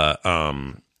 the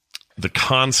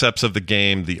concepts of the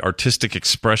game, the artistic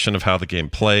expression of how the game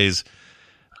plays,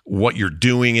 what you're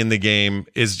doing in the game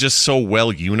is just so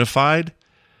well unified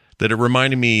that it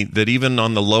reminded me that even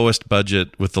on the lowest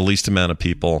budget with the least amount of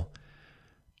people,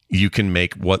 you can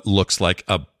make what looks like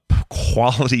a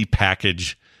quality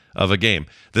package of a game.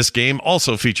 This game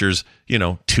also features,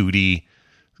 2D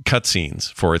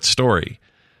cutscenes for its story,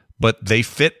 but they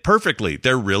fit perfectly.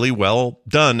 They're really well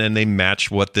done, and they match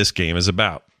what this game is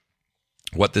about.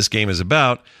 What this game is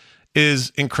about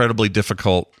is incredibly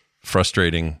difficult,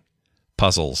 frustrating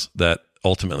puzzles that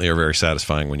ultimately are very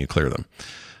satisfying when you clear them.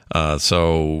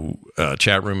 So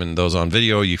chat room and those on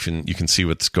video, you can see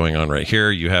what's going on right here.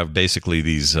 You have basically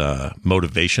these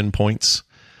motivation points.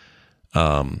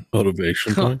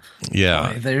 Motivation points?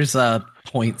 Yeah. Boy, there's a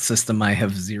point system I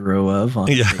have 0 of.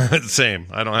 Same.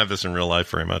 I don't have this in real life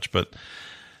very much, but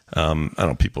I don't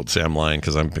know, people would say I'm lying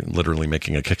because I'm literally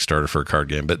making a Kickstarter for a card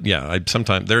game. But yeah,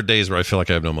 sometimes there are days where I feel like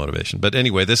I have no motivation. But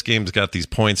anyway, this game's got these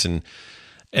points, and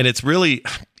it's really...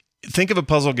 Think of a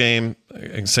puzzle game. I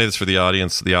can say this for the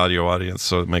audience, the audio audience,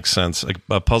 so it makes sense. Like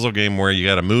a puzzle game where you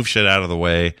got to move shit out of the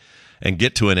way and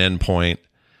get to an endpoint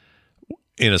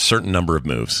in a certain number of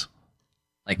moves.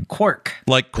 Like Quark.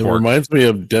 It reminds me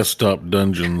of Desktop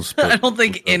Dungeons. I don't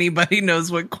think anybody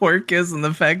knows what Quark is, and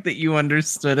the fact that you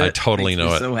understood it. I totally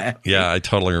know it. So happy. Yeah, I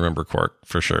totally remember Quark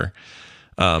for sure.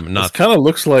 It kind of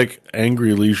looks like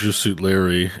Angry Leisure Suit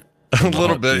Larry. A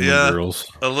little bit, yeah. Girls.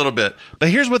 A little bit. But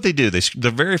here's what they do.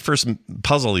 The very first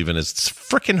puzzle even is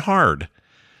freaking hard.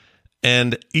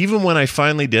 And even when I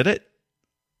finally did it,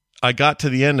 I got to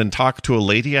the end and talked to a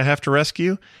lady I have to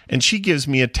rescue, and she gives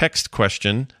me a text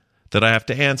question that I have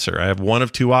to answer. I have one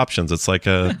of two options. It's like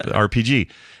a RPG.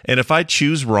 And if I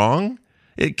choose wrong,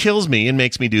 it kills me and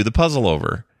makes me do the puzzle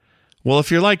over. Well,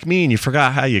 if you're like me and you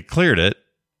forgot how you cleared it,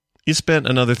 you spent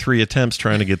another 3 attempts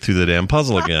trying to get through the damn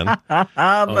puzzle again.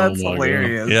 That's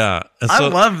hilarious. God. Yeah. And I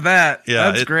love that. Yeah,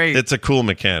 that's great. It's a cool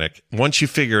mechanic. Once you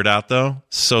figure it out, though,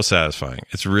 so satisfying.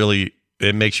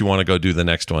 It makes you want to go do the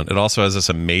next one. It also has this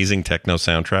amazing techno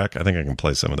soundtrack. I think I can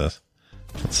play some of this.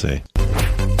 Let's see.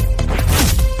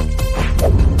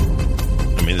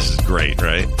 I mean, this is great,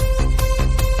 right?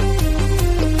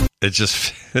 It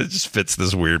just fits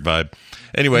this weird vibe.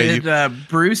 Anyway, did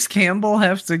Bruce Campbell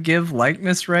have to give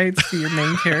likeness rights to your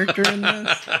main character in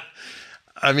this?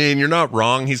 I mean, you're not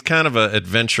wrong. He's kind of a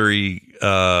adventure-y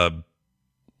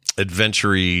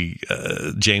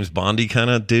James Bondy kind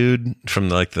of dude from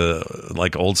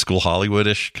the old school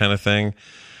Hollywoodish kind of thing.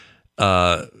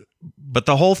 But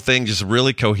the whole thing just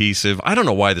really cohesive. I don't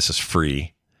know why this is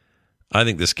free. I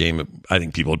think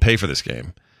people would pay for this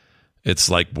game.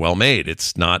 It's well made.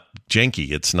 It's not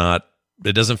janky.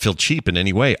 It doesn't feel cheap in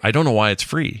any way. I don't know why it's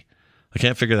free. I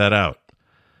can't figure that out.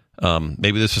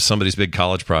 Maybe this was somebody's big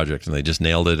college project and they just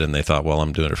nailed it and they thought, well,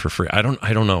 I'm doing it for free. I don't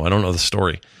know. I don't know the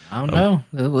story. I don't know.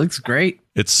 It looks great.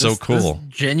 It's so cool.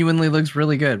 This genuinely looks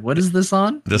really good. What is this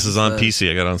on? This is on PC.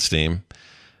 I got it on Steam.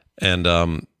 And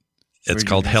it's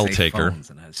called Helltaker.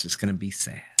 And I was just going to be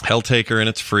sad. Helltaker, and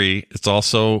it's free. It's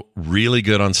also really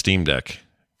good on Steam Deck.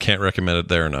 Can't recommend it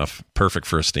there enough. Perfect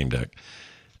for a Steam Deck.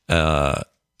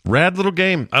 Rad little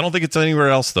game. I don't think it's anywhere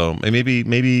else, though. Maybe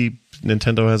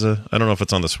Nintendo has I don't know if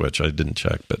it's on the Switch. I didn't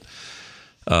check,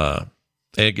 but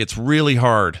it gets really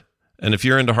hard. And if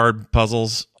you're into hard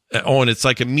puzzles, and it's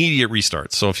like immediate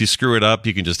restarts. So if you screw it up,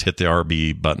 you can just hit the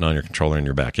RB button on your controller and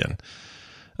you're back in.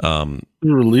 He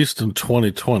released in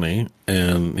 2020,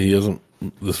 and he hasn't.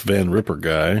 This Van Ripper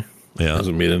guy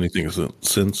hasn't made anything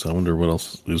since. I wonder what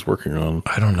else he's working on.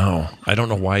 I don't know. I don't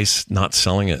know why he's not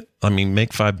selling it. I mean, make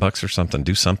 $5 or something.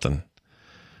 Do something.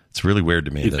 It's really weird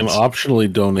to me. You can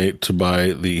optionally donate to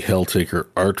buy the Helltaker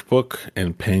art book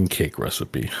and pancake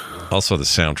recipe. Also, the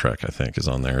soundtrack, I think, is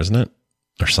on there, isn't it?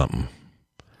 Or something.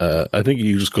 I think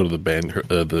you just go to the band,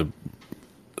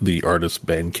 the artist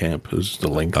Bandcamp is the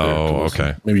link there. Oh,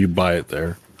 okay. Maybe you buy it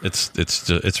there.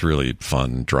 It's really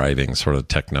fun, driving, sort of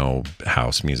techno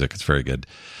house music. It's very good.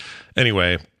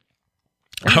 Anyway,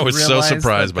 I was so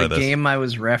surprised by this. The game I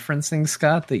was referencing,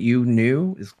 Scott, that you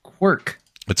knew is Quark.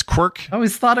 It's Quark? I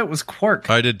always thought it was Quark.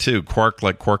 I did too. Quark,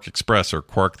 like Quark Express or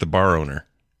Quark the bar owner,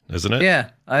 isn't it? Yeah.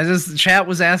 Chat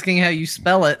was asking how you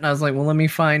spell it, and I was like, well, let me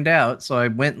find out. So I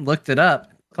went and looked it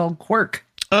up. It's called Quark.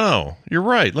 Oh, you're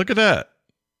right. Look at that.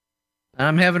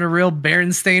 I'm having a real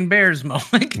Berenstain Bears moment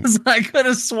because I could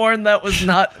have sworn that was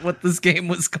not what this game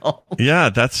was called. Yeah,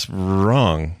 that's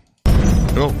wrong.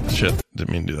 Oh, shit.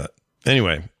 Didn't mean to do that.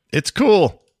 Anyway, it's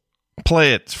cool.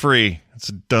 Play it. It's free. It's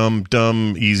a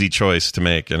dumb, easy choice to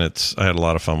make, and I had a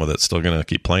lot of fun with it. Still going to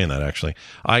keep playing that, actually.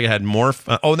 I had more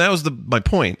fun. Oh, and that was my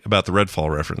point about the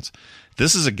Redfall reference.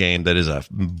 This is a game that is a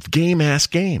game-ass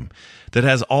game that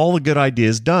has all the good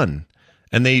ideas done.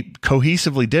 And they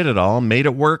cohesively did it all, made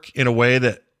it work in a way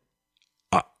that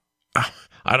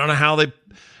I don't know how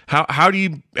do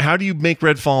you make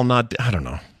Redfall not? I don't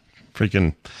know.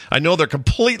 Freaking! I know they're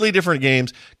completely different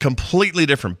games, completely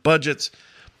different budgets,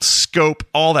 scope,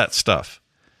 all that stuff.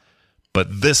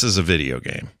 But this is a video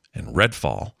game, and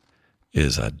Redfall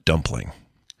is a dumpling.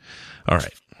 All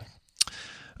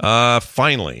right.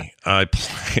 Finally, I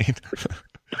played.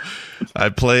 I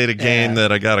played a game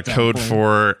that I got a code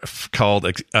for called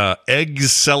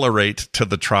Accelerate to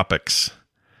the Tropics.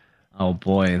 Oh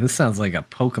boy, this sounds like a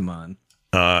Pokemon.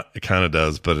 It kind of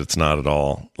does, but it's not at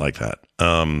all like that.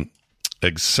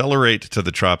 Accelerate to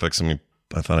the Tropics. I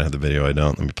thought I had the video. I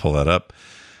don't. Let me pull that up.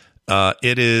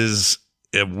 It is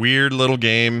a weird little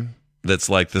game that's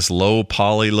like this low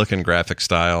poly looking graphic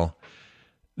style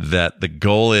that the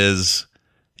goal is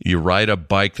you ride a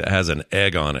bike that has an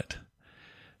egg on it.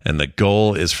 And the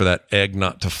goal is for that egg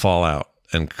not to fall out.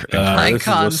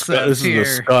 This is a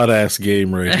Scott-ass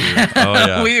game right here.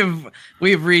 Oh, yeah.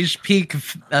 We've reached peak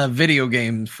video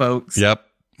game, folks. Yep.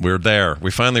 We're there.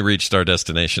 We finally reached our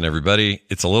destination, everybody.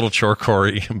 It's a little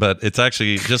chore-corey, but it's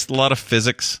actually just a lot of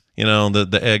physics. You know,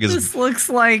 the egg is... This looks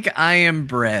like I am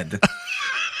bread.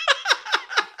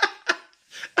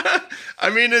 I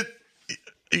mean,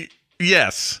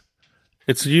 yes.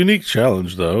 It's a unique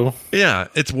challenge, though. Yeah,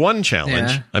 it's one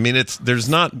challenge. Yeah. I mean,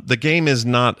 the game is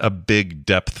not a big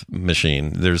depth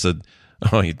machine.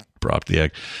 He dropped the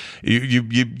egg.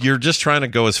 You're just trying to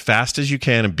go as fast as you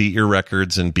can and beat your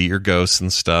records and beat your ghosts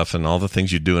and stuff and all the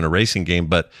things you do in a racing game.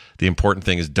 But the important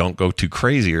thing is don't go too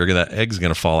crazy or that egg's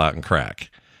going to fall out and crack.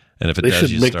 And if it They does,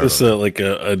 should make this like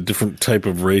a different type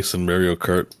of race in Mario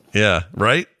Kart. Yeah,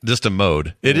 right? Just a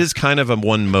mode. It is kind of a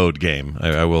one mode game.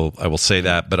 I will say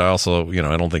that, but I also,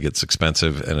 I don't think it's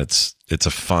expensive and it's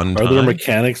a fun time. Are there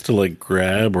mechanics to like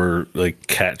grab or like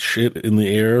catch shit in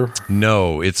the air?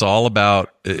 No, it's all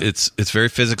about it's very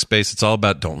physics based. It's all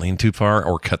about don't lean too far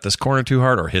or cut this corner too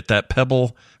hard or hit that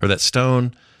pebble or that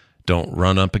stone. Don't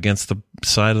run up against the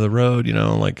side of the road,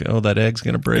 like, oh, that egg's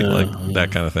going to break, like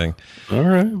that kind of thing. All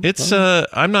right. It's,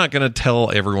 I'm not going to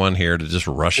tell everyone here to just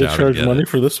rush out and charge get money it.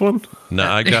 for this one? No,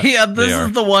 I got this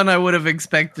is the one I would have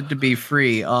expected to be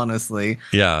free, honestly.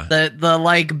 Yeah. The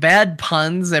like bad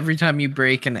puns every time you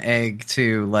break an egg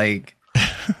too, like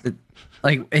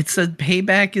like it said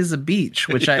payback is a beach,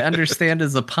 which I understand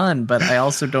is a pun, but I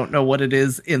also don't know what it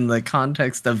is in the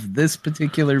context of this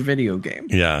particular video game.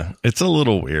 Yeah, it's a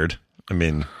little weird. I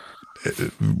mean,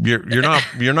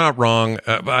 you're not wrong.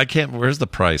 I can't. Where's the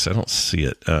price? I don't see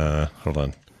it. Hold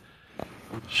on.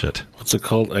 Shit. What's it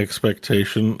called?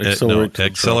 Expectation.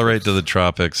 Accelerate to the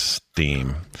Tropics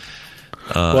theme.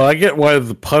 Well, I get why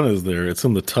the pun is there. It's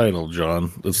in the title,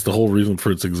 John. That's the whole reason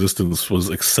for its existence was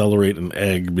accelerate an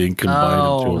egg being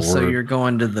combined into a word. So you're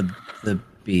going to the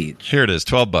beach. Here it is,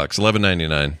 $12,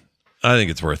 $11.99. I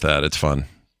think it's worth that. It's fun.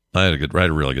 I had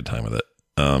a really good time with it.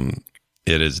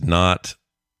 It is not,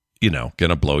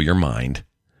 gonna blow your mind.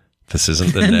 This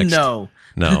isn't the next.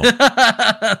 No.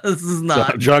 This is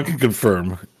not. John can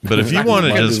confirm. But if you want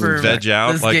to just veg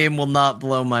out, this game will not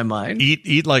blow my mind.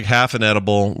 Eat like half an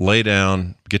edible, lay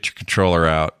down, get your controller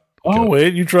out. Oh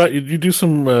wait, you do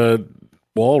some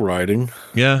wall riding.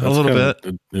 Yeah, a little bit.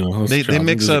 They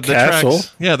mix up the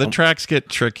tracks. Yeah, the tracks get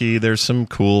tricky. There's some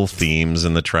cool themes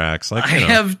in the tracks. Like I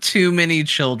have too many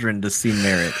children to see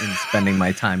merit in spending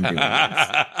my time doing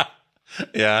this.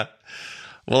 Yeah.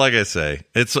 Well, like I say,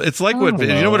 it's like what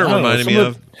it reminded me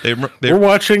of. We're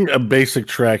watching a basic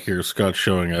track here. Scott's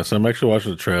showing us. I'm actually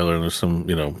watching the trailer, and there's some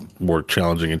more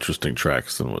challenging, interesting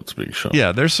tracks than what's being shown.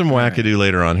 Yeah, there's some wackadoo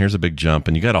later on. Here's a big jump,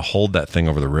 and you got to hold that thing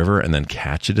over the river and then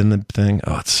catch it in the thing.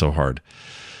 Oh, it's so hard.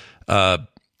 I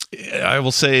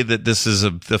will say that this is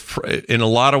in a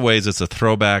lot of ways, it's a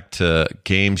throwback to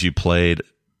games you played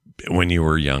when you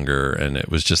were younger, and it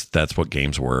was just that's what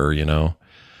games were,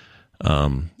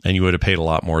 and you would have paid a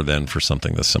lot more then for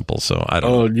something this simple. So I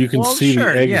don't know. Oh, you can see the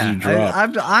eggs you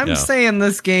drop. I'm saying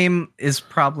this game is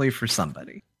probably for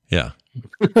somebody. Yeah.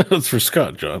 It's for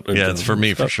Scott, John. Yeah, it's for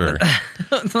me for sure.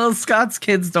 Well, Scott's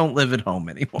kids don't live at home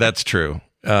anymore. That's true.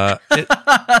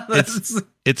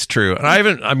 It's true. And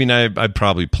I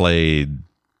probably played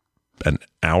an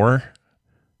hour.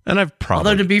 And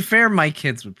although to be fair, my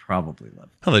kids would probably love it.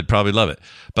 Oh, they'd probably love it.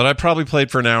 But I probably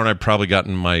played for an hour and I've probably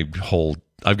gotten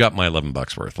I've got my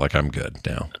 $11 worth. Like I'm good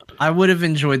now. I would have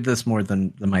enjoyed this more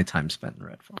than my time spent in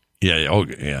Redfallen. Yeah. Oh,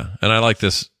 yeah. And I like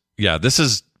this. Yeah.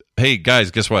 Hey guys,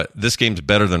 guess what? This game's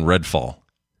better than Redfall.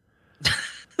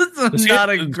 It's not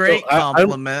a great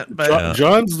compliment, but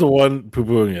John's the one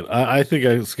poo-pooing it. I think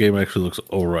this game actually looks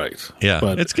all right. Yeah,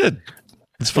 but it's good.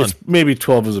 It's fun. Maybe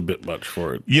 12 is a bit much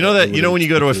for it. When you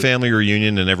go to a family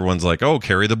reunion and everyone's like, "Oh,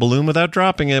 carry the balloon without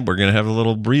dropping it. We're gonna have a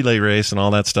little relay race and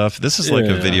all that stuff." This is like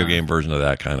a video game version of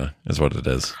that kind of is what it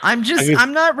is. I'm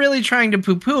not really trying to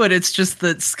poo-poo it. It's just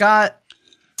that Scott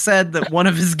said that one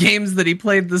of his games that he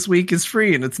played this week is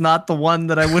free, and it's not the one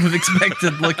that I would have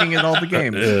expected looking at all the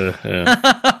games.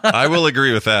 I will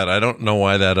agree with that. I don't know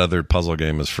why that other puzzle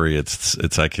game is free. It's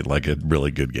like a really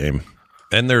good game,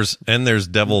 and there's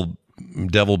devil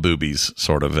boobies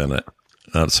sort of in it.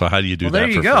 So how do you do that? There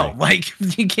you go. Free?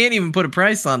 Like you can't even put a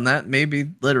price on that. Maybe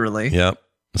literally. Yep.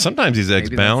 Sometimes these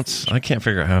eggs bounce. I can't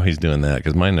figure out how he's doing that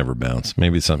because mine never bounce.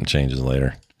 Maybe something changes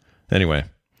later. Anyway.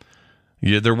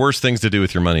 Yeah, there are worse things to do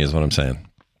with your money is what I'm saying.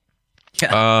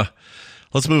 Yeah.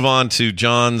 Let's move on to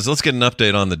John's. Let's get an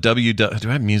update on the Do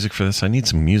I have music for this? I need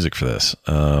some music for this.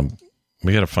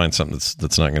 We got to find something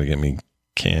that's not going to get me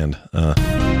canned.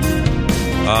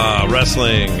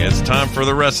 Wrestling. It's time for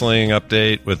the wrestling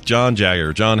update with John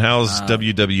Jagger. John, how's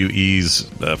WWE's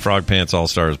Frog Pants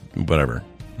All-Stars, whatever?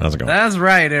 How's it going? That's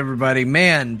right, everybody.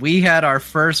 Man, we had our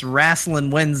first Wrestling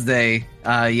Wednesday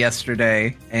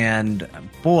yesterday, and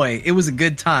boy, it was a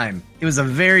good time. It was a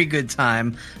very good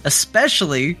time,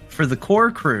 especially for the core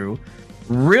crew.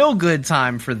 Real good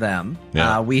time for them.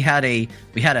 Yeah. We had a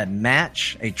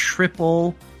match, a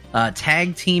triple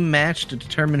tag team match to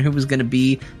determine who was going to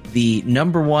be the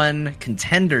number one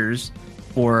contenders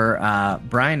for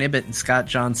Brian Ibbett and Scott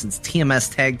Johnson's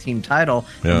TMS tag team title.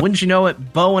 Yeah. And wouldn't you know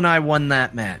it, Bo and I won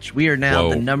that match. We are now Whoa.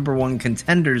 the number one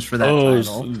contenders for that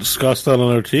title. Is Scott's not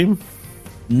on our team?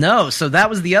 No, so that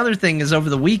was the other thing, is over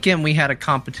the weekend we had a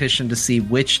competition to see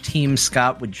which team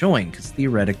Scott would join, because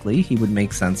theoretically he would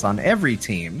make sense on every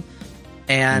team.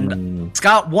 And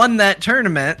Scott won that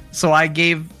tournament, so I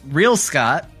gave real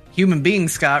Scott, human being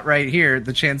Scott right here,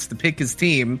 the chance to pick his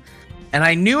team. And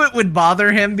I knew it would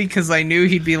bother him because I knew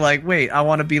he'd be like, wait, I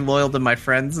want to be loyal to my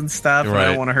friends and stuff. And I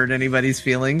don't want to hurt anybody's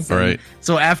feelings. Right.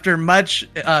 So after much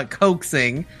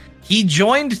coaxing, he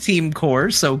joined Team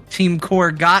Core. So Team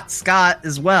Core got Scott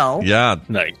as well. Yeah.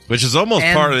 Nice. Which is almost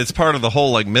part of the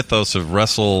whole like mythos of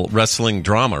wrestling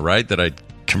drama, right? That I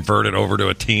converted over to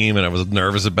a team and I was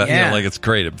nervous about like it's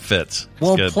great, it fits.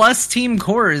 Well, good. plus Team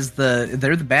Core is they're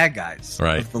the bad guys.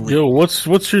 Right. Of the league. Yo,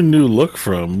 what's your new look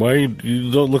from? Why you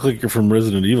don't look like you're from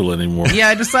Resident Evil anymore? Yeah,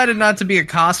 I decided not to be a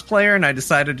cosplayer, and I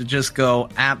decided to just go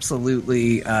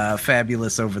absolutely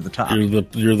fabulous over the top.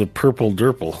 You're the purple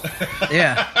derple.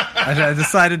 Yeah, I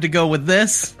decided to go with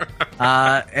this,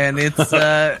 and it's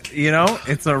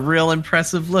it's a real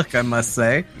impressive look, I must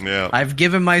say. Yeah. I've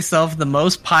given myself the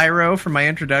most pyro for my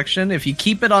introduction. If you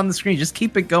keep it on the screen, just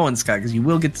keep it going, Scott, because you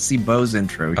will get to see Bo's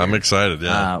intro here, I'm excited,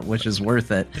 which is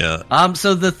worth it. Yeah.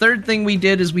 So the third thing we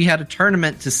did is we had a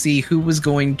tournament to see who was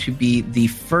going to be the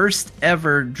first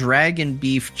ever Dragon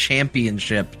Beef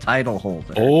Championship title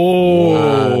holder.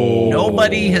 Oh.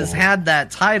 Nobody has had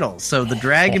that title, so the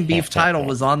Dragon Beef title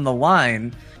was on the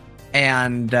line,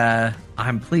 and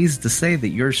I'm pleased to say that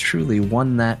yours truly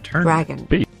won that tournament. Dragon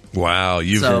Beef. Wow,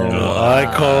 you've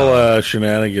I call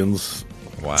shenanigans.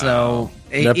 wow. So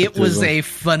it was a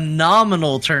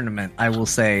phenomenal tournament, I will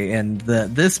say. And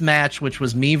this match, which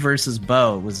was me versus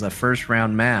Bo, was a first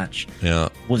round match. Yeah.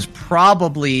 Was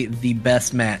probably the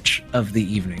best match of the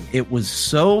evening. It was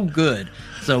so good.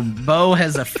 So Bo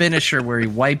has a finisher where he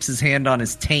wipes his hand on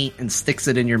his taint and sticks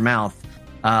it in your mouth.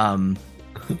 I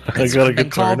got a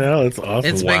guitar now. It's awesome.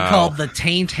 It's been called the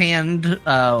Taint Hand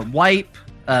Wipe.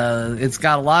 It's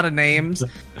got a lot of names.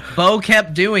 Bo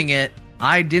kept doing it.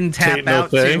 I didn't tap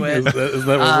out to it. Is that what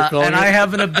we're calling and it? I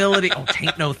have an ability. Oh,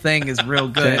 Taint No Thing is real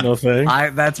good. Taint No Thing?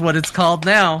 That's what it's called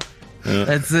now. Yeah.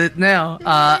 That's it now.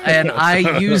 And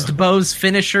I used Bo's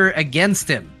finisher against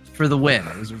him for the win.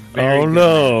 It was a very good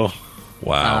no. win.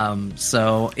 Wow.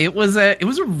 So it was a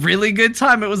really good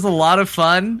time. It was a lot of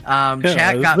fun.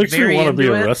 Chat got makes very you want to into be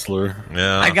a it. wrestler.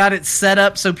 Yeah. I got it set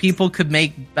up so people could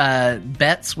make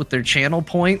bets with their channel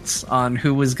points on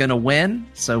who was going to win.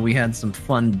 So we had some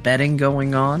fun betting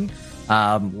going on.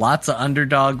 Lots of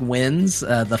underdog wins.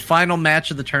 The final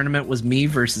match of the tournament was me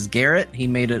versus Garrett. He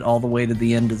made it all the way to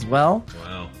the end as well.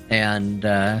 Wow.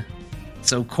 And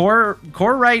so Core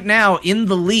right now in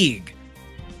the league,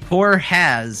 Core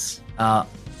has...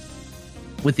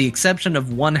 with the exception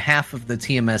of one half of the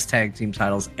TMS tag team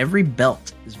titles, every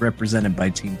belt is represented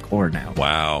by Team Core now.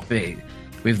 Wow. We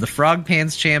have the Frog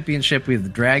Pants Championship, we have the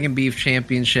Dragon Beef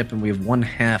Championship, and we have one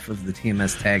half of the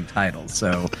TMS tag titles.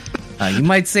 So you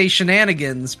might say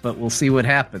shenanigans, but we'll see what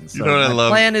happens. So You know what I my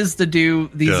love? plan is to do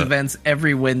these events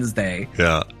every Wednesday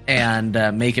Yeah. and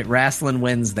make it Wrestling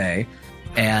Wednesday.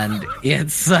 And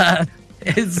it's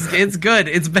good.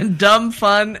 It's been dumb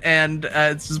fun, and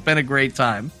it's just been a great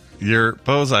time. Your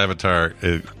Bo's avatar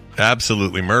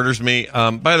absolutely murders me.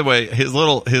 By the way, his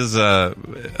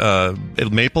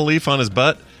maple leaf on his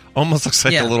butt almost looks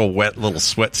like a little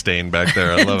sweat stain back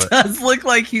there. I love it. It does look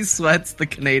like he sweats the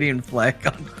Canadian flag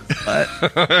on his butt.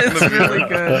 It's really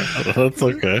good. That's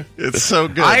okay. It's so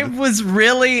good. I was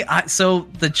really... so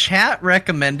the chat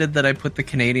recommended that I put the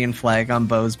Canadian flag on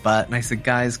Bo's butt, and I said,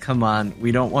 guys, come on.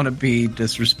 We don't want to be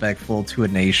disrespectful to a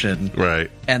nation.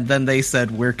 Right. And then they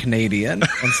said, we're Canadian.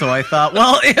 And so I thought,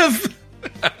 well, if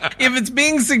it's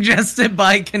being suggested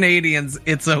by Canadians,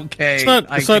 it's okay.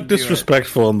 It's not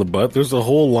disrespectful on the butt. There's a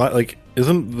whole lot. Like,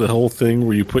 isn't the whole thing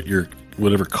where you put your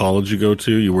whatever college you go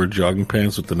to, you wear jogging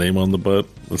pants with the name on the butt?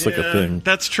 That's like a thing.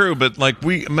 That's true, but like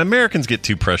we Americans get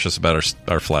too precious about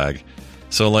our flag.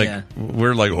 So like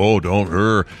we're like, oh, don't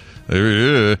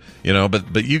you know,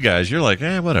 but you guys, you're like,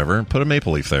 whatever, put a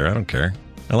maple leaf there. I don't care.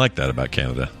 I like that about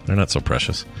Canada. They're not so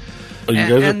precious. Oh, you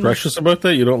guys are precious about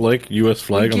that? You don't like U.S.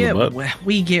 flag on the butt?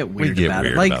 We get weird about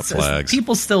it. Like, flags.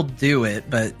 People still do it,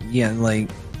 but yeah, like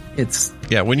it's...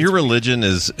 Yeah, when your religion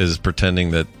is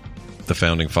pretending that the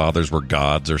founding fathers were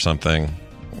gods or something,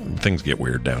 things get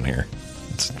weird down here.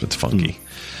 It's funky.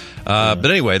 But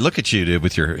anyway, look at you, dude,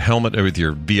 with your helmet, with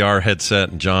your VR headset,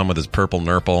 and John with his purple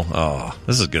nurple. Oh,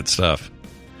 this is good stuff.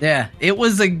 Yeah, it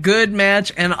was a good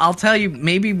match, and I'll tell you,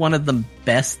 maybe one of the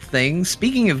best things,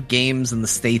 speaking of games and the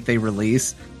state they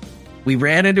release, we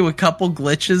ran into a couple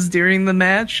glitches during the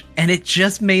match, and it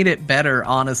just made it better,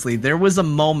 honestly. There was a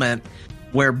moment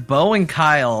where Bo and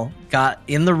Kyle got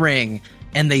in the ring,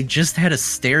 and they just had a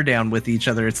stare down with each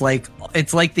other. It's like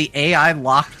the AI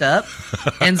locked up,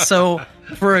 and so...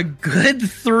 For a good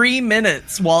 3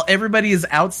 minutes, while everybody is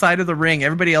outside of the ring,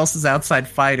 everybody else is outside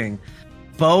fighting,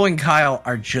 Bo and Kyle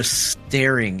are just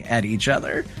staring at each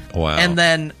other. Wow. And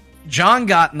then John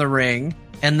got in the ring,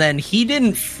 and then he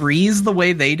didn't freeze the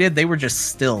way they did. They were just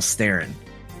still staring.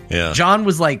 Yeah. John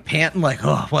was like panting like,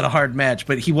 oh, what a hard match.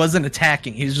 But he wasn't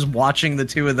attacking. He was just watching the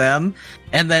two of them.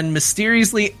 And then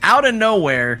mysteriously, out of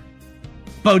nowhere,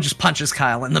 Bo just punches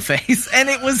Kyle in the face. And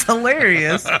it was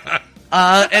hilarious.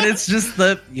 And it's just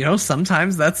that,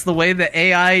 sometimes that's the way the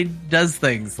AI does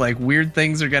things. Like, weird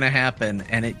things are going to happen,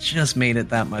 and it just made it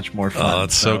that much more fun. Oh,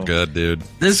 it's so good, dude.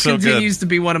 This continues to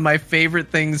be one of my favorite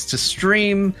things to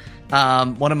stream,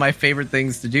 one of my favorite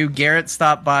things to do. Garrett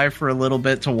stopped by for a little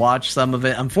bit to watch some of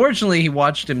it. Unfortunately, he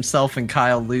watched himself and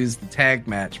Kyle lose the tag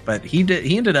match, but he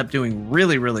ended up doing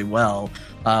really, really well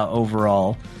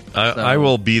overall. I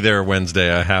will be there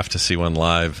Wednesday. I have to see one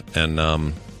live, and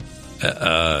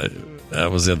that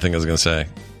was the other thing I was going to say.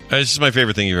 It's just my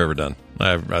favorite thing you've ever done.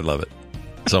 I love it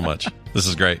so much. This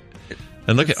is great.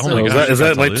 And look at my god, is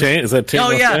that like Taint? Is that Taint? Oh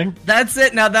yeah, that's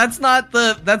it. Now that's not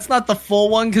the full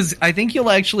one, because I think you'll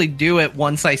actually do it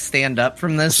once I stand up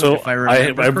from this. So if I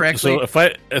remember correctly.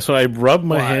 So I rub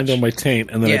my hand on my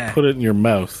taint and then I put it in your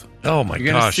mouth. Oh my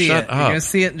gosh! Shut up. You're gonna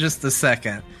see it in just a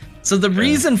second. So the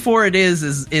reason for it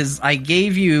is I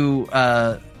gave you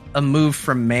a move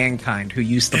from Mankind, who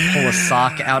used to pull a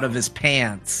sock out of his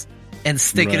pants and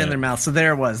stick it in their mouth. So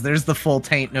there it was. There's the full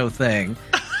taint no thing.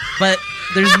 But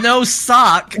there's no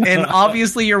sock, and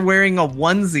obviously you're wearing a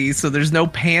onesie, so there's no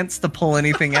pants to pull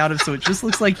anything out of, so it just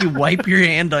looks like you wipe your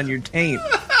hand on your taint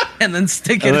and then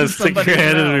stick it in somebody's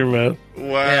hand in your mouth.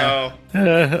 Wow.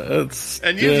 Yeah.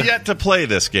 And you've yet to play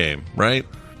this game, right?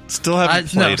 Still haven't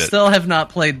played it. Still have not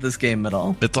played this game at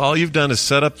all. It's all you've done is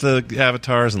set up the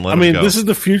avatars and let them go. This is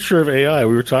the future of AI.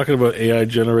 We were talking about AI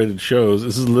generated shows.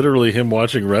 This is literally him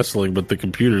watching wrestling, but the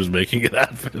computer's making it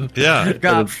happen. Yeah. I've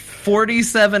got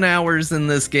 47 hours in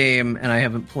this game, and I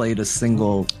haven't played a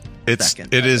single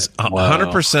second. It is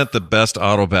 100% the best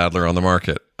auto battler on the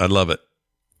market. I love it.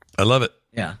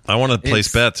 Yeah, I want to place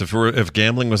bets. If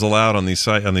gambling was allowed on these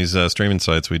streaming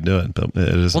sites, we'd do it. But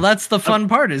it is. Well, that's the fun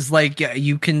part. Is like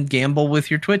you can gamble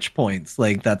with your Twitch points.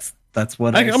 Like that's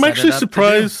what I'm actually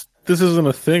surprised this isn't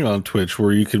a thing on Twitch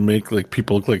where you can make like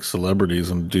people look like celebrities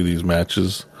and do these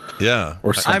matches. Yeah,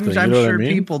 or something. I'm sure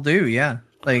people do. Yeah,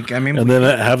 and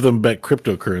then have them bet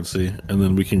cryptocurrency, and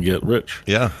then we can get rich.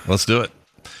 Yeah, let's do it.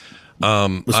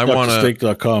 I want to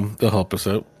stake.com. They'll help us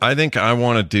out. I think I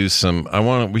want to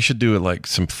do we should do it like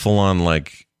some full on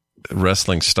like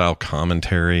wrestling style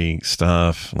commentary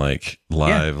stuff, like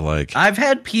live. Yeah. Like I've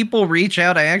had people reach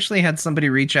out. I actually had somebody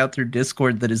reach out through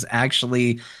Discord that is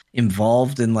actually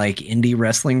involved in like indie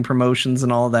wrestling promotions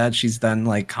and all that. She's done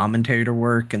like commentator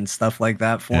work and stuff like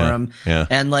that for them. Yeah.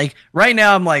 And like right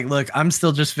now I'm like, look, I'm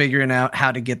still just figuring out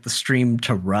how to get the stream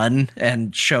to run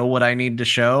and show what I need to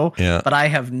show. Yeah. But I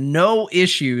have no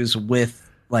issues with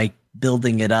like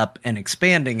building it up and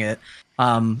expanding it.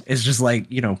 It's just like,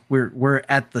 we're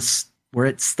at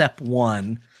step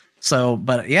one. So,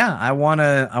 but yeah, I want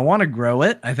to grow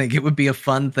it. I think it would be a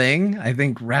fun thing. I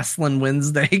think Wrestling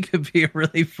Wednesday could be a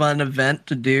really fun event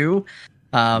to do.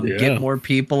 Get more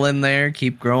people in there,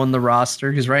 keep growing the roster,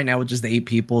 because right now with just 8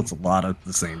 people, it's a lot of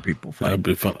the same people fighting. That'd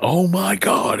be fun. Oh my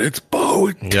god, it's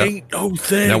Bo. Taint no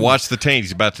thing. Now watch the taint.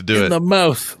 He's about to do it. In the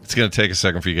mouth. It's going to take a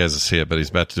second for you guys to see it, but he's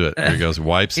about to do it. Here he goes.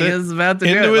 Wipes it. He is about to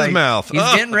into do it. his mouth. He's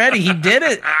getting ready. He did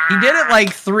it. He did it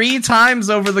like 3 times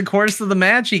over the course of the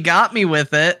match. He got me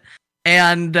with it.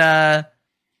 And I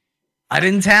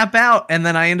didn't tap out, and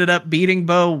then I ended up beating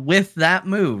Bo with that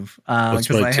move because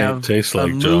I have taste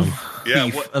like, move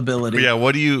ability. Yeah,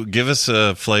 what do you give us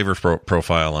a flavor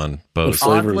profile on Bo's?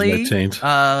 What flavor is my taint?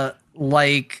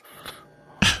 Like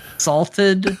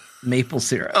salted maple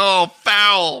syrup. Oh,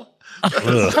 foul!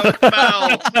 That's so foul.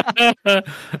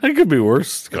 That could be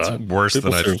worse, Scott. It's worse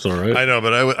maple than syrup's all right. I know,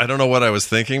 but I don't know what I was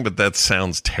thinking, but that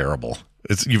sounds terrible.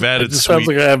 You've It added just sweet. sounds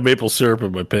like I have maple syrup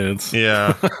in my pants.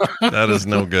 Yeah, that is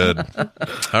no good.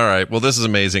 All right. Well, this is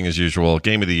amazing as usual.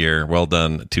 Game of the year. Well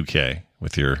done, 2K,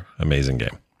 with your amazing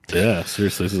game. Yeah,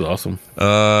 seriously, this is awesome.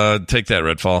 Take that,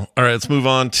 Redfall. All right, let's move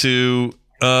on to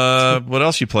what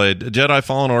else you played. Jedi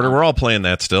Fallen Order. We're all playing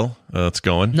that still. It's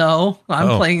going. No,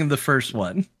 I'm playing the first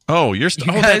one. Oh,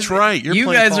 that's right. You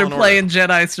guys are playing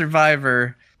Jedi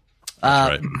Survivor.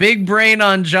 Right. Big brain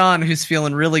on John, who's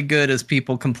feeling really good as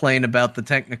people complain about the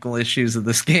technical issues of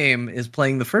this game, is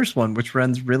playing the first one, which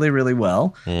runs really, really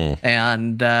well.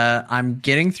 And I'm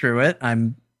getting through it.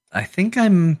 I think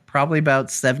I'm probably about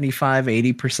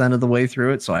 75-80% of the way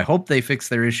through it, so I hope they fix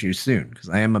their issues soon, because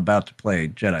I am about to play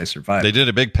Jedi Survivor. They did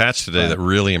a big patch today that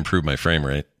really improved my frame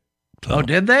rate. So, oh,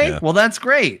 did they? Yeah. Well, that's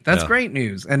great. That's great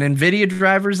news. And NVIDIA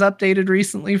drivers updated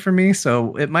recently for me,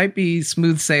 so it might be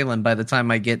smooth sailing by the time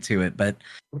I get to it. But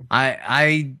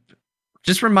I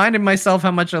just reminded myself how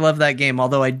much I love that game,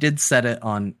 although I did set it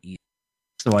on easy,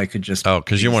 so I could just... Oh,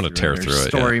 because you want to tear through it.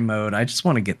 Story mode. I just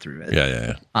want to get through it.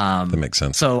 Yeah. That makes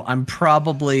sense. So I'm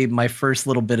probably, my first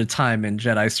little bit of time in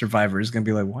Jedi Survivor is going to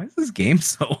be like, why is this game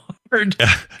so hard?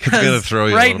 Yeah, it's going to throw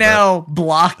you right now,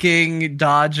 blocking,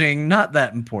 dodging, not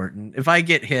that important. If I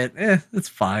get hit, it's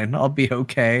fine. I'll be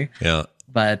okay. Yeah.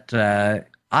 But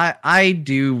I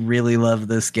do really love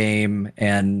this game,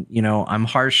 and I'm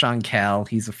harsh on Cal.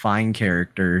 He's a fine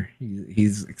character.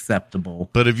 He's acceptable.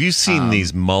 But have you seen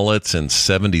these mullets and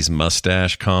 70s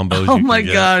mustache combos? Oh my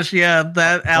gosh, yeah,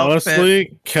 that outfit.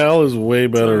 Honestly, Cal is way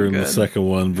better in the second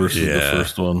one versus the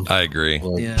first one. I agree.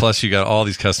 Plus, you got all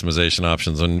these customization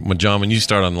options. And when you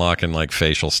start unlocking like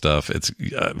facial stuff, it's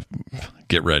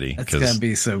get ready. It's gonna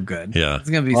be so good. Yeah, it's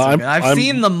gonna be so good. I've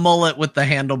seen the mullet with the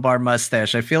handlebar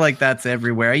mustache. I feel like that's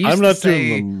everywhere. I'm not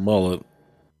doing the mullet.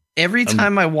 Every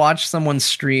time I watch someone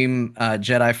stream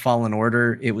Jedi Fallen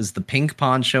Order, it was the pink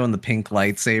poncho and the pink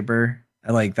lightsaber.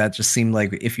 That just seemed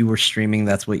like if you were streaming,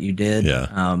 that's what you did. Yeah.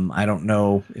 I don't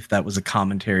know if that was a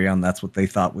commentary on that's what they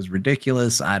thought was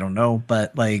ridiculous. I don't know,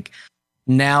 but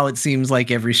now it seems like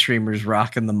every streamer's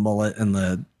rocking the mullet and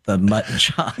the mutton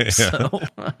chops. Yeah. So,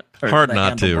 hard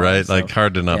not to, right? So,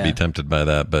 hard to not be tempted by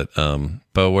that.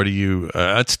 But what do you?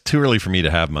 It's too early for me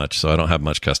to have much, so I don't have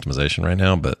much customization right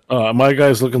now. But my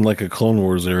guy's looking like a Clone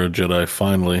Wars era Jedi.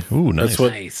 Finally, ooh, nice.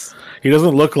 Nice. He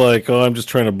doesn't look like, I'm just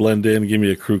trying to blend in, give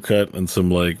me a crew cut and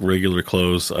some regular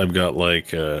clothes. I've got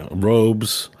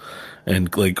robes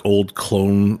and old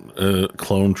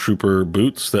clone trooper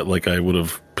boots that I would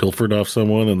have pilfered off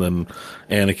someone, and then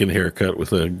Anakin haircut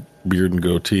with a beard and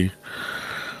goatee.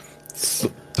 It's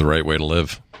the right way to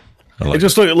live.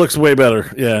 It looks way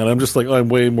better. Yeah, and I'm just I'm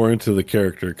way more into the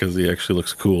character because he actually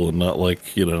looks cool and not I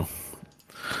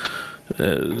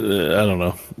don't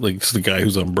know, it's the guy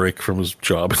who's on break from his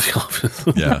job at the office.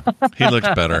 Yeah, he looks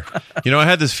better. I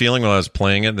had this feeling while I was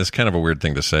playing it. This is kind of a weird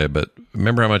thing to say, but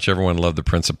remember how much everyone loved the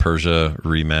Prince of Persia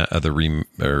reimaginings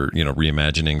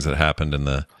that happened in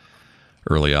the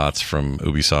early aughts from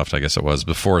Ubisoft, I guess it was,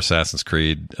 before Assassin's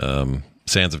Creed,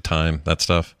 Sands of Time, that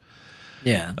stuff.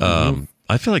 Yeah.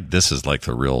 I feel like this is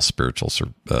the real spiritual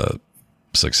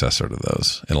successor to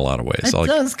those in a lot of ways. It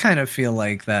does kind of feel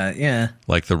like that, yeah.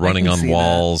 Like the running on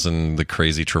walls and the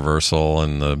crazy traversal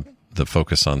and the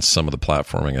focus on some of the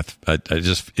platforming.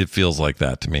 It feels like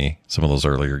that to me, some of those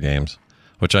earlier games.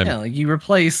 You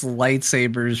replace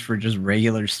lightsabers for just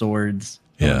regular swords.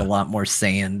 Yeah. With a lot more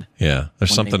sand. Yeah,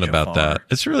 there's something about that.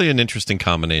 It's really an interesting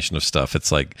combination of stuff.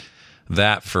 It's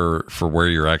that for where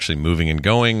you're actually moving and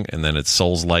going, and then it's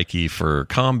Souls-likey for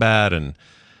combat and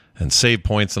save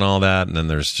points and all that, and then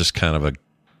there's just kind of a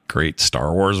great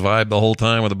Star Wars vibe the whole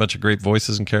time with a bunch of great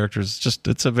voices and characters.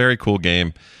 It's a very cool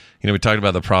game. We talked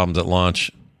about the problems at launch.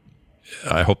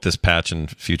 I hope this patch and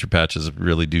future patches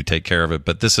really do take care of it,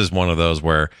 but this is one of those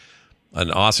where an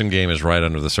awesome game is right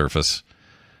under the surface.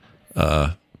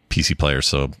 PC players,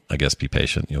 so I guess be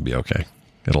patient. You'll be okay.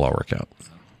 It'll all work out.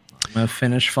 I'm going to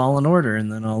finish Fallen Order,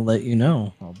 and then I'll let you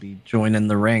know. I'll be joining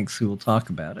the ranks who will talk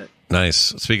about it. Nice.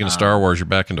 Speaking of Star Wars, you're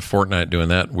back into Fortnite doing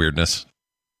that weirdness.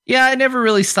 Yeah, I never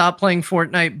really stopped playing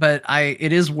Fortnite, but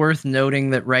it is worth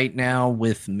noting that right now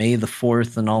with May the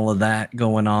 4th and all of that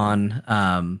going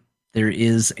on, there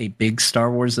is a big Star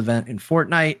Wars event in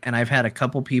Fortnite, and I've had a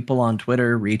couple people on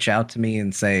Twitter reach out to me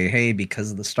and say, hey,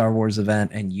 because of the Star Wars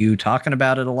event and you talking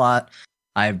about it a lot,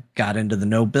 I've got into the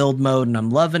no build mode and I'm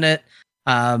loving it.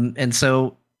 And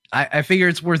so I figure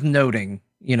it's worth noting,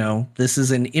 this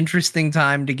is an interesting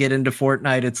time to get into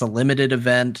Fortnite. It's a limited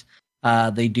event.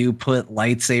 They do put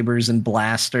lightsabers and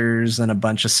blasters and a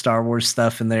bunch of Star Wars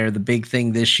stuff in there. The big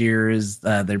thing this year is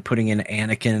they're putting in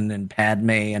Anakin and Padme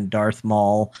and Darth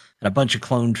Maul and a bunch of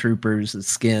clone troopers as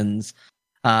skins.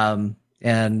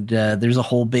 And there's a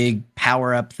whole big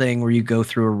power up thing where you go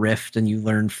through a rift and you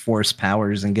learn force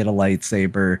powers and get a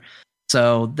lightsaber.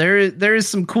 So there is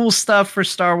some cool stuff for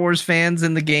Star Wars fans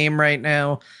in the game right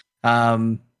now.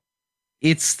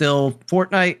 It's still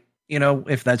Fortnite,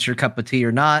 if that's your cup of tea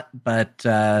or not, but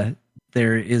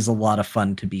there is a lot of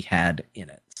fun to be had in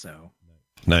it. So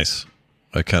nice.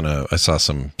 I saw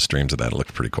some streams of that. It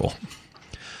looked pretty cool.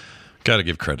 Got to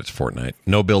give credit to Fortnite.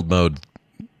 No build mode.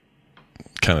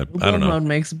 I don't know. Build mode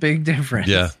makes a big difference.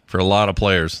 Yeah, for a lot of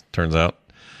players, turns out.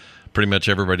 Pretty much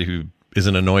everybody who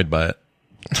isn't annoyed by it.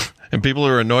 And people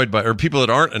who are annoyed by, or people that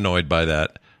aren't annoyed by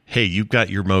that, hey, you've got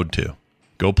your mode too.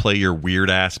 Go play your weird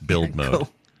ass build mode.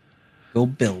 Go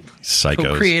build. Psychos.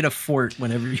 Go create a fort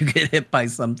whenever you get hit by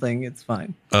something. It's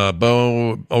fine.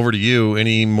 Bo, over to you.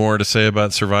 Any more to say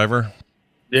about Survivor?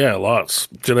 Yeah, lots.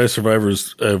 Jedi Survivor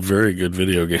is a very good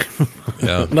video game.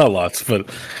 Yeah. Not lots, but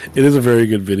it is a very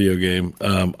good video game.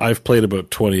 I've played about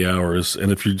 20 hours,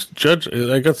 and if you judge,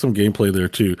 I got some gameplay there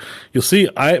too. You'll see,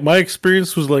 my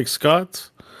experience was like Scott's.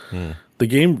 The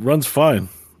game runs fine.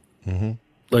 Mm-hmm.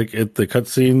 Like the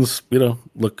cutscenes,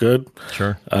 look good.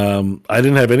 Sure. I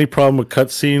didn't have any problem with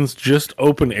cutscenes. Just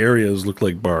open areas look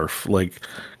like barf,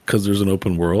 because there's an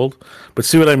open world. But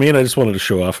see what I mean? I just wanted to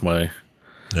show off my.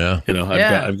 Yeah.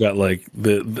 I've got like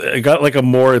I got like a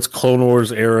more, it's Clone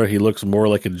Wars era. He looks more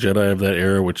like a Jedi of that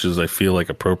era, which is, I feel like,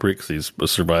 appropriate because he's a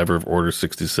survivor of Order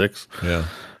 66. Yeah.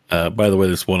 By the way,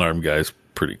 this one-arm guy's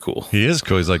pretty cool. He is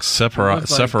cool. He's like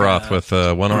Sephiroth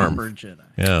with one arm. Jedi.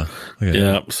 Yeah.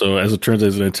 Yeah. So as it turns out,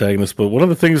 he's an antagonist. But one of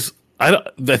the things,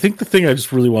 I think the thing I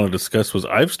just really want to discuss was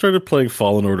I've started playing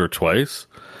Fallen Order twice.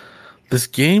 This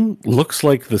game looks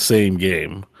like the same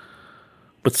game,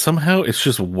 but somehow it's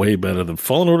just way better than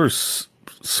Fallen Order's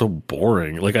so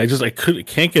boring. Like I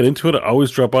can't get into it. I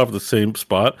always drop off at the same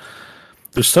spot.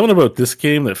 There's something about this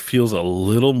game that feels a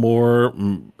little more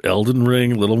Elden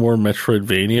Ring, a little more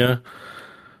Metroidvania.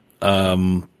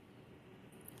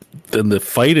 Then the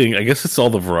fighting, I guess it's all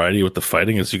the variety with the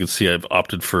fighting. As you can see, I've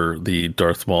opted for the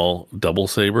Darth Maul double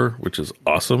saber, which is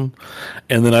awesome.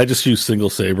 And then I just use single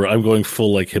saber. I'm going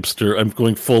full like hipster. I'm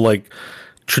going full like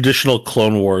traditional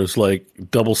Clone Wars, like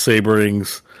double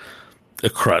saberings, a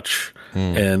crutch,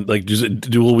 and like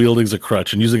dual wielding's a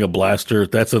crutch, and using a blaster,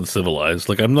 that's uncivilized.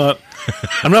 Like I'm not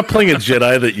playing a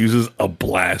Jedi that uses a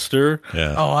blaster.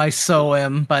 Yeah. Oh, I so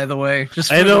am. By the way,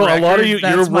 just I know a lot of you.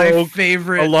 That's you're my rogue.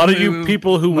 favorite. A lot of you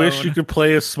people who mode. wish you could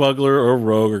play a smuggler or a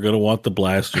rogue are going to want the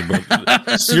blaster,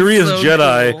 but serious So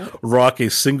Jedi cool. rock a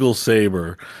single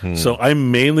saber. So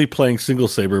I'm mainly playing single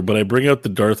saber, but I bring out the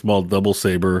Darth Maul double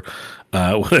saber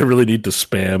when I really need to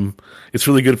spam. It's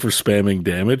really good for spamming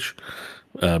damage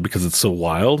because it's so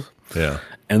wild. Yeah.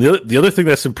 And the other thing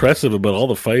that's impressive about all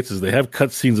the fights is they have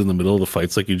cutscenes in the middle of the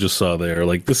fights, like you just saw there.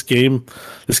 Like this game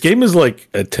is like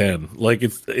a 10. Like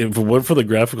if it weren't for the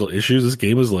graphical issues, this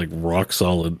game is like rock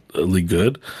solidly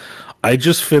good. I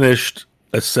just finished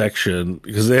a section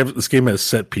because this game has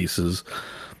set pieces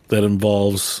that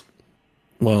involves.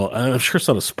 Well, I'm sure it's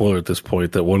not a spoiler at this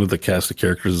point that one of the cast of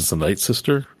characters is the Night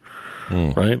Sister.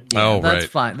 Right? Yeah, that's right.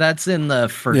 fine. That's in the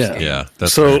first game. Yeah.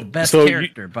 That's so right. Best so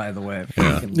character, by the way.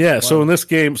 Yeah, so in this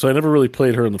game, so I never really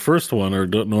played her in the first one or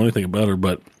don't know anything about her,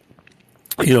 but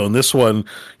in this one,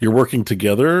 you're working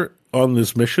together on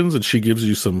these missions and she gives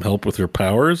you some help with her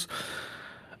powers.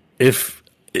 If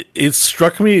it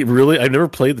struck me really, I never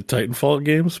played the Titanfall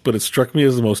games, but it struck me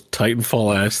as the most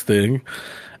Titanfall-ass thing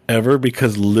ever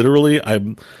because literally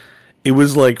it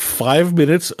was like 5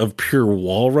 minutes of pure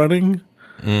wall running.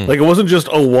 Like it wasn't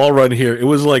just wall run here. It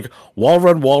was like wall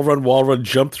run,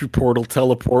 jump through portal,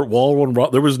 teleport, wall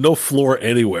run. There was no floor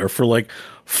anywhere for like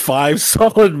 5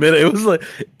 solid minutes.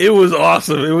 It was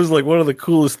awesome. It was like one of the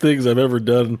coolest things I've ever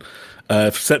done,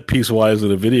 set piece wise in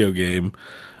a video game.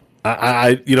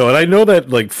 And I know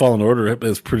that like Fallen Order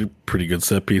has pretty good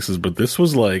set pieces, but this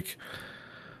was worth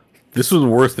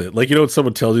it. Like when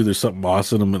someone tells you there's something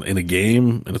awesome in a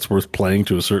game and it's worth playing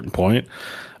to a certain point.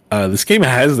 This game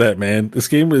has that, man. This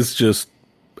game is just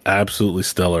absolutely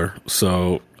stellar.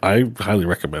 So I highly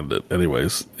recommend it.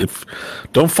 Anyways,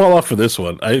 don't fall off for this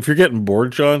one. If you're getting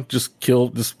bored, John, just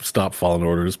stop Fallen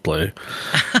Order, just play.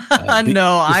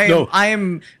 I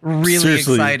am really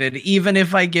seriously, excited. Even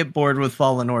if I get bored with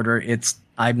Fallen Order,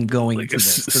 I'm going to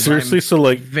this.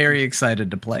 Seriously, very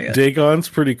excited to play it. Dagon's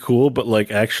pretty cool, but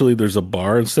actually, there's a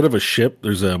bar instead of a ship.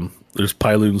 There's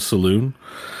Pyloon's Saloon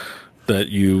that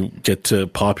you get to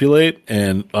populate,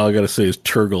 and all I gotta say is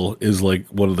Turgle is like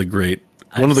one of the greats.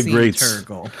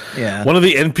 Turgle. Yeah. One of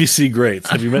the NPC greats.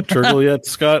 Have you met Turgle yet,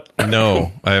 Scott?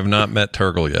 No, I have not met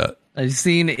Turgle yet. I've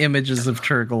seen images of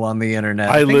Turgle on the internet.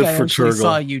 I think live for actually Turgle.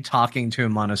 saw you talking to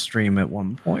him on a stream at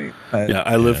one point. But Yeah,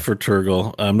 I live for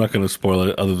Turgle. I'm not going to spoil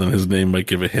it, other than his name might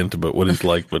give a hint about what he's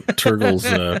like. But Turgle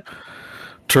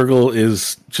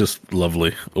is just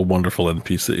lovely, a wonderful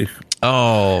NPC.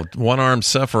 Oh, one-armed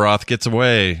Sephiroth gets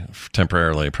away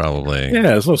temporarily, probably. Yeah,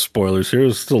 there's no spoilers here.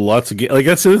 There's still lots of like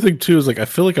that's the other thing too. Is like I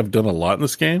feel like I've done a lot in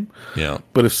this game. Yeah,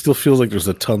 but it still feels like there's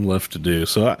a ton left to do.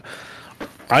 So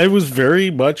I was very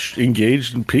much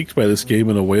engaged and piqued by this game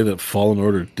in a way that Fallen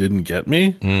Order didn't get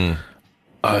me.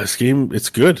 This game, it's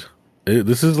good.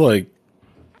 This is like,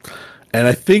 and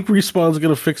I think Respawn's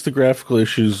going to fix the graphical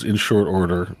issues in short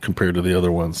order compared to the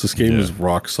other ones. This game is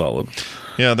rock solid.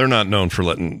 Yeah, they're not known for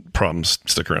letting problems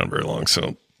stick around very long,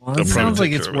 so well, it sounds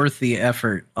like it's worth the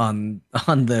effort on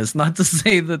this. Not to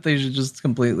say that they should just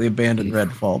completely abandon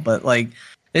Redfall, but like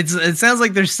it sounds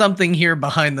like there's something here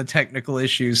behind the technical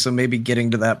issues, so maybe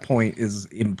getting to that point is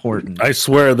important. I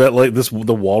swear that like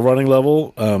the wall running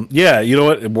level, yeah, you know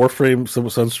what? Warframe,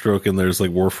 Sunstroke, and there's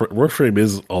like Warframe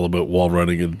is all about wall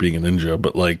running and being a ninja,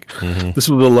 but like this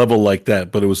was a level like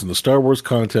that, but it was in the Star Wars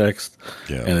context,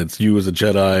 and it's you as a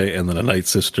Jedi and then a Night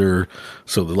Sister,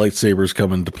 so the lightsabers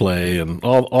come into play and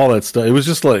all that stuff. It was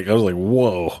just like I was like,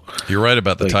 whoa. You're right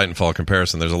about the Titanfall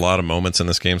comparison. There's a lot of moments in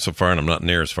this game so far, and I'm not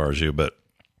near as far as you, but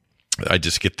I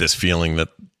just get this feeling that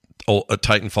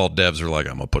Titanfall devs are like,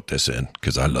 I'm gonna put this in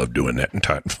because I love doing that in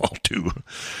Titanfall too.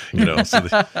 You know, so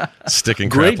sticking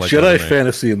great crap like Jedi that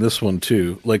fantasy in this one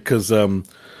too. Like because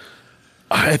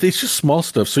it's just small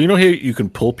stuff. So you know how you can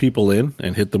pull people in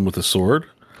and hit them with a sword.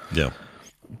 Yeah,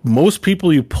 most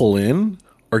people you pull in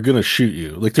are gonna shoot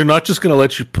you. Like they're not just gonna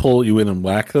let you pull you in and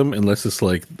whack them unless it's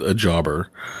like a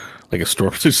jobber. Like a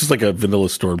storm, it's just like a vanilla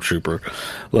stormtrooper,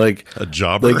 like a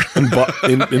jobber. Like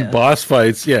in boss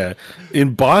fights,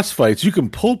 in boss fights you can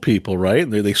pull people, right?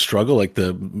 And they struggle like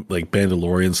the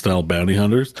Mandalorian style bounty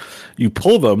hunters. You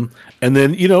pull them, and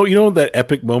then you know that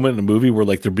epic moment in a movie where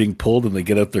like they're being pulled and they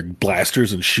get out their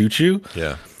blasters and shoot you.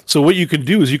 Yeah. So what you can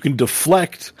do is you can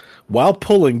deflect while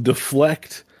pulling.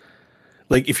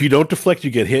 Like, if you don't deflect, you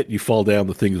get hit, you fall down,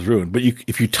 the thing is ruined. But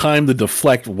if you time the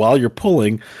deflect while you're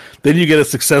pulling, then you get a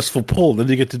successful pull. Then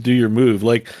you get to do your move.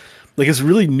 Like it's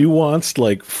really nuanced,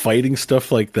 like, fighting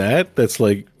stuff like that. That's,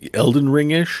 like, Elden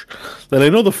Ring-ish. That I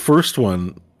know the first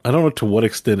one, I don't know to what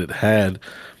extent it had,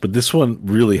 but this one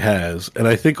really has. And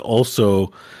I think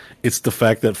also it's the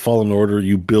fact that Fallen Order,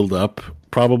 you build up.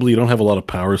 Probably you don't have a lot of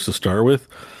powers to start with.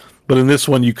 But in this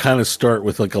one, you kind of start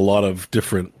with, like, a lot of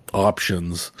different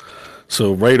options.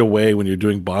 So right away, when you're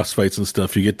doing boss fights and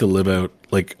stuff, you get to live out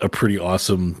like a pretty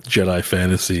awesome Jedi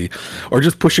fantasy, or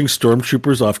just pushing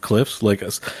stormtroopers off cliffs. Like,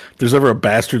 if there's ever a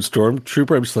bastard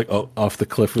stormtrooper, I'm just like, oh, off the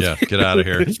cliff. Yeah, get out of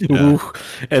here. Yeah.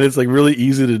 And it's like really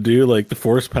easy to do. Like the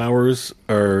force powers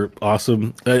are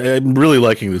awesome. I'm really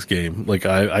liking this game. Like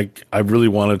I really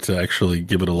wanted to actually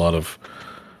give it a lot of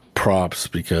props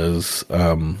because I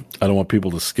don't want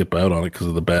people to skip out on it because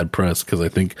of the bad press, because I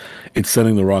think it's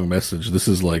sending the wrong message. This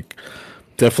is like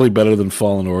definitely better than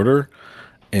Fallen Order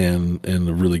and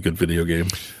a really good video game.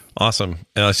 Awesome.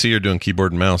 And I see you're doing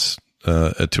keyboard and mouse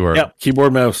to our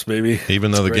keyboard mouse, baby.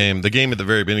 Even though the game at the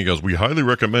very beginning goes, we highly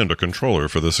recommend a controller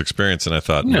for this experience, and I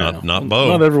thought not Bo.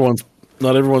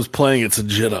 Not everyone's playing. It's a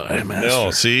Jedi master.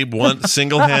 No, see, one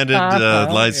single-handed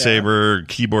lightsaber,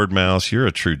 keyboard, mouse. You're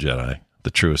a true Jedi. The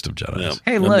truest of Jedis. Yeah.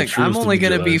 Hey, look, I'm only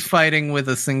going to be fighting with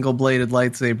a single-bladed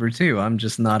lightsaber, too. I'm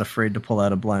just not afraid to pull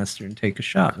out a blaster and take a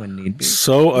shot when need be.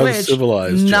 So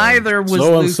uncivilized, John. Neither was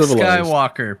Luke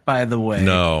Skywalker, by the way.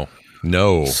 No.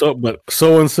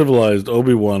 So uncivilized,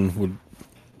 Obi-Wan would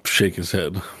shake his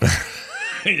head.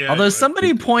 Although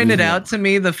somebody pointed out to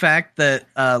me the fact that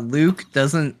Luke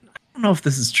doesn't... I don't know if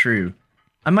this is true.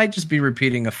 I might just be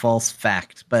repeating a false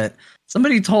fact, but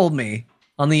somebody told me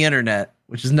on the internet,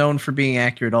 which is known for being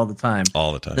accurate all the time.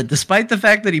 That despite the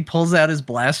fact that he pulls out his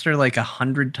blaster like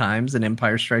 100 times in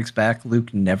Empire Strikes Back,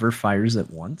 Luke never fires it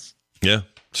once. Yeah,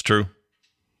 it's true.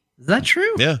 Is that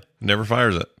true? Yeah, never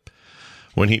fires it.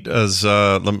 When he does,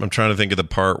 I'm trying to think of the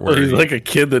part where he's like a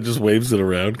kid that just waves it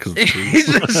around because he's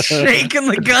just shaking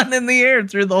the gun in the air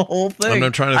through the whole thing.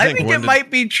 I'm trying to think. I think it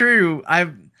might be true.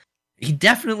 He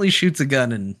definitely shoots a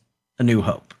gun in A New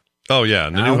Hope. Oh yeah, I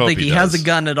don't think he has a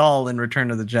gun at all in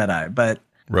Return of the Jedi, but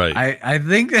right. I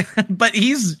think, but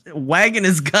he's wagging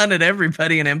his gun at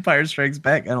everybody in Empire Strikes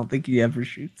Back. I don't think he ever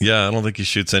shoots. Yeah, I don't think he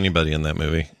shoots anybody in that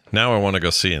movie. Now I want to go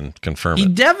see and confirm He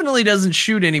it. definitely doesn't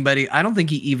shoot anybody. I don't think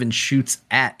he even shoots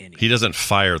at anybody. He doesn't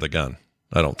fire the gun.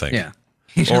 I don't think. Yeah,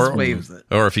 he just waves it.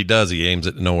 Or if he does, he aims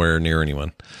it nowhere near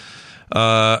anyone.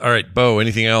 All right, Bo,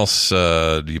 anything else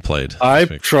you played? I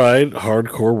tried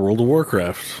hardcore World of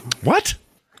Warcraft. What?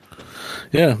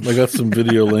 Yeah, I got some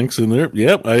video links in there.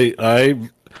 Yep, I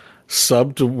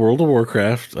subbed to World of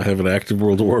Warcraft. I have an active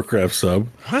World of Warcraft sub.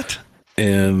 What?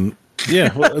 And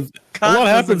yeah, well, a lot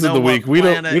happens in the week. We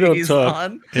don't talk.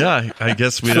 On. Yeah, I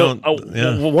guess we don't.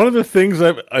 Yeah. Well, one of the things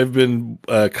I've been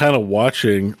kind of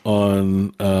watching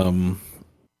on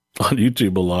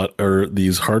YouTube a lot are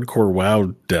these hardcore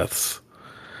WoW deaths.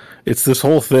 It's this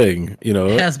whole thing, you know.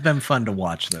 It has been fun to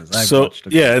watch those.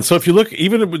 And so if you look,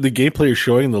 even with the gameplay you're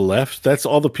showing on the left, that's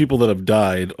all the people that have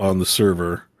died on the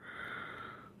server.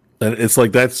 And it's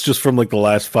like, that's just from like the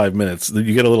last 5 minutes.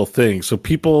 You get a little thing. So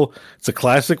it's a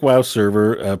classic WoW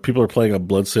server. People are playing on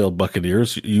Bloodsail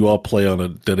Buccaneers. You all play on a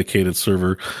dedicated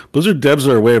server. Blizzard devs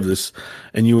are aware of this.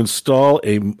 And you install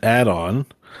a add-on,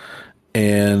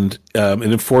 and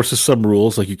it enforces some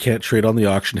rules. Like you can't trade on the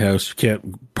auction house. You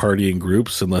can't party in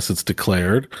groups unless it's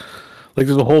declared. Like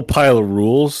there's a whole pile of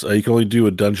rules. You can only do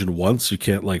a dungeon once. You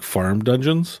can't like farm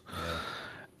dungeons.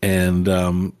 And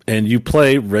you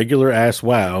play regular ass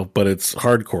WoW, but it's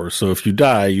hardcore. So if you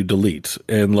die, you delete,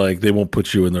 and like they won't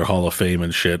put you in their Hall of Fame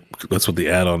and shit. That's what the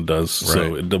add-on does. Right.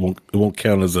 So it won't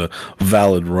count as a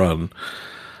valid run.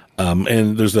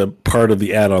 And there's a part of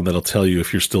the add-on that'll tell you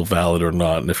if you're still valid or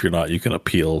not, and if you're not, you can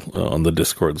appeal on the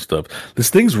Discord and stuff. This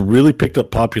thing's really picked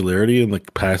up popularity in the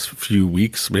past few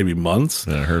weeks, maybe months.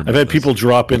 Yeah, I've had people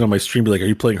drop in on my stream, be like, "Are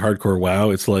you playing hardcore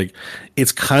WoW?" It's like,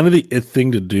 it's kind of the it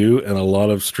thing to do, and a lot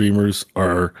of the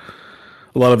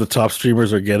top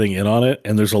streamers are getting in on it,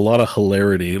 and there's a lot of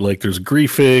hilarity. Like there's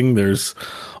griefing, there's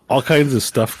all kinds of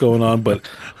stuff going on, but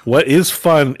what is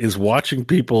fun is watching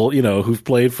people, you know, who've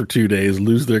played for 2 days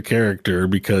lose their character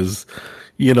because,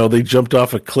 you know, they jumped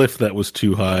off a cliff that was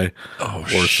too high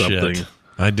something.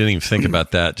 I didn't even think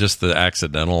about that. Just the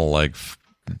accidental, like,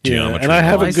 geometry. And I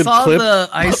have a good clip.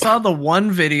 I saw the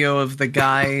one video of the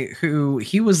guy who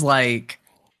he was like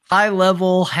high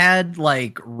level, had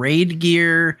like raid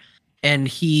gear, and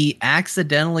he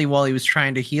accidentally, while he was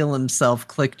trying to heal himself,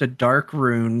 clicked a dark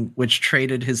rune, which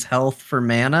traded his health for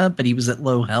mana, but he was at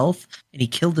low health, and he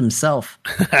killed himself.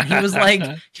 And he was like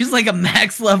a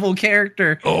max level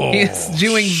character. He's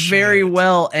doing very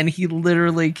well, and he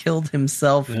literally killed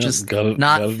himself,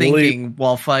 not thinking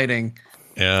while fighting.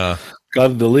 Yeah. Got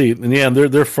to delete. And yeah,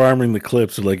 they're farming the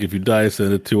clips. So like, if you die,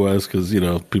 send it to us, because, you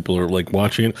know, people are like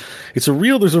watching it. There's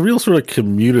a real sort of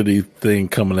community thing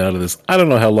coming out of this. I don't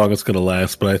know how long it's going to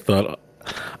last, but I thought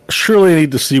surely I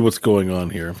need to see what's going on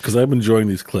here, because I'm enjoying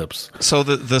these clips. So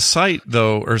the site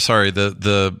though, or sorry,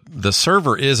 the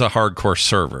server is a hardcore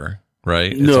server,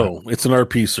 right? It's an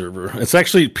RP server. It's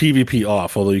actually PvP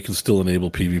off, although you can still enable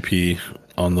PvP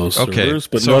on those servers.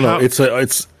 But so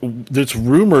it's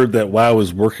rumored that WoW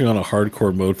is working on a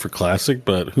hardcore mode for Classic,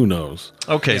 but who knows?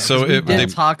 Okay, so we did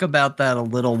talk about that a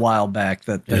little while back,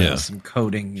 that there was some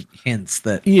coding hints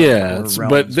that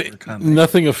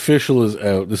nothing official is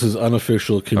out. This is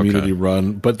unofficial community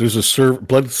run, but there's a server.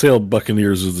 Bloodsail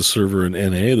Buccaneers is the server in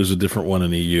NA. There's a different one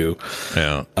in EU.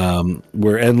 Yeah.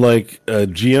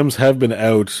 GMs have been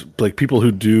out, like people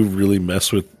who do really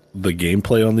mess with the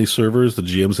gameplay on these servers. The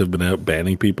GMs have been out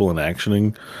banning people and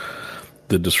actioning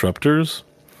the disruptors.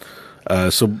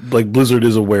 So like Blizzard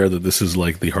is aware that this is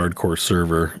like the hardcore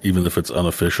server, even if it's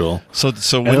unofficial. So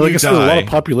when and like you I said, a lot of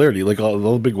popularity. Like all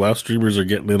the big WoW streamers are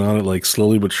getting in on it. Like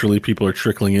slowly but surely, people are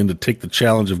trickling in to take the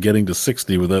challenge of getting to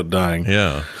 60 without dying.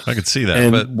 Yeah, I could see that.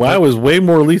 And WoW is way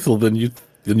more lethal than you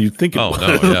think it was.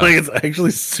 No, yeah. Like it's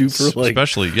actually super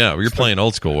especially you're playing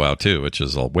old school WoW too, which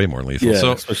is way more lethal. Yeah,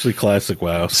 so, especially classic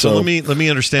WoW. So let me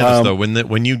understand this though.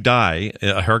 When you die,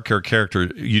 a hardcore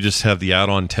character, you just have the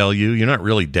add-on tell you you're not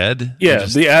really dead. Yeah,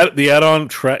 the add-on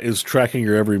is tracking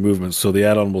your every movement. So the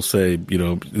add-on will say, you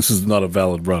know, this is not a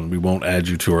valid run. We won't add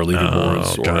you to our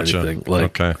leaderboards or anything.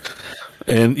 Like, okay.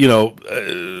 And you know,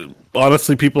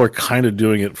 honestly, people are kind of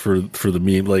doing it for the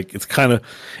meme. Like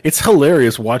it's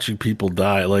hilarious watching people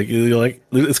die. Like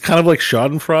it's kind of like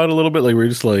Schadenfreude a little bit. Like we're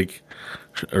just like,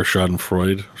 or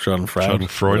Schadenfreude,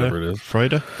 whatever it is,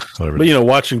 Freude. But you know,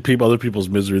 watching other people's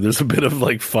misery, there's a bit of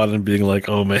like fun in being like,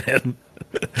 oh man,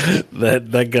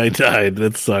 that guy died.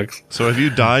 That sucks. So have you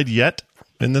died yet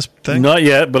in this thing? Not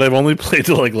yet, but I've only played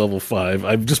to like level 5.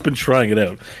 I've just been trying it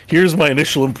out. Here's my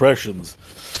initial impressions.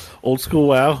 Old school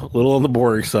WoW, a little on the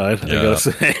boring side, I gotta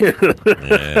say.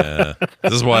 Yeah.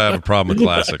 This is why I have a problem with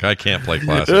Classic. I can't play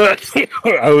Classic.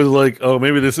 I was like, oh,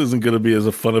 maybe this isn't going to be as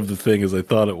a fun of the thing as I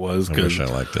thought it was. I wish I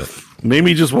liked it.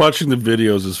 Maybe just watching the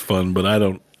videos is fun, but I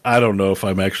don't know if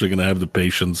I'm actually going to have the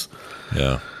patience.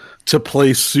 Yeah. to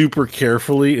play super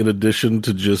carefully in addition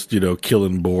to just,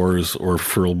 killing boars or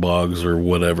furlbogs or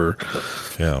whatever.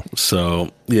 Yeah. So,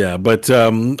 yeah, but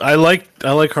I like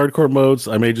hardcore modes.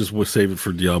 I may just save it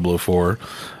for Diablo 4.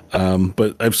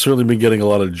 But I've certainly been getting a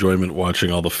lot of enjoyment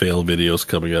watching all the fail videos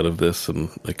coming out of this, and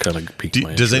it kind of piqued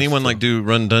my interest. Does anyone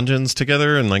run dungeons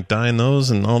together and die in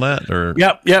those and all that? Or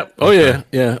Yep. Oh, okay.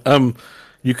 Yeah.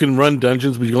 You can run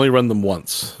dungeons, but you only run them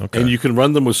once. Okay. And you can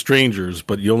run them with strangers,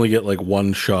 but you only get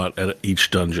one shot at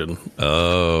each dungeon.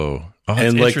 Oh,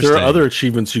 and there are other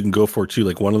achievements you can go for too.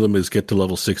 One of them is get to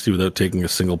level 60 without taking a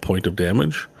single point of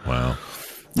damage. Wow.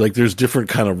 There's different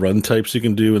kind of run types you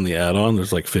can do in the add-on.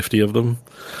 There's 50 of them.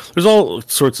 There's all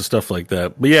sorts of stuff like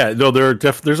that. But yeah, no,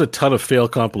 there's a ton of fail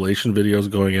compilation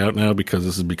videos going out now because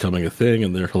this is becoming a thing,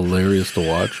 and they're hilarious to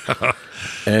watch.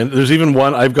 And there's even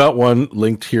one, I've got one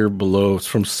linked here below. It's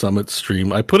from Summit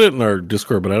Stream. I put it in our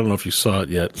Discord, but I don't know if you saw it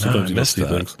yet. Sometimes you missed don't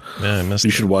see that. things. Yeah, I missed You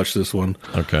it. should watch this one.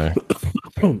 Okay.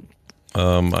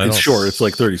 It's short. It's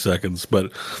 30 seconds,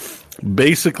 but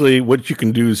basically what you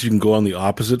can do is you can go on the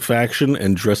opposite faction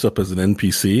and dress up as an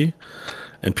NPC,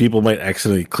 and people might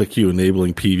accidentally click you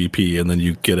enabling PvP, and then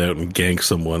you get out and gank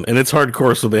someone. And it's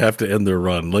hardcore, so they have to end their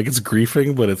run. It's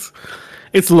griefing, but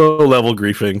it's low level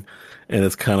griefing, and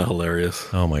it's kind of hilarious.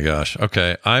 Oh my gosh.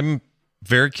 Okay. I'm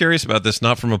very curious about this,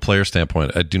 not from a player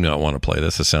standpoint. I do not want to play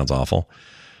this. This sounds awful.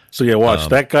 So yeah, watch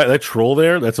that guy, that troll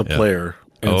there, that's a player.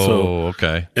 And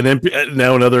okay. And then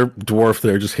now another dwarf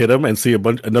there just hit him, and see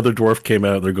another dwarf came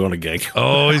out. They're going to gank him.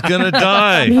 Oh, he's gonna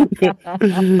die.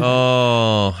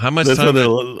 Oh, how much time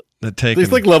did it take?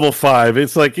 It's level 5.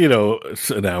 It's it's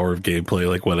an hour of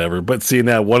gameplay, whatever. But see,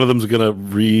 now one of them's gonna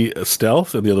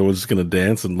re-stealth, and the other one's gonna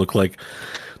dance and look like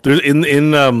there's in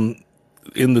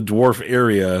the dwarf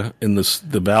area in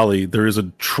the valley. There is a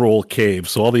troll cave,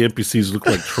 so all the NPCs look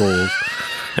like trolls.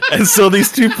 And so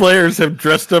these two players have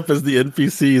dressed up as the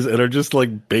NPCs and are just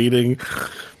baiting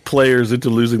players into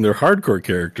losing their hardcore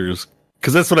characters.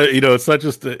 Because that's what it's not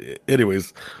just,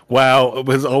 anyways, WoW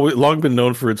has long been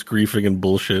known for its griefing and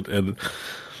bullshit. And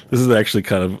this is actually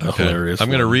kind of hilarious. I'm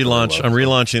going to relaunch. I'm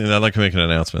relaunching, and I'd like to make an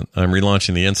announcement. I'm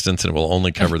relaunching the instance, and it will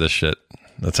only cover this shit.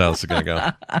 That's how this is going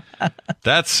to go.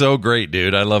 That's so great,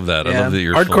 dude. I love that. Yeah. I love that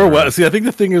you're hardcore WoW. See, I think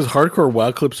the thing is hardcore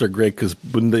WoW clips are great because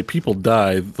when people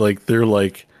die, they're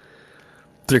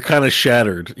kind of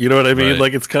shattered. You know what I mean?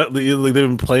 Right. It's kind of they've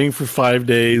been playing for 5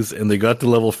 days and they got to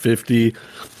level 50,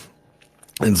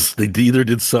 and they either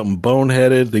did something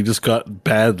boneheaded, they just got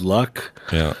bad luck.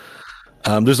 Yeah.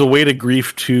 There's a way to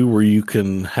grief too where you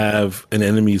can have an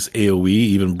enemy's AoE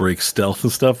even break stealth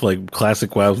and stuff.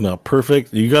 Classic WoW's not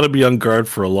perfect. You got to be on guard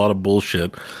for a lot of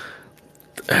bullshit.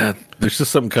 There's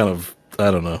just some kind of, I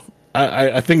don't know.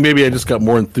 I think maybe I just got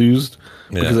more enthused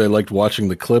because I liked watching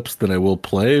the clips than I will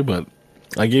play, but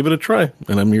I gave it a try,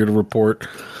 and I'm here to report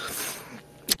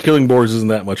killing boars isn't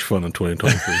that much fun in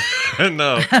 2023.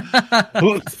 No,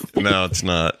 it's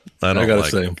not. I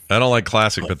don't like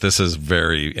classic, but this is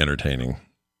very entertaining.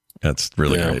 That's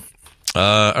really great.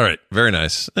 All right, very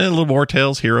nice. And a little War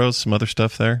Tales, Heroes, some other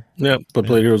stuff there. Yeah, but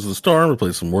played Heroes of the Storm. We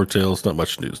played some War Tales. Not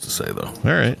much news to say though.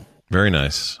 All right, very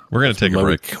nice. We're going to take a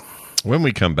break. When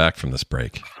we come back from this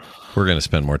break, we're going to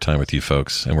spend more time with you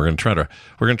folks, and we're going to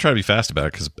try to be fast about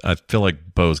it because I feel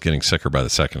like Bo's getting sicker by the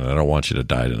second, and I don't want you to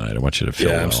die tonight. I want you to feel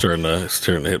well. I'm starting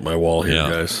to hit my wall here,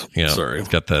 guys. Yeah, sorry. It's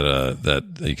got that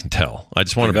you can tell. I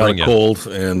just want to bring you. I got a cold,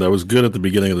 and I was good at the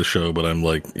beginning of the show, but I'm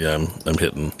I'm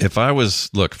hitting. If I was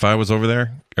over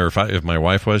there, or if my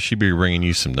wife was, she'd be bringing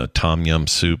you some tom yum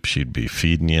soup. She'd be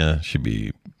feeding you. She'd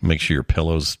be. Make sure your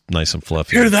pillow's nice and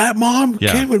fluffy. Hear that, Mom?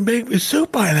 Yeah. Kid would make me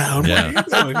soup by now. Yeah.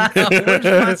 Where's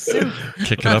my soup?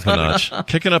 Kicking up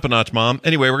a notch, Mom.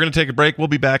 Anyway, we're going to take a break. We'll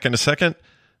be back in a second.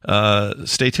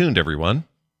 Stay tuned, everyone.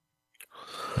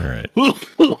 All right.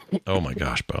 Oh, my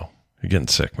gosh, Bo. You're getting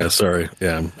sick, man. Yeah, sorry.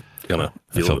 Yeah, I'm going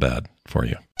to feel bad for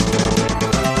you.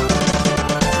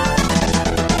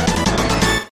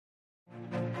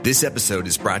 This episode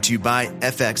is brought to you by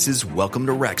FX's Welcome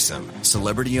to Wrexham.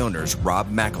 Celebrity owners Rob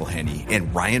McElhenney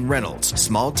and Ryan Reynolds'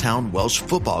 small-town Welsh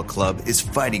football club is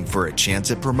fighting for a chance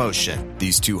at promotion.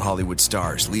 These two Hollywood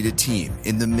stars lead a team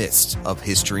in the midst of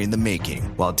history in the making,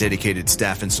 while dedicated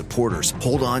staff and supporters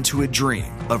hold on to a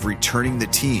dream of returning the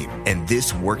team and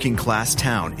this working-class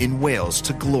town in Wales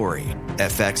to glory.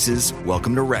 FX's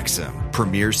Welcome to Wrexham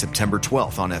premieres September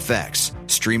 12th on FX.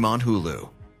 Stream on Hulu.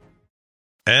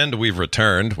 And we've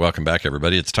returned. Welcome back,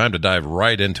 everybody. It's time to dive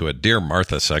right into a Dear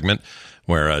Martha segment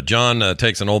where John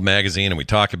takes an old magazine and we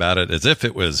talk about it as if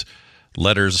it was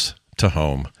letters to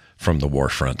home from the war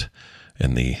front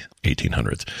in the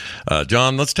 1800s.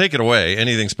 John, let's take it away.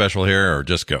 Anything special here or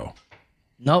just go?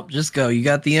 Nope, just go. You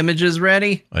got the images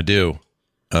ready? I do.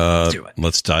 Let's do it.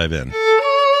 Let's dive in.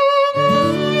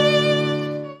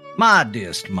 My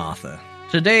dearest Martha,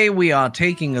 today we are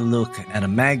taking a look at a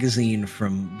magazine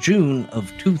from June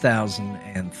of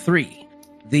 2003.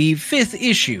 The 5th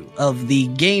issue of the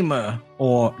Gamer,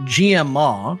 or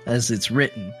GMR as it's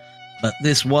written, but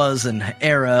this was an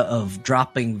era of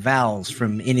dropping vowels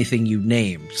from anything you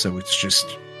named, so it's just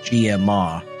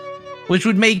GMR, which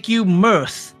would make you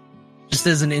Mirth, just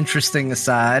as an interesting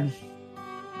aside.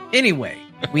 Anyway,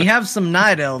 we have some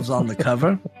night elves on the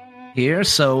cover here,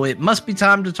 so it must be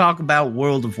time to talk about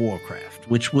World of Warcraft,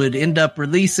 which would end up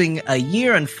releasing a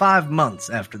year and 5 months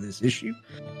after this issue.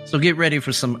 So get ready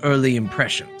for some early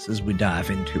impressions as we dive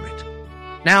into it.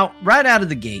 Now, right out of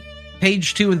the gate,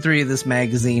 page 2 and 3 of this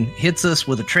magazine hits us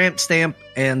with a tramp stamp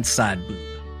and side boob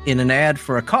in an ad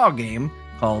for a car game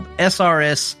called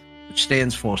SRS, which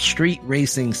stands for Street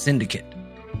Racing Syndicate.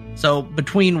 So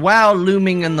between WoW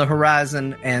looming in the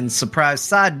horizon and surprise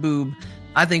side boob,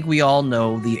 I think we all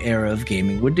know the era of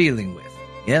gaming we're dealing with.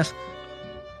 Yes?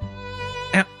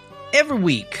 Now, every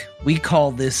week we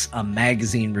call this a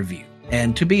magazine review.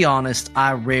 And to be honest,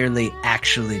 I rarely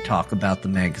actually talk about the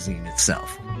magazine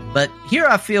itself. But here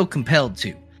I feel compelled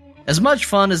to. As much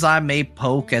fun as I may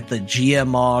poke at the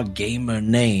GMR Gamer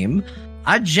name,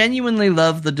 I genuinely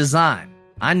love the design.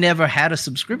 I never had a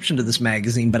subscription to this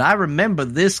magazine, but I remember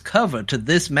this cover to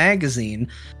this magazine,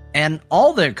 and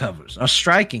all their covers are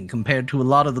striking compared to a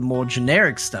lot of the more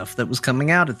generic stuff that was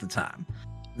coming out at the time.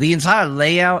 The entire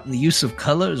layout and the use of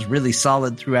color is really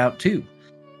solid throughout too.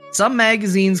 Some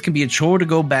magazines can be a chore to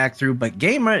go back through, but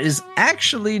Gamer is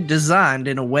actually designed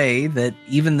in a way that,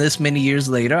 even this many years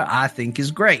later, I think is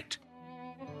great.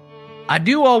 I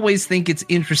do always think it's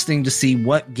interesting to see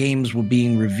what games were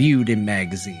being reviewed in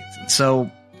magazines, and so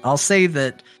I'll say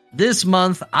that this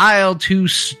month, IL-2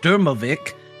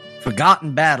 Sturmovik,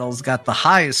 Forgotten Battles, got the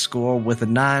highest score with a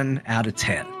 9 out of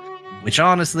 10, which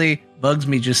honestly bugs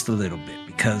me just a little bit,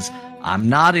 because I'm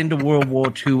not into World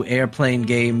War II airplane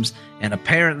games, and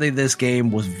apparently this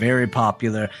game was very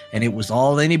popular, and it was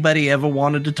all anybody ever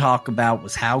wanted to talk about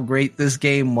was how great this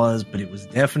game was, but it was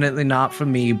definitely not for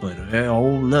me. But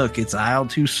oh look, it's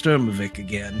IL-2 Sturmovik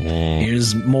again.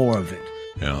 Here's more of it.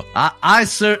 Yeah. I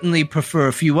certainly prefer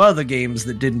a few other games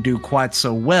that didn't do quite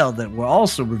so well that were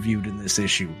also reviewed in this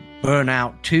issue.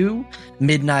 Burnout 2,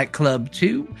 Midnight Club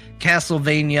 2,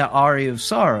 Castlevania Aria of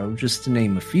Sorrow, just to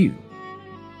name a few.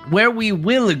 Where we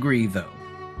will agree, though,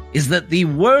 is that the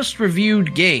worst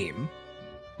reviewed game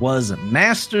was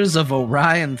Masters of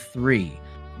Orion 3,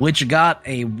 which got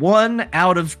a 1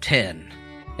 out of 10,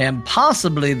 and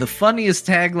possibly the funniest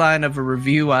tagline of a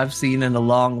review I've seen in a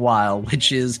long while,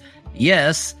 which is,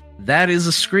 yes, that is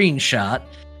a screenshot,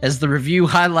 as the review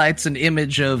highlights an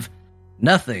image of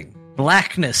nothing,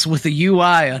 blackness with a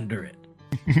UI under it.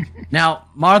 Now,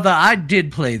 Martha, I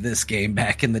did play this game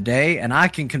back in the day, and I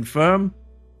can confirm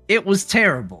it was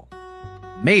terrible.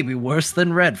 Maybe worse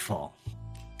than Redfall.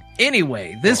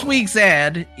 Anyway, this week's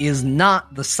ad is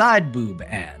not the side boob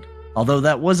ad, although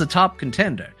that was a top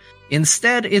contender.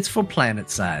 Instead, it's for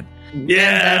PlanetSide. Yeah!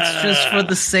 And that's just for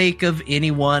the sake of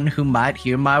anyone who might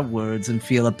hear my words and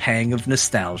feel a pang of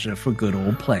nostalgia for good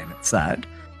old PlanetSide.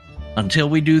 Until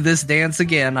we do this dance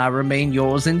again, I remain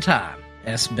yours in time,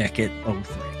 S. Beckett 03.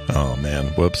 Oh, man.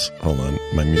 Whoops. Hold on.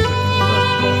 My music.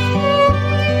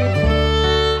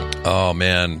 Oh,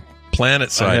 man.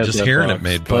 PlanetSide. Just hearing it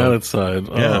made PlanetSide.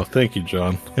 Oh, yeah. Thank you,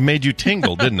 John. It made you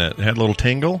tingle, didn't it? It had a little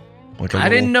tingle. I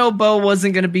didn't know Bo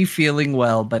wasn't going to be feeling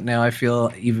well, but now I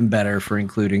feel even better for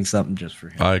including something just for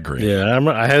him. I agree. Yeah,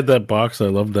 I had that box. I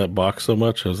loved that box so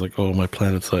much. I was like, oh, my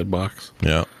PlanetSide box.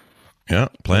 Yeah. Yeah.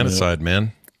 PlanetSide,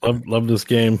 man. Love this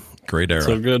game. Great era.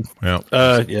 So good. Yeah.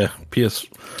 Yeah. PS.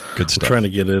 Good stuff. We're trying to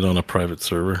get it on a private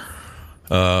server.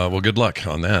 Well, good luck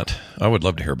on that. I would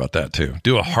love to hear about that too.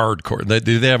 Do a hardcore.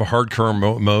 Do they have a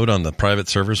hardcore mode on the private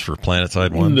servers for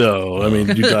PlanetSide 1? No, I mean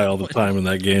you die all the time in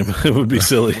that game. It would be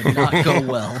silly. It would not go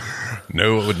well.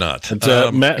 No, it would not.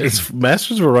 It's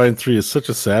Masters of Orion 3 is such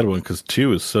a sad one because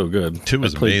 2 is so good. 2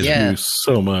 is amazing. I played 2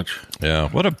 so much. Yeah,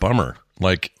 what a bummer.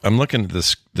 Like I'm looking at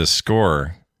this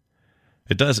score.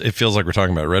 It feels like we're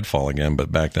talking about Redfall again, but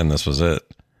back then this was it.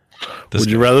 Would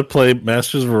you rather play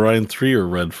Masters of Orion 3 or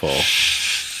Redfall?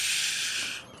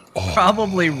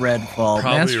 Probably Redfall.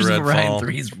 Masters of Orion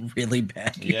 3 is really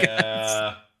bad.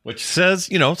 Yeah. Which says,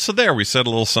 so there, we said a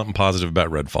little something positive about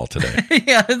Redfall today.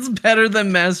 Yeah, it's better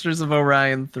than Masters of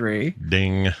Orion 3.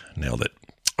 Ding. Nailed it.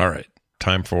 All right.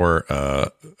 Time for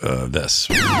this.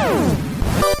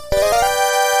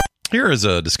 Here is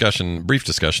a brief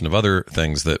discussion of other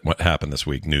things that what happened this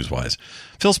week news-wise.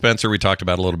 Phil Spencer, we talked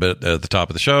about a little bit at the top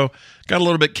of the show, got a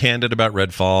little bit candid about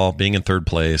Redfall, being in third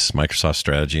place, Microsoft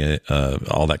strategy,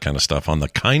 all that kind of stuff on the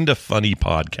Kinda Funny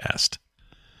podcast,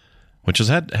 which has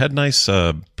had nice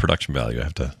production value, I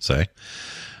have to say.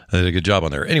 They did a good job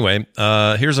on there. Anyway,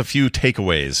 here's a few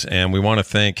takeaways, and we want to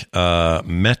thank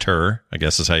Metter, I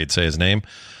guess is how you'd say his name,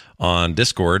 on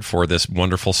Discord for this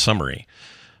wonderful summary.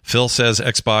 Phil says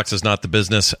Xbox is not the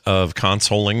business of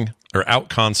consoling or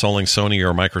out-consoling Sony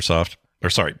or Microsoft, or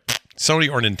sorry, Sony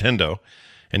or Nintendo,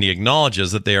 and he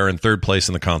acknowledges that they are in third place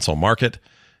in the console market.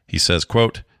 He says,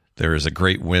 quote, there isn't a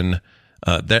great win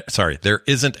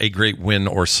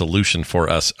or solution for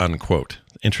us, unquote.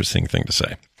 Interesting thing to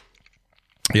say.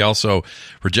 He also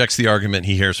rejects the argument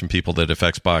he hears from people that if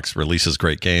Xbox releases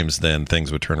great games, then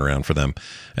things would turn around for them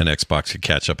and Xbox could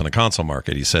catch up in the console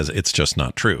market. He says it's just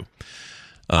not true.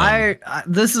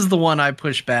 This is the one I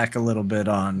push back a little bit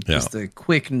on. Just a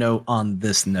quick note on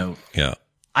this note. Yeah.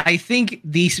 I think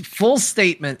the full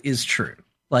statement is true.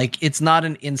 Like, it's not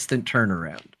an instant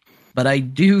turnaround. But I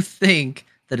do think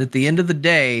that at the end of the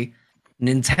day,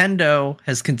 Nintendo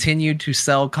has continued to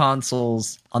sell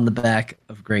consoles on the back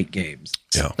of great games.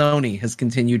 Yeah. Sony has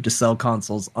continued to sell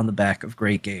consoles on the back of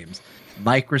great games.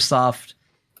 Microsoft,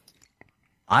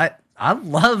 I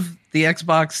love the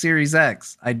Xbox Series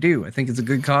X. I do. I think it's a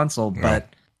good console, but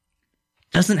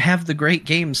doesn't have the great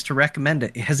games to recommend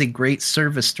it. It has a great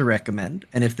service to recommend.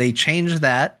 And if they change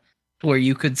that to where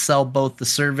you could sell both the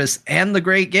service and the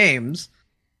great games,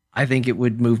 I think it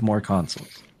would move more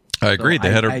consoles. I agree. So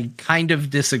I kind of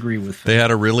disagree with Phil. They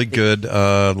had a really good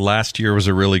last year was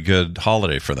a really good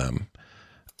holiday for them.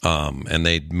 And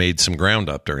they made some ground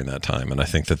up during that time. And I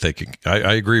think that they could,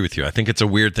 I agree with you. I think it's a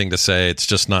weird thing to say. It's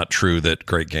just not true that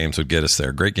great games would get us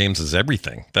there. Great games is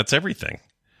everything. That's everything.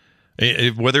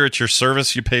 Whether it's your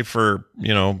service you pay for,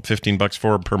 $15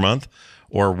 for per month,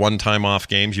 or one-time off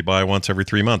games you buy once every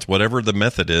 3 months, whatever the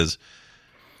method is,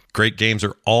 great games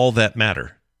are all that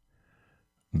matter.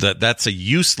 That's a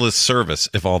useless service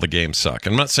if all the games suck.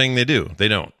 I'm not saying they do. They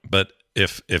don't. But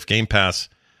if Game Pass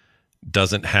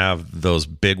doesn't have those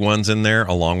big ones in there,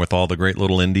 along with all the great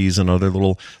little indies and other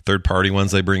little third-party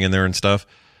ones they bring in there and stuff,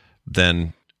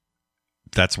 then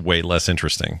that's way less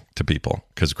interesting to people,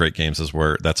 because great games is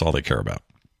where that's all they care about.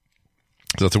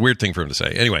 So it's a weird thing for him to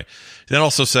say. Anyway, he then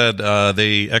also said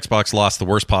the Xbox lost the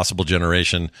worst possible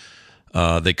generation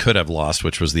they could have lost,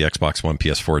 which was the Xbox One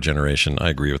PS4 generation. I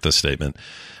agree with this statement,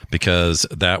 because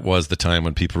that was the time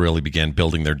when people really began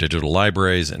building their digital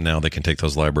libraries, and now they can take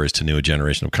those libraries to new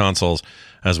generation of consoles,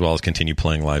 as well as continue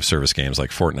playing live service games like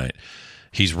Fortnite.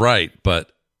 He's right,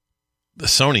 but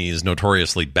Sony is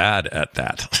notoriously bad at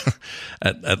that,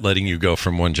 at letting you go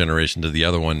from one generation to the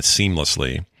other one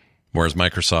seamlessly, whereas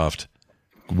Microsoft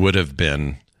would have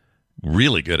been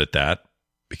really good at that,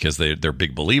 because they're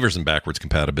big believers in backwards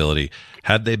compatibility.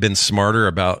 Had they been smarter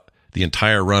about the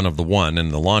entire run of the One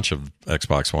and the launch of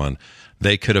Xbox One,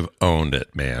 they could have owned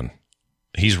it, man.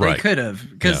 He's right. They could have,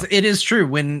 because it is true.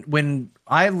 When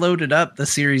I loaded up the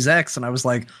Series X and I was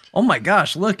like, oh my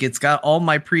gosh, look, it's got all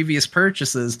my previous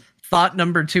purchases. Thought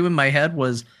number 2 in my head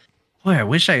was, boy, I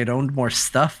wish I had owned more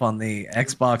stuff on the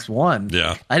Xbox One.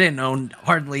 Yeah. I didn't own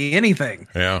hardly anything.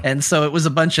 Yeah. And so it was a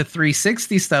bunch of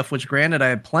 360 stuff, which granted I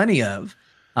had plenty of.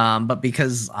 But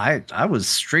because I was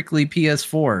strictly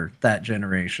PS4 that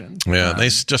generation. Yeah, they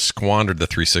just squandered the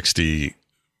 360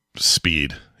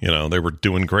 speed. They were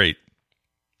doing great.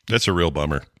 That's a real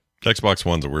bummer. Xbox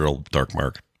One's a real dark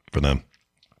mark for them.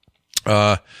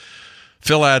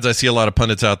 Phil adds, I see a lot of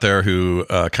pundits out there who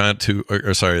they're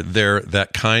that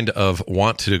kind of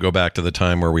want to go back to the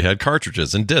time where we had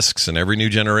cartridges and discs and every new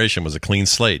generation was a clean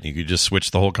slate. You could just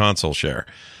switch the whole console share.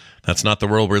 That's not the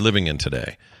world we're living in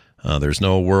today. There's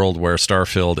no world where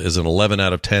Starfield is an 11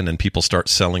 out of 10 and people start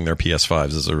selling their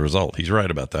PS5s as a result. He's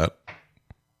right about that,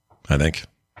 I think.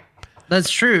 That's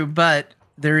true, but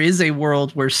there is a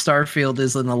world where Starfield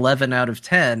is an 11 out of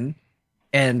 10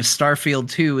 and Starfield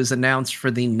 2 is announced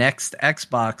for the next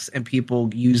Xbox, and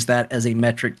people use that as a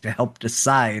metric to help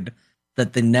decide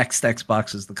that the next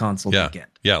Xbox is the console they get.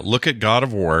 Yeah, look at God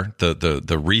of War, the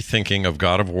rethinking of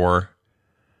God of War.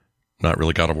 Not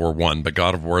really God of War 1, but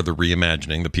God of War, the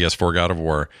reimagining, the PS4 God of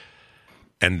War,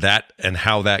 and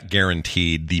how that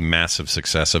guaranteed the massive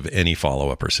success of any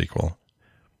follow-up or sequel.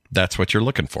 That's what you're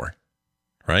looking for,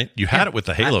 right? You had it with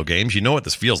the Halo games. You know what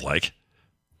this feels like.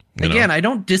 Again, I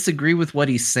don't disagree with what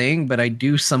he's saying, but I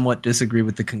do somewhat disagree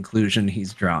with the conclusion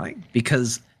he's drawing,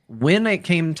 because when it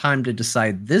came time to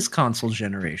decide this console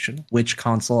generation, which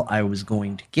console I was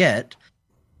going to get,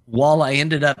 while I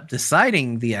ended up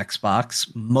deciding the Xbox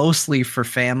mostly for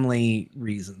family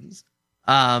reasons,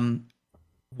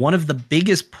 one of the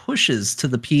biggest pushes to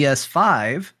the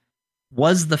PS5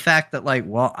 was the fact that, like,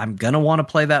 well, I'm going to want to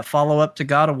play that follow-up to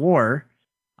God of War.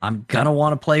 I'm going to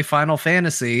want to play Final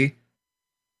Fantasy.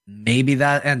 Maybe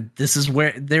that, and this is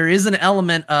where there is an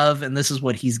element of, and this is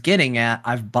what he's getting at,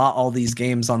 I've bought all these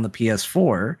games on the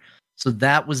PS4, so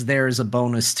that was there as a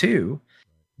bonus too.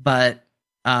 But,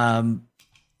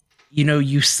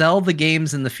 you sell the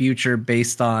games in the future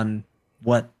based on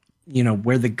what,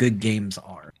 where the good games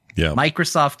are. Yeah.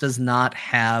 Microsoft does not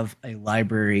have a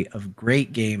library of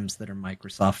great games that are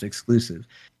Microsoft exclusive.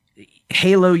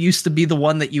 Halo used to be the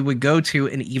one that you would go to,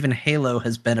 and even Halo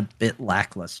has been a bit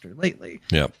lackluster lately.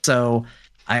 Yeah. So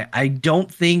I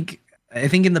think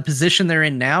in the position they're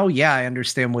in now, yeah, I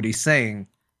understand what he's saying,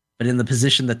 but in the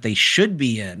position that they should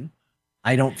be in,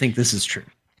 I don't think this is true.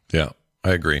 Yeah,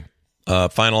 I agree.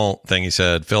 Final thing he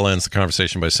said, Phil ends the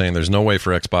conversation by saying there's no way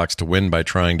for Xbox to win by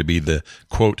trying to be the,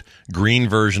 quote, green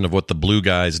version of what the blue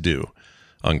guys do,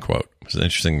 unquote. It's an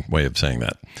interesting way of saying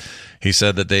that. He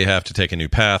said that they have to take a new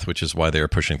path, which is why they are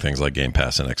pushing things like Game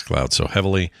Pass and xCloud so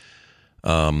heavily.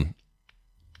 They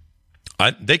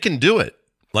can do it.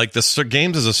 Like, the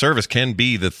games as a service can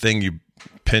be the thing you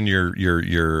pin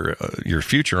your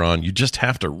future on. You just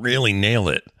have to really nail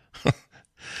it.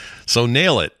 So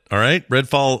nail it. All right.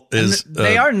 Redfall is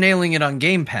they are nailing it on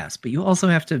Game Pass, but you also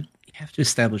have to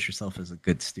establish yourself as a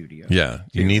good studio. Yeah,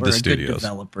 you need the studios. Good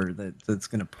developer that's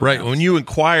going to put right. out When you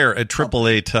acquire a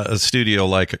AAA studio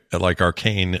like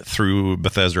Arcane through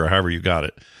Bethesda or however you got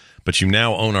it, but you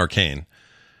now own Arcane,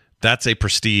 that's a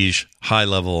prestige, high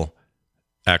level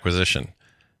acquisition.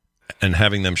 And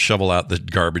having them shovel out the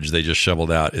garbage they just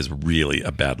shoveled out is really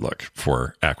a bad look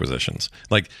for acquisitions.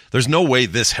 Like, there's no way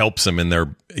this helps them in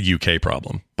their UK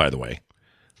problem, by the way.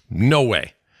 No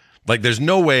way. Like, there's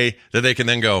no way that they can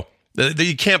then go, that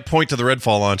you can't point to the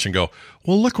Redfall launch and go,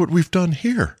 well, look what we've done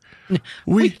here.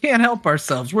 We can't help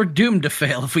ourselves. We're doomed to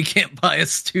fail if we can't buy a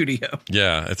studio.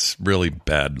 Yeah, it's really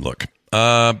bad look.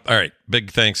 All right.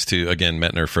 Big thanks to, again,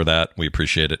 Metner for that. We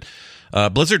appreciate it.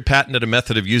 Blizzard patented a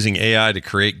method of using AI to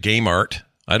create game art.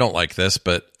 I don't like this,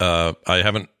 but I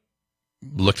haven't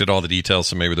looked at all the details,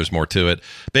 so maybe there's more to it.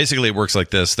 Basically, it works like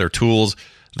this. They're tools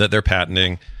that they're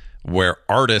patenting where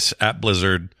artists at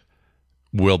Blizzard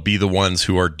will be the ones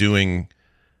who are doing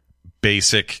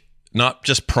basic, not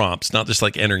just prompts, not just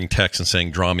like entering text and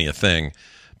saying, draw me a thing,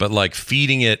 but like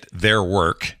feeding it their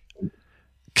work,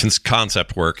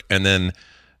 concept work, and then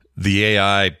the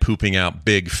AI pooping out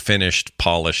big, finished,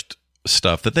 polished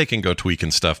stuff that they can go tweak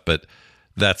and stuff, but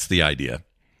that's the idea.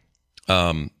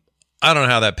 I don't know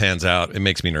how that pans out. It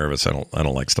makes me nervous. I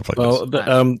don't like stuff like this.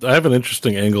 I have an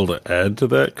interesting angle to add to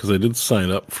that because I did sign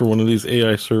up for one of these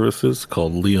AI services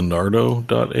called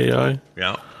Leonardo.ai.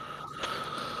 Yeah.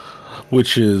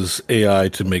 Which is AI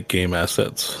to make game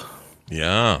assets.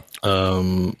 Yeah.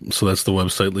 So that's the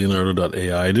website,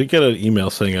 Leonardo.ai. I did get an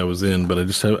email saying I was in, but I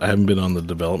haven't been on the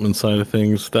development side of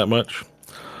things that much.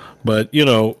 But,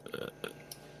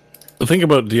 think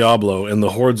about Diablo and the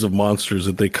hordes of monsters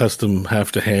that they custom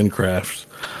have to handcraft.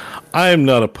 I am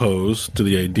not opposed to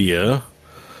the idea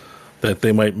that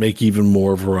they might make even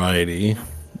more variety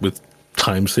with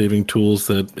time-saving tools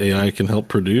that AI can help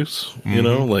produce.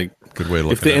 Good way to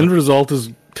look if the end result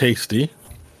is tasty,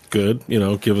 good.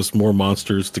 Give us more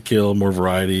monsters to kill, more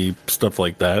variety, stuff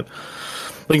like that.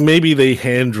 Like maybe they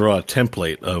hand draw a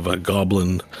template of a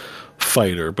goblin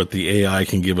fighter, but the AI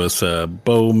can give us a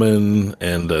bowman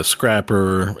and a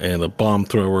scrapper and a bomb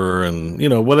thrower and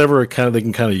whatever they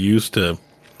can kind of use to,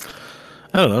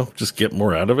 I don't know, just get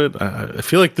more out of it. I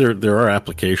feel like there are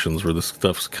applications where this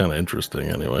stuff's kind of interesting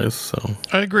anyways. So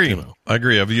I agree. I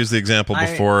agree. I've used the example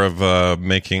before of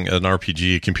making an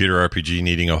RPG, computer RPG,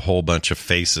 needing a whole bunch of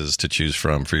faces to choose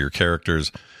from for your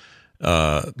characters,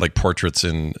 like portraits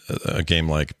in a game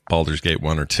like Baldur's Gate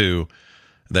 1 or 2.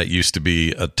 That used to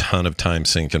be a ton of time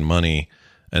sink and money,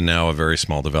 and now a very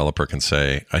small developer can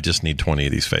say, I just need 20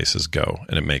 of these faces, go,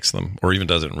 and it makes them, or even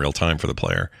does it in real time for the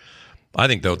player. I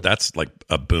think, though, that's like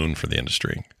a boon for the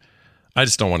industry. I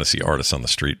just don't want to see artists on the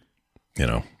street,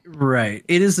 Right.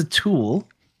 It is a tool.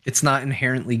 It's not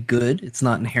inherently good. It's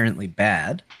not inherently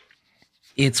bad.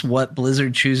 It's what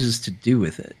Blizzard chooses to do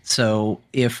with it. So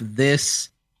if this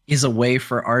is a way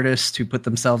for artists to put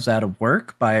themselves out of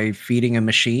work by feeding a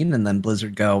machine and then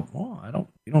Blizzard go,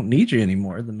 we don't need you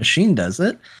anymore. The machine does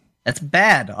it. That's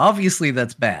bad. Obviously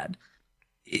that's bad.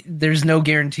 There's no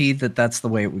guarantee that that's the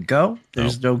way it would go.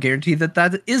 There's no guarantee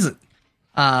that isn't.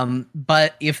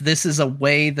 But if this is a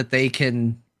way that they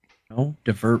can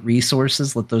divert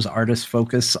resources, let those artists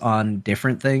focus on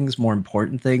different things, more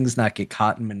important things, not get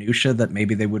caught in minutia that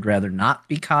maybe they would rather not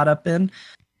be caught up in,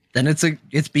 then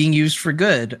it's being used for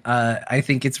good. I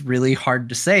think it's really hard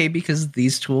to say because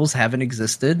these tools haven't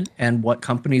existed, and what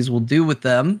companies will do with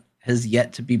them has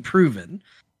yet to be proven.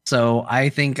 So I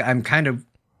think I'm kind of,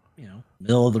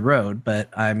 middle of the road, but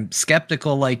I'm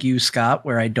skeptical like you, Scott,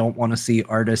 where I don't want to see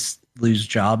artists lose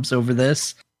jobs over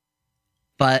this.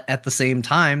 But at the same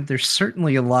time, there's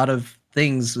certainly a lot of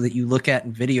things that you look at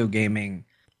in video gaming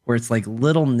where it's like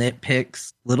little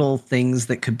nitpicks, little things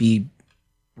that could be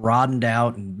broadened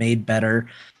out and made better.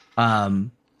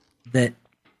 That,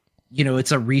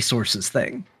 it's a resources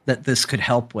thing that this could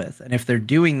help with. And if they're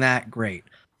doing that, great.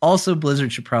 Also,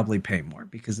 Blizzard should probably pay more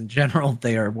because in general,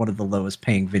 they are one of the lowest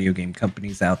paying video game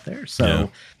companies out there. So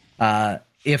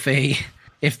if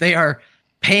they are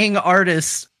paying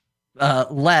artists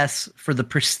less for the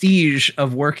prestige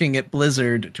of working at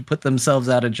Blizzard to put themselves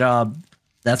out of job,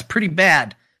 that's pretty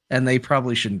bad, and they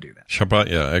probably shouldn't do that.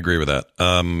 Yeah, I agree with that.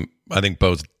 I think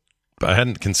both. I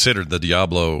hadn't considered the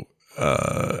Diablo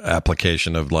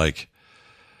application of like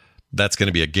that's going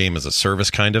to be a game as a service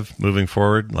kind of moving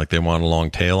forward. Like they want a long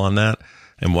tail on that,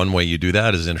 and one way you do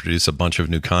that is introduce a bunch of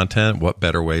new content. What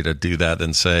better way to do that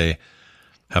than say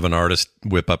have an artist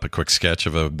whip up a quick sketch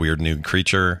of a weird new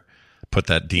creature, put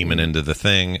that demon into the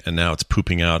thing, and now it's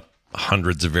pooping out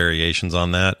hundreds of variations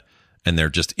on that, and they're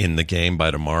just in the game by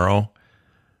tomorrow,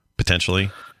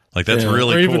 potentially. Like, that's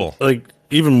really cool.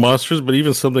 Even monsters, but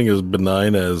even something as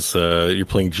benign as you're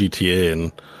playing GTA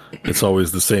and it's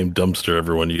always the same dumpster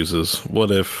everyone uses.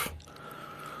 What if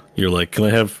you're like, can I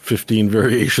have 15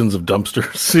 variations of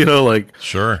dumpsters?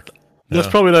 Sure. That's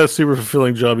probably not a super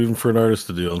fulfilling job even for an artist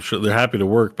to do. I'm sure they're happy to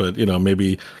work, but,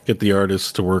 maybe get the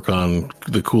artists to work on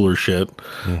the cooler shit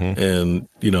and,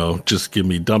 just give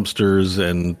me dumpsters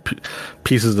and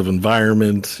pieces of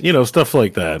environment, stuff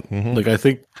like that.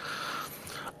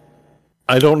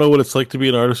 I don't know what it's like to be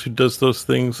an artist who does those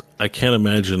things. I can't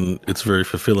imagine it's very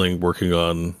fulfilling working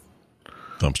on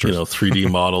dumpsters, 3D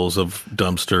models of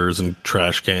dumpsters and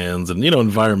trash cans and,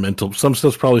 environmental. Some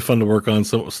stuff's probably fun to work on.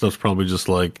 Some stuff's probably just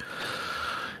like,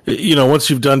 once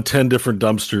you've done 10 different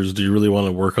dumpsters, do you really want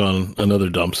to work on another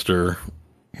dumpster?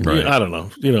 Right. I don't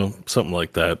know, something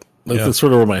like that. That's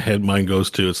sort of where my mind goes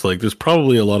to. It's like there's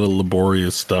probably a lot of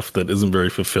laborious stuff that isn't very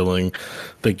fulfilling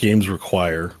that games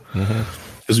require.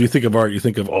 As you think of art, you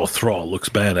think of, Thrall looks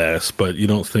badass, but you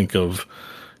don't think of,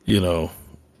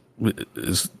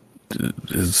 is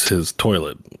his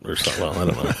toilet or something. Well, I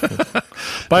don't know.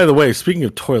 By the way, speaking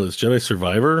of toilets, Jedi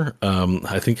Survivor,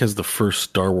 I think has the first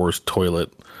Star Wars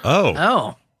toilet.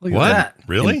 Oh, look at that!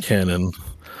 Really? In canon.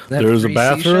 There's a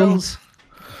bathroom.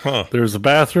 There's a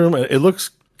bathroom. It looks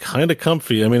kind of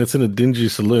comfy. I mean, it's in a dingy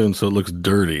saloon, so it looks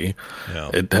dirty.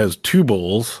 Yeah. It has 2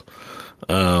 bowls.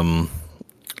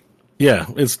 Yeah,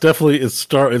 it's definitely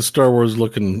Star Wars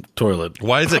looking toilet.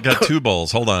 Why has it got 2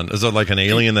 bowls? Hold on. Is it like an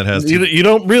alien that has 2? You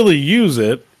don't really use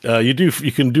it.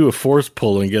 You can do a force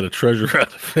pull and get a treasure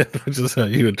out of it, which is how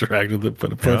you interact with it.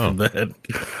 But apart from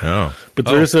that, but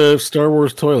there's a Star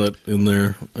Wars toilet in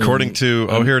there. According to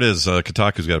here it is.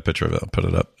 Kotaku's got a picture of it. I'll put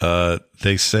it up.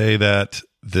 They say that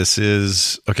this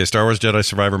is Star Wars Jedi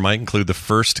Survivor might include the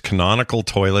first canonical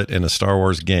toilet in a Star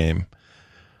Wars game.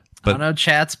 But, no,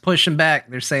 chat's pushing back.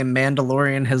 They're saying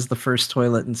Mandalorian has the first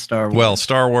toilet in Star Wars. Well,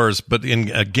 Star Wars, but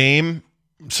in a game.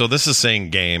 So this is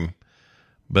saying game,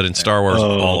 but in Star Wars,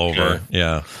 all over.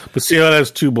 Yeah. But see how it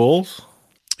has 2 bowls?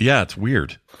 Yeah, it's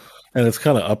weird. And it's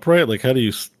kind of upright. Like, how do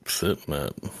you sit in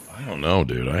that? I don't know,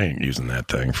 dude. I ain't using that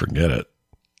thing. Forget it.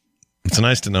 It's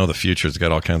nice to know the future's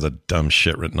got all kinds of dumb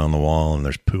shit written on the wall and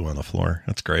there's poo on the floor.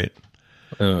 That's great.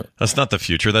 That's not the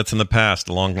future. That's in the past,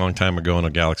 a long, long time ago in a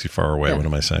galaxy far away. Yeah. What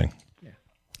am I saying? Yeah.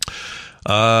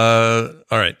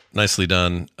 All right. Nicely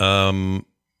done.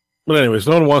 But anyways,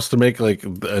 no one wants to make like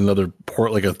another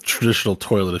port, like a traditional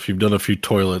toilet. If you've done a few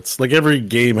toilets, like every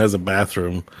game has a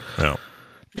bathroom. Yeah.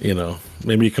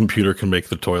 Maybe a computer can make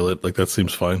the toilet. Like that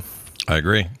seems fine. I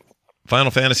agree.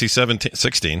 Final Fantasy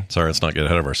 16. Sorry, let's not get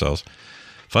ahead of ourselves.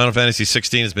 Final Fantasy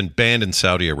 16 has been banned in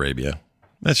Saudi Arabia.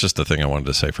 That's just the thing I wanted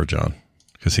to say for John.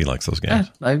 Because he likes those games.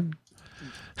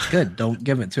 Good. Don't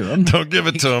give it to him. Don't give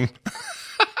it to him.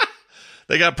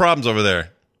 They got problems over there.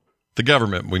 The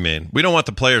government, we mean. We don't want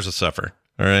the players to suffer.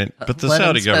 All right. But the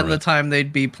Saudi government. The time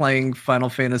they'd be playing Final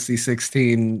Fantasy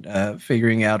 16,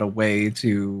 figuring out a way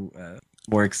to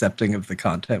more accepting of the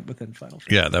content within Final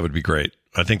Fantasy. Yeah, that would be great.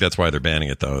 I think that's why they're banning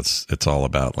it, though. It's all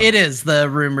about. It is. The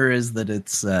rumor is that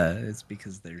it's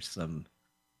because there's some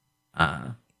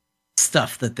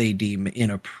stuff that they deem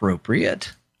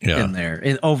inappropriate. in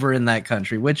there, over in that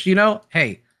country. Which, you know,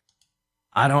 hey,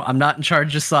 I'm not in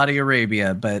charge of Saudi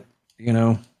Arabia, but you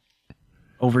know,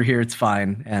 over here it's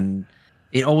fine. And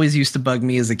it always used to bug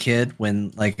me as a kid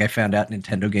when, like, I found out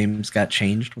Nintendo games got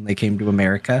changed when they came to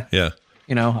America. Yeah.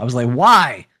 You know, I was like,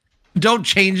 why? Don't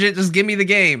change it. Just give me the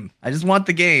game. I just want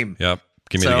the game. Yep.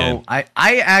 Give me the game.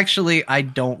 I actually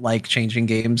don't like changing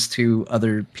games to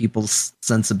other people's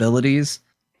sensibilities.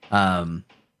 I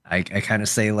kind of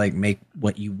say, like, make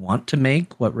what you want to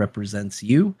make, what represents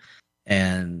you,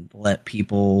 and let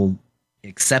people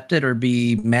accept it or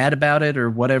be mad about it or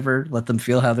whatever. Let them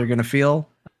feel how they're going to feel.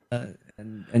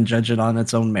 And judge it on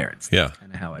its own merits. Yeah. That's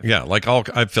kind of how I feel. Yeah, like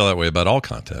I feel that way about all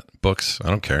content. Books, I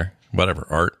don't care. Whatever.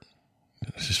 Art.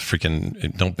 It's just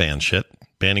freaking, don't ban shit.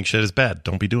 Banning shit is bad.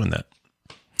 Don't be doing that.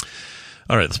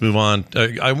 All right, let's move on.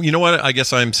 You know what? I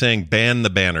guess I'm saying ban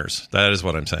the banners. That is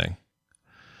what I'm saying.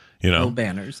 You know? No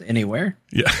banners anywhere.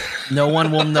 Yeah. No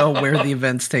one will know where the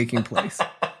event's taking place.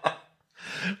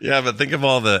 Yeah, but think of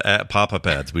all the pop-up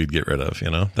ads we'd get rid of, you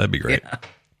know? That'd be great.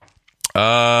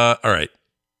 Yeah. All right.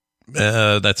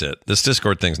 That's it. This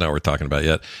Discord thing's not worth talking about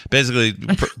yet. Basically,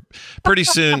 pretty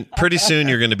soon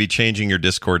you're going to be changing your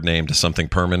Discord name to something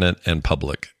permanent and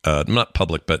public. Not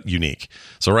public, but unique.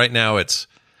 So right now it's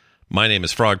my name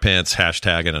is Frogpants,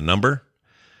 hashtag and a number.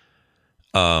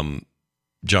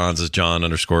 John's is John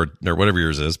 _, or whatever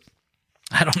yours is.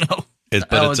 I don't know.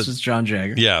 It's just John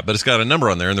Jagger. Yeah, but it's got a number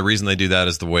on there, and the reason they do that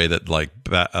is the way that, like,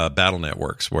 Battle.net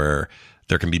works, where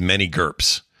there can be many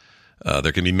GURPS.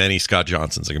 There can be many Scott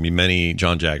Johnsons. There can be many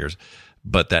John Jaggers.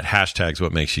 But that hashtag's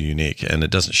what makes you unique. And it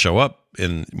doesn't show up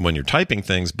when you're typing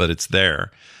things, but it's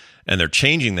there. And they're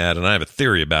changing that, and I have a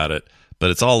theory about it, but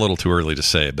it's all a little too early to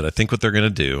say. But I think what they're going to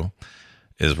do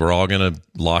is we're all going to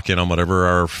lock in on whatever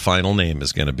our final name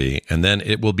is going to be. And then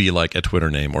it will be like a Twitter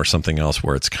name or something else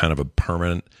where it's kind of a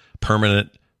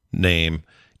permanent name,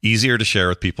 easier to share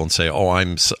with people and say, oh,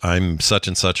 I'm such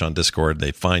and such on Discord.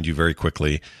 They find you very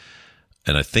quickly.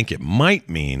 And I think it might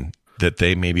mean that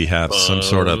they maybe have some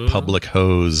sort of public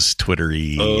hose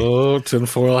Twittery. Oh,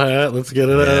 tinfoil hat. Let's get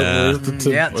it out.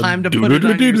 Yeah, time to put it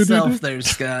on yourself there,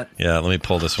 Scott. Yeah, let me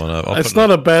pull this one up. It's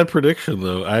not a bad prediction,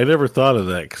 though. I never thought of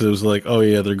that because it was like, oh,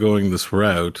 yeah, they're going this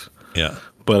route. Yeah.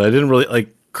 But I didn't really,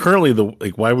 like, currently,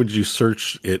 why would you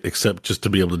search it except just to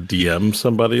be able to DM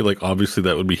somebody? Like, obviously,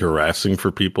 that would be harassing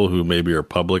for people who maybe are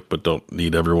public but don't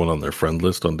need everyone on their friend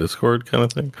list on Discord kind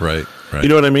of thing. Right. You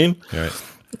know what I mean? Right.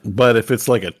 But if it's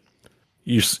like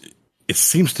it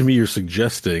seems to me you're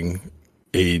suggesting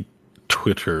a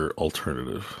Twitter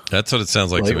alternative. That's what it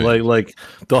sounds like to me. Like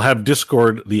they'll have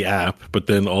Discord, the app, but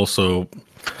then also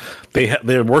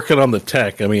they're working on the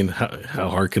tech. I mean, how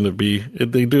hard can it be?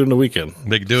 They do it in a weekend.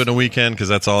 They do it in a weekend because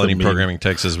that's all any programming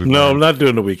takes is. No, I'm not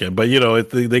doing a weekend, but you know,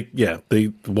 they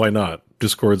why not?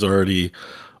 Discord's already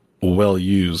well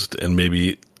used, and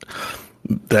maybe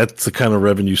that's the kind of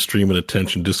revenue stream and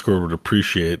attention Discord would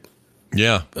appreciate.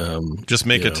 Yeah. Just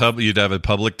make a tab. You'd have a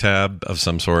public tab of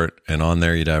some sort, and on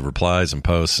there you'd have replies and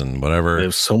posts and whatever.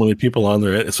 There's so many people on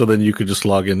there, so then you could just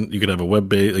log in. You could have a web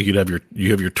base. Like you have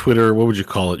your Twitter. What would you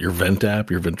call it? Your Vent app,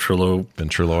 your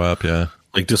Ventrilo app. Yeah.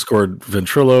 Like Discord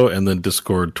Ventrilo and then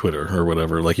Discord Twitter or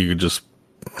whatever. Like you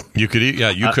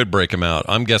could break them out.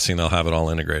 I'm guessing they'll have it all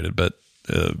integrated, but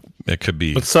it could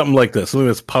be. But something like this, something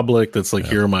that's public. That's like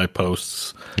here are my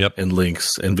posts. Yep. And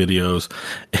links and videos.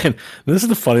 And this is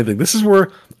the funny thing. This is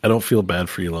where I don't feel bad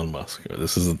for Elon Musk.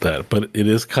 This isn't that, but it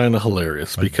is kind of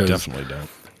hilarious because I definitely don't.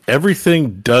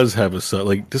 Everything does have a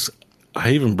like this.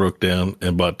 I even broke down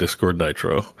and bought Discord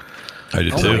Nitro. I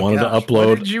did too. I wanted to upload.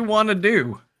 What did you want to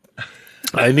do?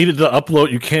 I needed to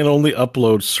upload. You can't only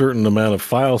upload certain amount of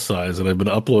file size, and I've been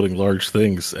uploading large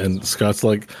things. And Scott's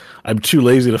like, I'm too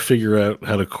lazy to figure out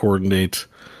how to coordinate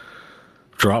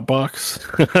Dropbox.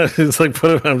 It's like,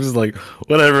 I'm just like,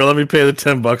 whatever. Let me pay the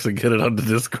 $10 and get it onto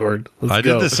Discord. I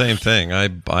did the same thing. I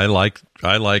like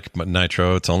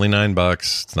Nitro. It's only $9.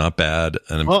 It's not bad.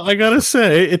 And well, I gotta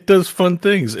say, it does fun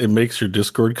things. It makes your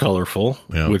Discord colorful,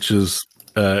 which is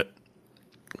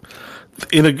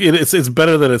it's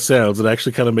better than it sounds. It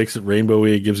actually kind of makes it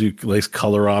rainbowy. It gives you nice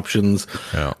color options.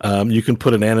 Yeah. You can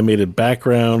put an animated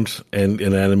background and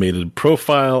an animated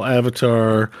profile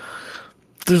avatar.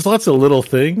 There's lots of little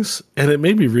things, and it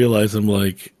made me realize I'm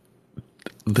like,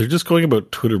 they're just going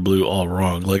about Twitter Blue all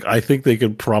wrong. Like, I think they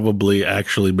could probably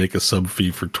actually make a sub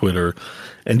fee for Twitter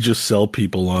and just sell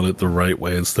people on it the right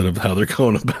way instead of how they're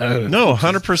going about it. No,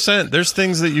 100%. There's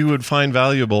things that you would find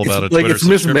valuable about it's a Twitter it's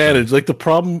mismanaged. Like, the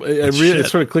problem, it shit.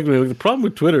 started clicking me. Like, the problem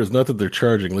with Twitter is not that they're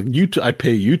charging. Like, YouTube, I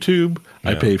pay YouTube,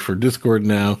 I pay for Discord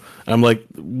now. I'm like,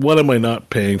 what am I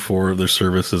not paying for their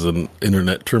service as an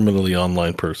internet terminally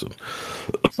online person?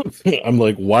 I'm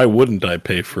like, why wouldn't I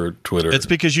pay for Twitter? It's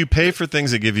because you pay for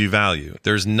things that give you value.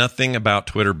 There's nothing about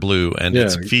Twitter Blue and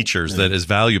its features that is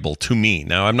valuable to me.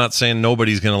 Now, I'm not saying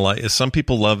nobody's going to like. Some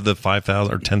people love the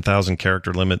 5,000 or 10,000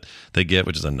 character limit they get,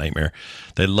 which is a nightmare.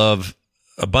 They love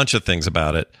a bunch of things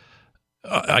about it.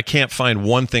 I can't find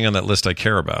one thing on that list I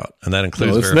care about, and that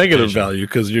includes it's negative value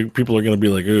because people are going to be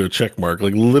like, "Ooh, check mark!"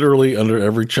 Like, literally under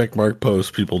every check mark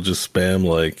post, people just spam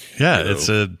like,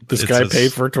 this guy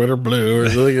paid for Twitter Blue," or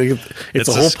it's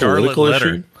a whole political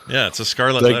letter. issue. Yeah, it's a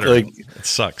scarlet letter. Like, it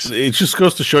sucks. It just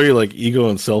goes to show you, like, ego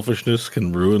and selfishness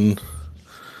can ruin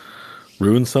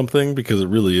something, because it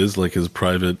really is like his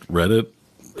private Reddit.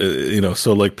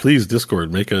 So like, please,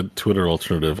 Discord, make a Twitter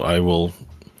alternative.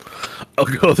 I'll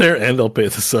go there and I'll pay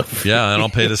the sub fee. Yeah, and I'll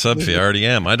pay the sub fee. I already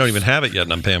am. I don't even have it yet,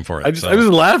 and I'm paying for it. I'm just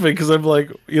laughing because I'm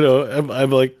like,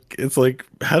 I'm like, it's like,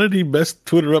 how did he mess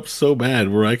Twitter up so bad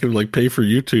where I can like pay for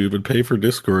YouTube and pay for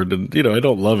Discord, and I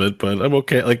don't love it, but I'm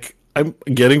okay. Like, I'm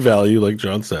getting value, like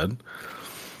John said,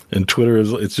 and Twitter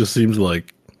it just seems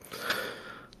like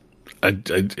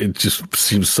it just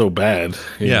seems so bad.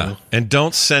 You know? And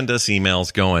don't send us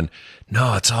emails going,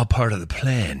 no, it's all part of the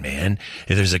plan, man.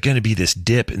 There's going to be this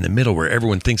dip in the middle where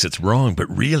everyone thinks it's wrong, but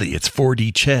really it's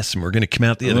 4D chess, and we're going to come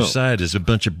out the other side as a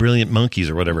bunch of brilliant monkeys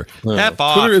or whatever. F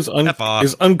off. Twitter is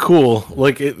uncool.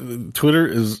 Like, Twitter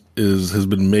has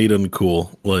been made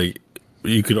uncool. Like,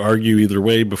 you could argue either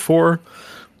way before,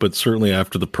 but certainly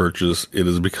after the purchase, it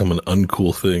has become an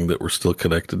uncool thing that we're still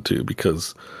connected to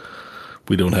because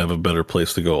we don't have a better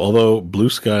place to go. Although Blue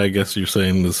Sky, I guess you're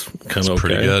saying, is kind of okay.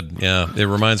 Pretty good. Yeah, it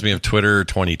reminds me of Twitter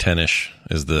 2010-ish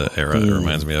is the era it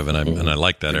reminds me of, and I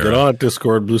like that era. Get on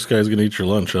Discord. Blue Sky is going to eat your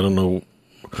lunch. I don't know.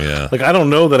 Yeah, like, I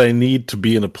don't know that I need to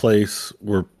be in a place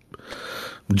where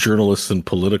journalists and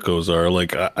politicos are.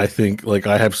 Like, I think, like,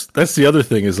 I have. That's the other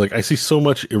thing, is like, I see so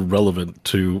much irrelevant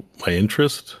to my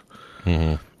interest.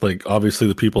 Mm-hmm. Like, obviously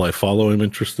the people I follow I'm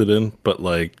interested in, but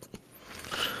like,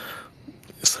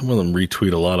 some of them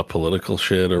retweet a lot of political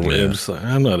shit, or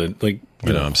I'm not in, like,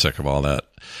 I'm sick of all that.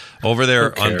 Over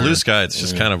there on Blue Sky, it's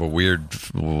just kind of a weird,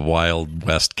 wild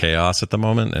west chaos at the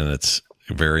moment, and it's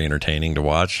very entertaining to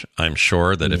watch. I'm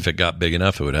sure that if it got big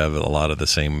enough, it would have a lot of the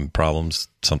same problems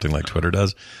something like Twitter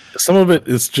does. Some of it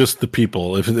is just the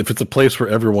people. If it's a place where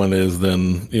everyone is,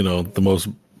 then the most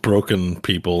broken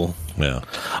people. Yeah.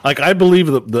 Like, I believe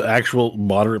that the actual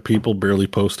moderate people barely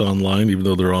post online, even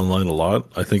though they're online a lot.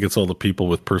 I think it's all the people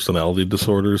with personality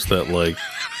disorders that, like,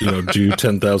 do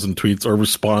 10,000 tweets or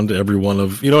respond to every one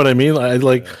of, you know what I mean?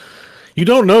 You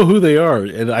don't know who they are.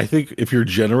 And I think if you're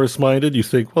generous minded, you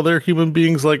think, well, they're human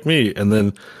beings like me. And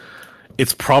then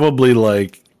it's probably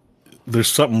like, there's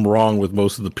something wrong with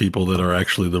most of the people that are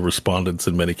actually the respondents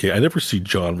in many cases. I never see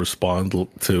John respond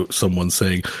to someone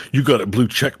saying, you got a blue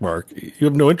check mark. You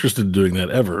have no interest in doing that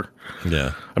ever.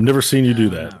 Yeah. I've never seen you do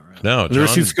that. No, I've never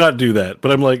seen Scott do that.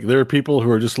 But I'm like, there are people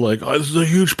who are just like, oh, this is a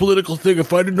huge political thing.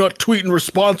 If I did not tweet in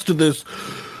response to this,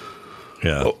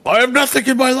 I have nothing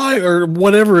in my life, or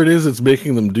whatever it is that's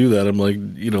making them do that. I'm like,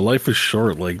 life is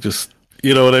short. Like, just,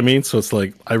 you know what I mean? So it's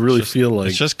like, I really feel like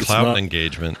it's just clout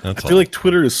engagement. I feel like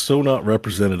Twitter is so not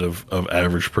representative of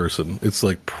average person. It's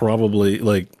like, probably,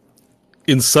 like,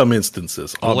 in some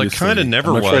instances, obviously. Well, it kind of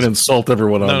never was. I'm not trying to insult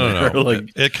everyone on there. No.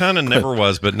 Like, it kind of never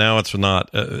was, but now it's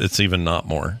not. It's even not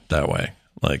more that way.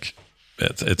 Like,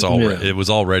 it's already. It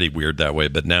was already weird that way,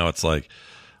 but now it's like,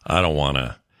 I don't want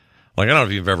to. Like, I don't know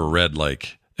if you've ever read,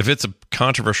 like, if it's a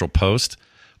controversial post,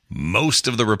 most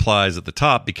of the replies at the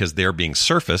top, because they're being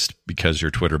surfaced because your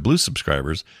Twitter Blue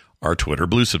subscribers are Twitter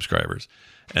Blue subscribers,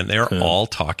 and they're all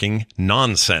talking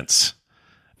nonsense.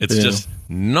 It's just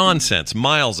nonsense,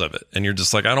 miles of it. And you're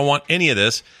just like, I don't want any of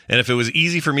this. And if it was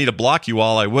easy for me to block you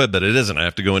all, I would, but it isn't. I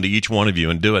have to go into each one of you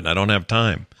and do it, and I don't have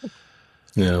time.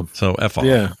 Yeah. So F off.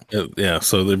 Yeah.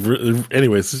 So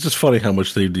anyways, it's just funny how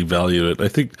much they devalue it. I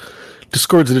think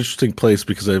Discord's an interesting place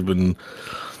because I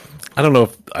don't know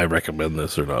if I recommend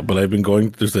this or not, but I've been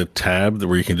going, there's a tab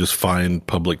where you can just find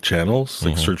public channels,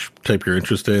 like type your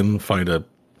interest in, find a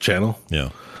channel. Yeah.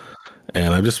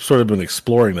 And I've just sort of been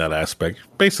exploring that aspect.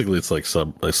 Basically, it's like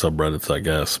subreddits, I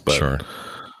guess. But sure.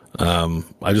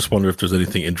 I just wonder if there's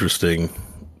anything interesting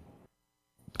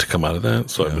to come out of that.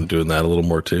 So I've been doing that a little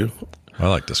more too. I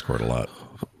like Discord a lot.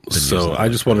 So I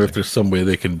just wonder if there's some way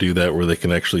they can do that where they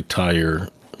can actually tie your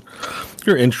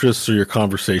interests or your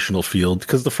conversational field,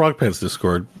 because the Frog Pants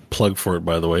Discord, plug for it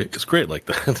by the way, is great like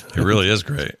that. It really is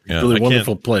great. Yeah, really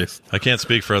wonderful place. I can't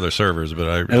speak for other servers, but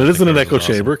and it isn't an echo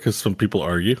chamber because some people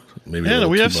argue. Maybe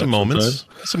we have some moments,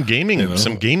 some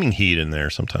gaming heat in there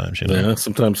sometimes. Yeah,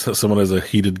 sometimes someone has a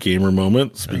heated gamer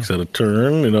moment, speaks out of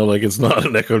turn. Like it's not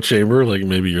an echo chamber, like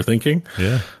maybe you're thinking.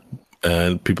 Yeah.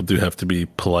 And people do have to be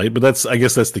polite, but I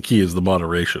guess that's the key, is the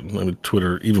moderation. I mean,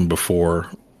 Twitter, even before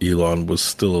Elon, was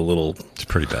still a little, it's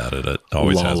pretty bad at it.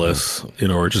 Always lawless,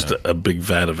 or just a big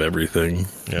vat of everything.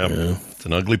 Yeah, it's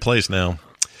an ugly place now.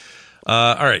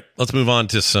 All right, let's move on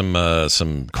to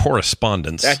some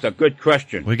correspondence. That's a good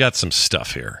question. We got some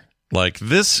stuff here, like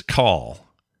this call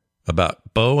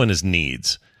about Bo and his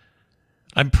needs.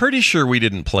 I'm pretty sure we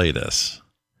didn't play this.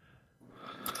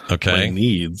 Okay. My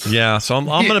needs. Yeah, so I'm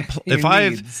gonna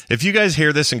if you guys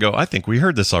hear this and go, I think we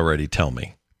heard this already, tell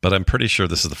me. But I'm pretty sure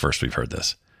this is the first we've heard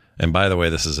this. And by the way,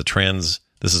 this is a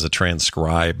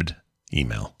transcribed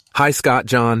email. Hi, Scott,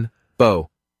 John, Bo.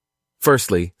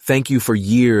 Firstly, thank you for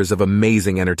years of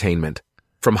amazing entertainment.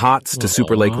 From HOTS to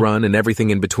Super Lake Run and everything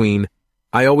in between,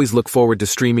 I always look forward to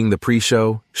streaming the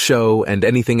pre-show, show, and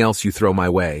anything else you throw my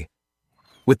way.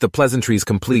 With the pleasantries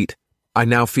complete, I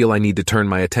now feel I need to turn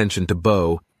my attention to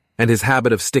Bo and his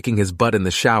habit of sticking his butt in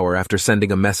the shower after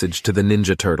sending a message to the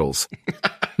Ninja Turtles.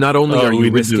 Not only are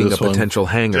you risking a potential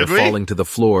hanger falling to the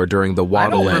floor during the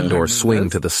waddle end or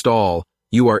swing to the stall,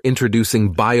 you are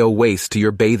introducing bio-waste to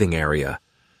your bathing area.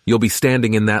 You'll be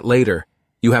standing in that later.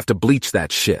 You have to bleach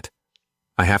that shit.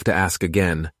 I have to ask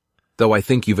again, though I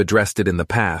think you've addressed it in the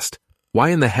past, why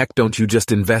in the heck don't you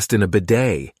just invest in a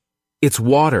bidet? It's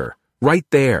water, right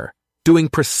there, doing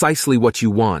precisely what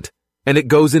you want, and it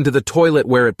goes into the toilet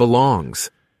where it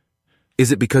belongs.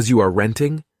 Is it because you are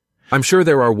renting? I'm sure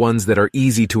there are ones that are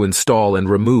easy to install and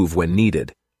remove when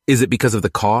needed. Is it because of the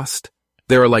cost?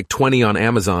 There are like 20 on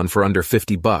Amazon for under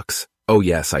 $50. Oh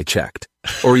yes, I checked.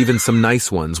 Or even some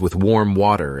nice ones with warm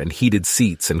water and heated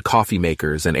seats and coffee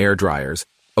makers and air dryers.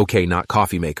 Okay, not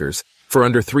coffee makers. For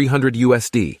under $300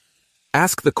 USD.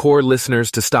 Ask the core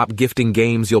listeners to stop gifting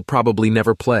games you'll probably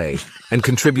never play and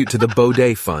contribute to the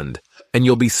Baudet Fund, and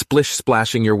you'll be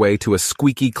splish-splashing your way to a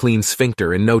squeaky clean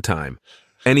sphincter in no time.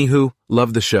 Anywho,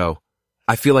 love the show.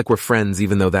 I feel like we're friends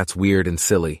even though that's weird and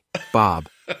silly. Bob.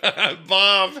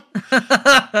 Bob.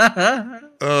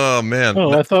 Oh, man.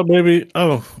 Oh, I thought maybe...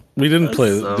 Oh, we didn't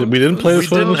play... we didn't play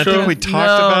this one on the show? I think we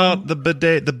talked about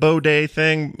the Baudet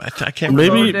thing. I can't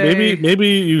remember. Maybe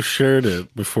you shared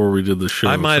it before we did the show.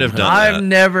 I might have done that. I've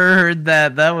never heard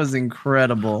that. That was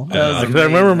incredible. I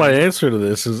remember my answer to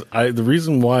this is the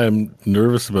reason why I'm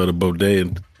nervous about a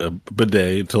bidet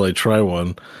until I try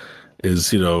one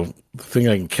is, the thing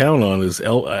I can count on is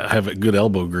I have a good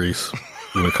elbow grease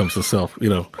when it comes to self.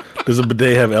 Does a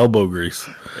bidet have elbow grease?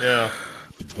 Yeah.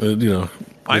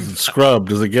 Does it scrub?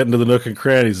 Does it get into the nook and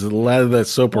crannies? Does it lather that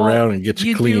soap around and get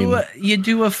you clean? You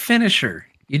do a finisher.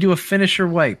 You do a finisher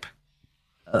wipe.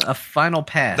 A final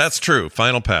pass. That's true.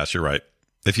 Final pass. You're right.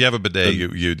 If you have a bidet,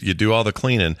 you do all the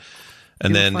cleaning,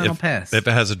 and then if it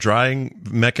has a drying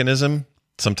mechanism,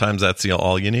 sometimes that's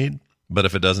all you need. But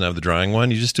if it doesn't have the drying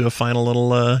one, you just do a final little,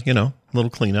 little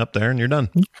cleanup there, and you're done.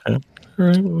 Okay. All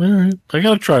right. I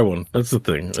gotta try one. That's the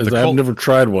thing. I've never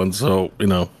tried one, so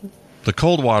The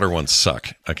cold water ones suck.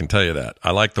 I can tell you that.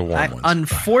 I like the warm ones.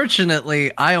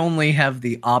 Unfortunately, I only have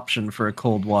the option for a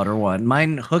cold water one.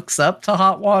 Mine hooks up to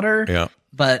hot water. Yeah.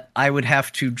 But I would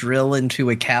have to drill into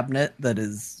a cabinet that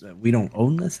is, we don't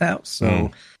own this house.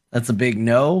 So that's a big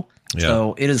no. Yeah.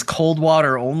 So it is cold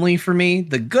water only for me.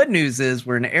 The good news is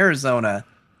we're in Arizona.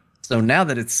 So now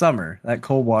that it's summer, that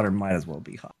cold water might as well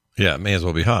be hot. Yeah, it may as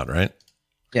well be hot, right?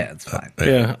 Yeah, it's fine.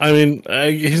 Yeah, I mean,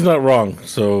 he's not wrong.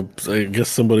 So I guess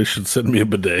somebody should send me a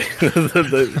bidet.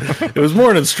 It was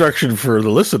more an instruction for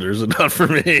the listeners and not for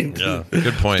me. Yeah,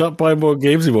 good point. Stop buying more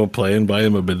games he won't play and buy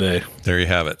him a bidet. There you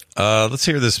have it. Let's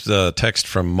hear this text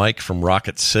from Mike from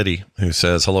Rocket City, who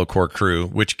says, "Hello, core crew.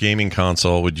 Which gaming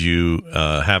console would you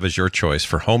have as your choice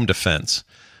for home defense?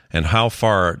 And how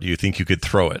far do you think you could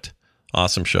throw it?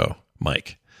 Awesome show,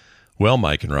 Mike." Well,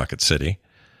 Mike in Rocket City.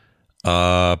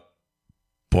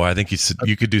 Boy, I think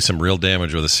you could do some real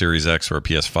damage with a Series X or a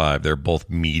PS5. They're both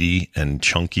meaty and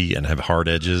chunky and have hard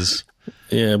edges.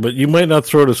 Yeah, but you might not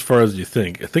throw it as far as you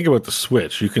think. Think about the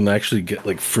Switch. You can actually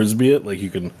get frisbee it. You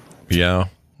can. Yeah.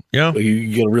 You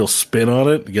get a real spin on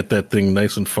it. Get that thing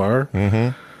nice and far. Mm-hmm.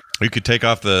 You could take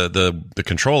off the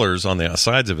controllers on the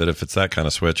sides of it if it's that kind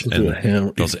of Switch,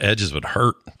 and those edges would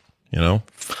hurt. you know?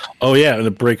 Oh, yeah, and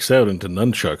it breaks out into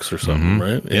nunchucks or something,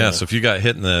 right? Yeah, so if you got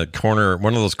hit in the corner,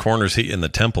 one of those corners hit you in the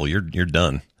temple, you're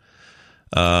done.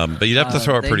 But you'd have to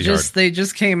throw it pretty hard. They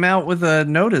just came out with a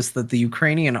notice that the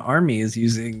Ukrainian army is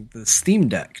using the Steam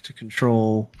Deck to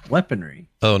control weaponry.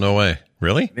 Oh, no way.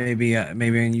 Really? Maybe I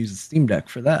can use the Steam Deck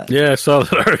for that. Yeah, I saw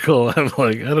that article. I'm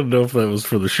like, I don't know if that was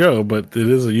for the show, but it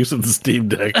is a use of the Steam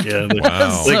Deck. Yeah,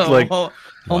 wow. So,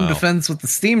 home defense with the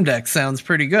Steam Deck sounds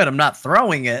pretty good. I'm not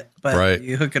throwing it, but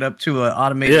you hook it up to an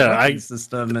automated weapon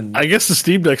system. And I guess the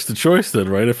Steam Deck's the choice then,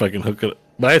 right? If I can hook it.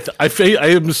 But I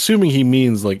am assuming he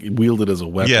means like wield it as a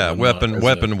weapon. Yeah,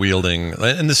 weapon wielding.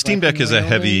 And the Steam Deck is a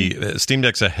heavy.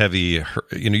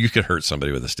 You could hurt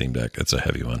somebody with a Steam Deck. It's a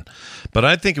heavy one. But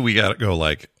I think we got to go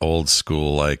like old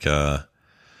school, like I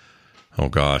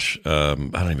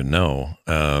don't even know.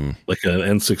 Like an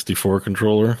N64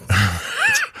 controller.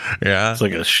 Yeah, it's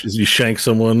like you shank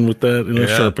someone with that,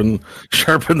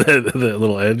 sharpen that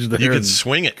little edge there. You could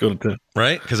swing it,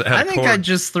 right? Because I think I'd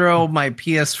just throw my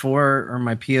PS4 or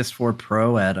my PS4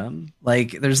 Pro at him.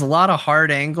 Like, there's a lot of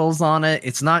hard angles on it.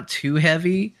 It's not too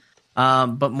heavy,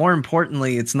 but more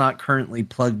importantly, it's not currently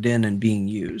plugged in and being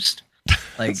used.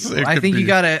 Like, I think you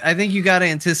gotta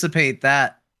anticipate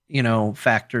that,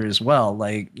 factor as well.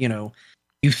 Like,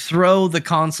 you throw the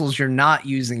consoles you're not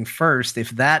using first. If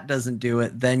that doesn't do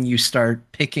it, then you start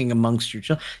picking amongst your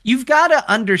children. You've got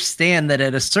to understand that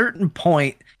at a certain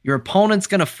point, your opponent's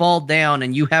going to fall down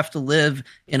and you have to live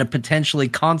in a potentially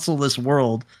consoleless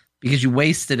world because you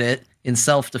wasted it in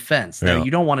self-defense. Now, you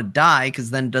don't want to die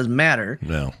because then it doesn't matter.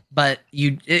 No. But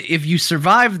if you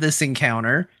survive this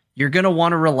encounter, you're going to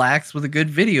want to relax with a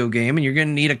good video game and you're going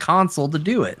to need a console to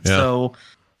do it. Yeah. So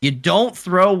you don't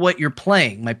throw what you're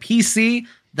playing. My PC,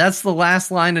 that's the last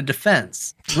line of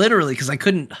defense, literally, because I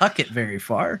couldn't huck it very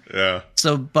far. Yeah.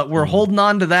 So, but we're holding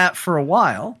on to that for a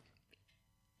while.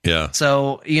 Yeah.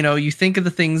 So, you think of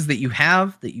the things that you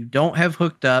have that you don't have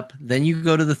hooked up. Then you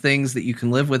go to the things that you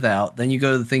can live without. Then you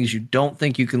go to the things you don't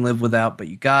think you can live without, but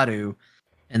you got to.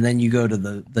 And then you go to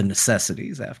the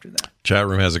necessities after that. Chat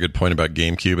room has a good point about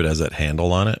GameCube. It has that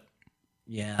handle on it.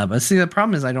 Yeah, but see, the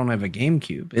problem is I don't have a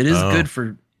GameCube. It is good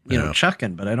for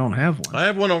chucking, but I don't have one. I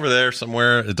have one over there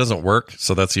somewhere. It doesn't work,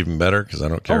 so that's even better because I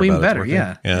don't care. Even about better, it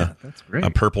yeah, that's great.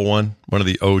 A purple one of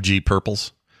the OG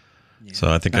purples. Yeah,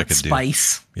 so I think I could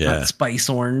spice. Not spice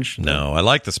orange. No, I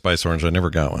like the spice orange. I never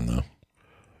got one though.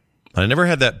 I never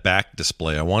had that back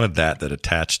display. I wanted that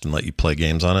attached and let you play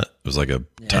games on it. It was like a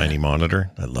tiny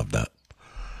monitor. I loved that.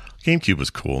 GameCube was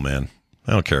cool, man.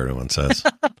 I don't care what anyone says.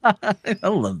 I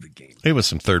love the game. It was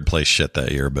some third place shit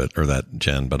that year, or that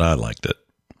gen, but I liked it.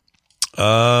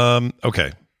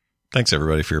 Okay. Thanks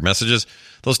everybody for your messages.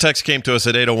 Those texts came to us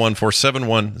at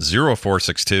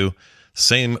 801-471-0462.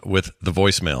 Same with the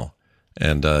voicemail.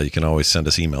 And you can always send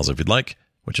us emails if you'd like,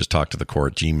 which is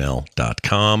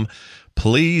talktothecore@gmail.com.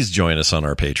 Please join us on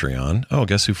our Patreon. Oh,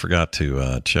 guess who forgot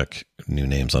to check new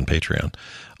names on Patreon?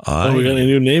 We got any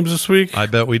new names this week? I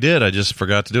bet we did. I just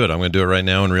forgot to do it. I'm going to do it right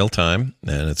now in real time,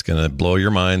 and it's going to blow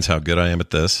your minds how good I am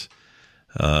at this.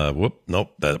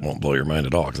 Nope, that won't blow your mind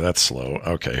at all because that's slow.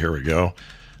 Okay, here we go.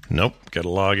 Nope, got to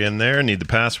log in there. Need the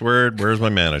password. Where's my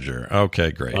manager?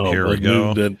 Okay, great. Here we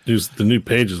go. The new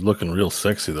page is looking real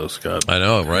sexy, though, Scott. I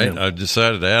know, right? I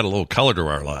decided to add a little color to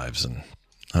our lives, and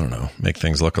I don't know, make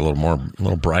things look a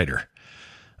little brighter.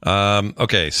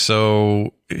 Okay,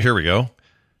 so here we go.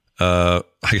 I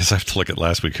guess I have to look at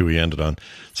last week who we ended on.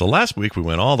 So last week we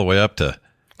went all the way up to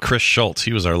Chris Schultz.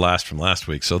 He was our last from last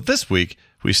week. So this week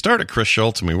we start at Chris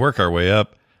Schultz and we work our way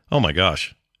up. Oh my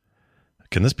gosh.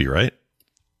 Can this be right?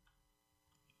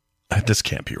 This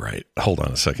can't be right. Hold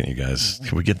on a second, you guys.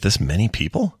 Can we get this many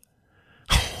people?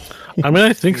 I mean,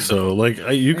 I think so. Like,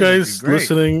 you guys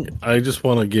listening, I just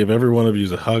want to give every one of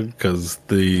you a hug because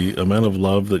the amount of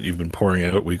love that you've been pouring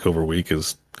out week over week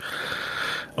is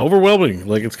overwhelming.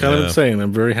 Like, it's kind of insane.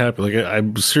 I'm very happy. Like,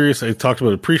 I'm serious. I talked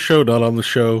about it pre-show, not on the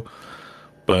show,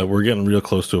 but we're getting real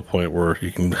close to a point where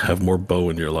you can have more Bo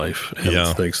in your life. And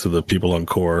it's thanks to the people on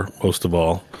Core, most of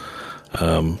all,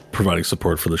 providing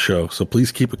support for the show. So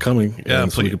please keep it coming. Yeah,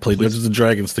 so we can play Dungeons and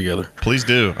Dragons together. Please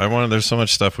do. There's so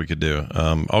much stuff we could do.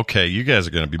 Okay, you guys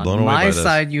are going to be blown away by this. On my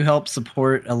side, you helped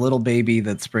support a little baby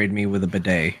that sprayed me with a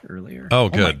bidet earlier. Oh,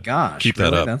 good. Oh my gosh. Keep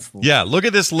that up. Look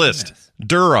at this list.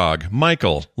 Durog,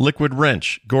 Michael, Liquid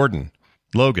Wrench, Gordon,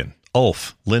 Logan,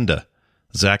 Ulf, Linda,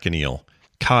 Zach and Neil,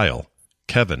 Kyle,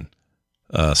 Kevin,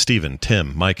 Stephen,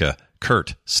 Tim, Micah,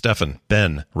 Kurt, Stefan,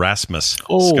 Ben, Rasmus,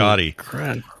 Scotty,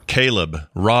 Caleb,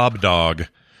 Rob Dog,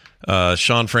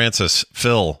 Sean Francis,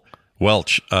 Phil,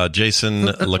 Welch, Jason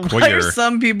LeCoyer. Why are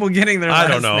some people getting their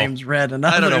last names read and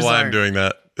others I don't know why aren't? I'm doing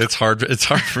that. It's hard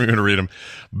for me to read them.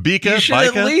 Bika, You should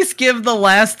at least give the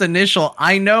last initial.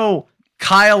 I know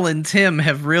Kyle and Tim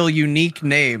have real unique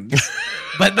names,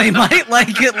 but they might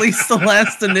like at least the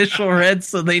last initial read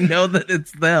so they know that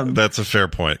it's them. That's a fair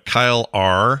point. Kyle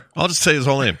R. I'll just say his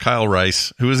whole name. Kyle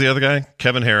Rice. Who was the other guy?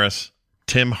 Kevin Harris.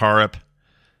 Tim Harrop.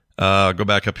 Go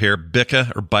back up here.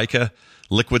 Bika.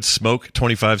 Liquid Smoke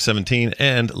 2517.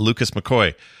 And Lucas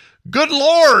McCoy. Good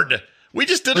Lord! We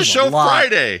just did a show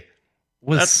Friday.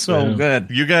 That's so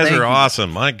good. You guys are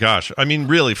awesome. My gosh. I mean,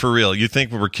 really, for real. You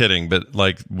think we were kidding, but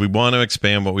like we want to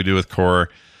expand what we do with Core.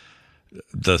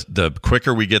 The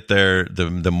quicker we get there,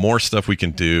 the more stuff we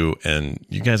can do, and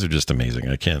you guys are just amazing.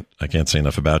 I can't say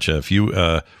enough about you. If you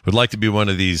would like to be one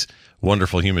of these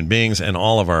wonderful human beings, and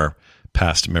all of our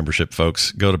past membership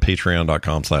folks, go to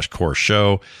patreon.com/core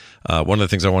show. One of the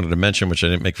things I wanted to mention, which I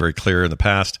didn't make very clear in the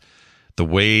past, the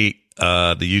way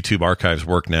the YouTube archives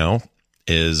work now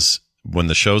is when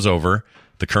the show's over,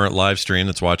 the current live stream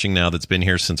that's watching now, that's been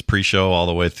here since pre-show all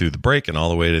the way through the break and all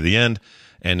the way to the end,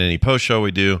 and any post-show we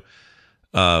do,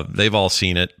 they've all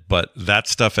seen it, but that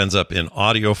stuff ends up in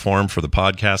audio form for the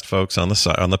podcast folks on the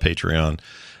Patreon,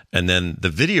 and then the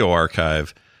video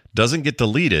archive doesn't get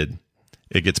deleted.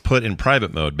 It gets put in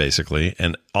private mode, basically,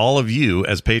 and all of you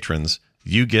as patrons,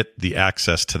 you get the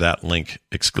access to that link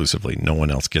exclusively. No one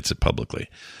else gets it publicly.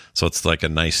 So it's like a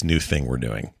nice new thing we're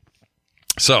doing.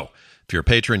 So if you're a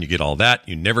patron, you get all that.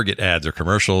 You never get ads or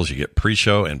commercials. You get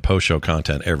pre-show and post-show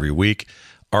content every week.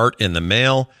 Art in the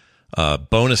mail.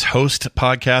 Bonus host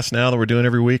podcast now that we're doing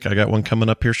every week. I got one coming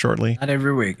up here shortly. Not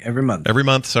every week, every month. Every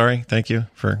month, sorry. Thank you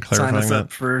for clarifying that. Sign us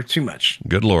up for too much.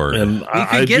 Good Lord. And we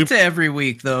could get to every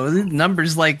week, though.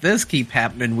 Numbers like this keep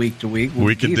happening week to week.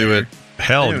 We could do it.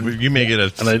 Hell, you may get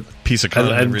a piece of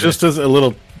content every day. Just as a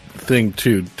little thing,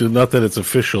 too, not that it's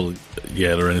official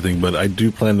yet or anything, but I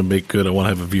do plan to make good. I want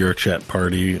to have a VR chat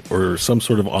party or some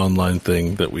sort of online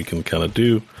thing that we can kind of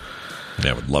do.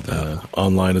 Yeah, I would love that.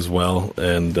 Online as well.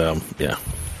 And, yeah.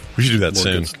 We should do that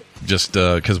soon. Just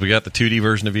because we got the 2D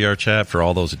version of VR chat for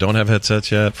all those who don't have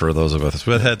headsets yet. For those of us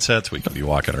with headsets, we can be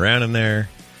walking around in there.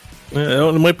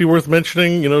 It might be worth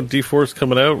mentioning, D4's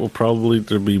coming out.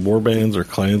 There'll be war bands or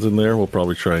clans in there. We'll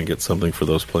probably try and get something for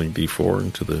those playing D4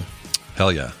 into the...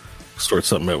 Hell yeah. Sort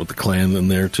something out with the clan in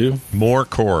there, too. More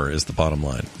core is the bottom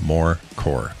line. More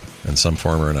core in some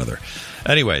form or another.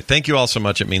 Anyway, thank you all so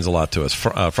much. It means a lot to us.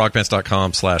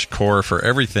 Frogpants.com/core for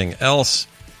everything else.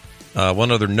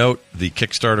 One other note, the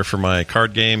Kickstarter for my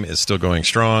card game is still going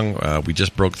strong. We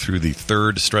just broke through the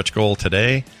 3rd stretch goal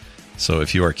today. So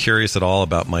if you are curious at all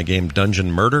about my game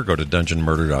Dungeon Murder, go to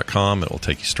dungeonmurder.com. It will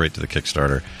take you straight to the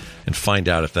Kickstarter and find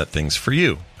out if that thing's for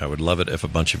you. I would love it if a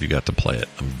bunch of you got to play it.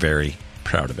 I'm very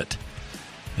proud of it.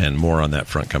 And more on that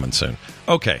front coming soon.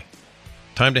 Okay.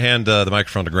 Time to hand the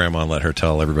microphone to Grandma and let her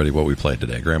tell everybody what we played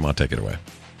today. Grandma, take it away.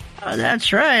 Oh,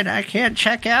 that's right. I can't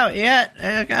check out yet.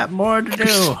 I got more to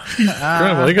do.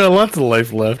 Grandma, you got lots of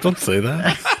life left. Don't say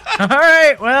that. All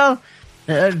right. Well,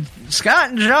 Scott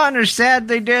and John are sad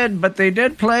they did, but they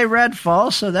did play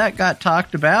Redfall, so that got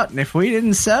talked about. And if we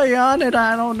didn't sell you on it,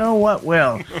 I don't know what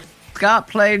will. Scott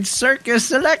played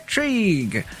Circus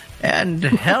Electrique and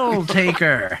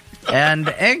Helltaker and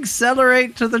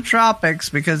Accelerate to the Tropics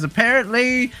because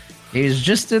apparently he's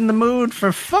just in the mood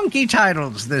for funky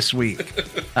titles this week.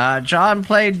 John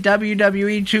played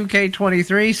WWE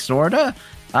 2K23, sorta.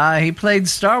 He played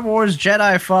Star Wars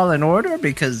Jedi Fallen Order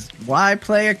because why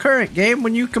play a current game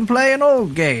when you can play an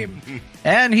old game?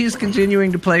 And he's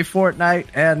continuing to play Fortnite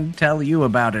and tell you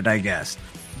about it, I guess.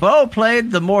 Bo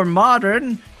played the more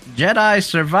modern Jedi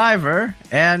Survivor,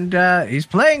 and he's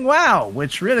playing WoW,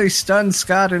 which really stunned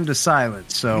Scott into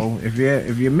silence. So if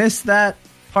you missed that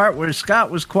part where Scott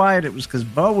was quiet, it was because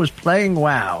Bo was playing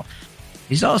WoW.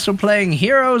 He's also playing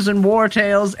Heroes and War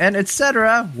Tales and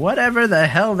etc., whatever the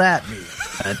hell that means.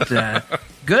 But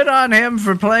good on him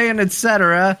for playing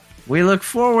etc. We look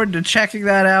forward to checking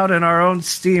that out in our own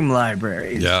Steam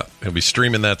libraries. Yeah, he'll be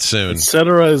streaming that soon.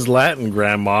 Etc. is Latin,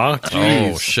 Grandma.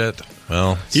 Jeez. Oh, shit.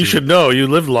 Well, you should know. You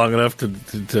lived long enough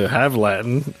to have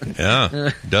Latin.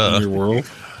 Yeah, duh. In your world.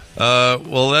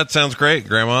 Well, that sounds great,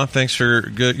 Grandma. Thanks for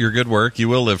your good work. You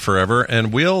will live forever.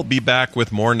 And we'll be back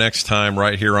with more next time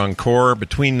right here on Core.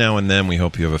 Between now and then, we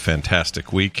hope you have a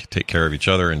fantastic week. Take care of each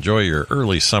other. Enjoy your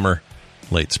early summer,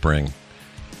 late spring.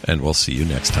 And we'll see you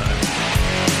next time.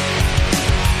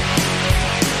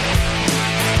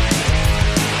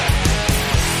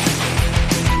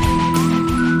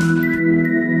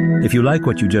 If you like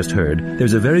what you just heard,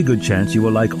 there's a very good chance you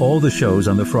will like all the shows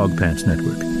on the Frog Pants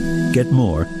Network. Get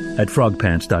more at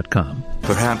frogpants.com.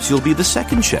 Perhaps you'll be the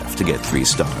second chef to get 3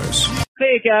 stars.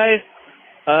 Hey guys,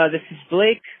 This is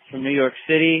Blake from New York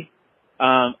City.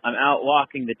 I'm out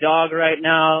walking the dog right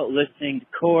now, listening to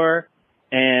Core,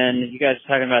 and you guys are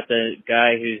talking about the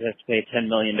guy who has to pay $10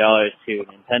 million to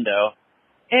Nintendo.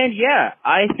 And yeah,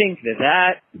 I think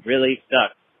that really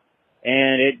sucks.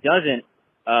 And it doesn't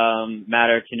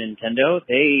matter to Nintendo.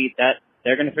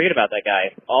 They're going to forget about that guy.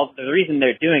 The reason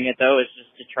they're doing it, though, is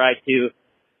just to try to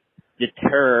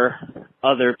deter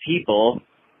other people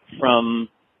from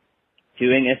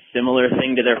doing a similar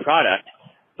thing to their product.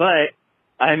 But,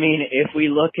 I mean, if we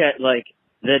look at, like,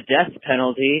 the death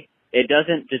penalty, it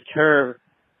doesn't deter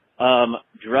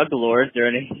drug lords or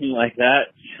anything like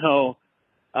that. So,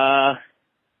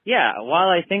 yeah, while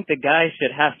I think the guy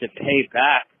should have to pay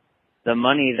back the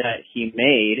money that he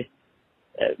made,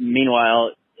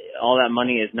 meanwhile, all that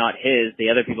money is not his. The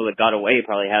other people that got away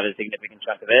probably have a significant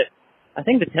chunk of it. I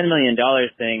think the $10 million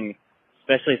thing,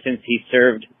 especially since he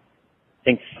served, I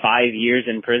think, 5 years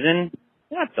in prison,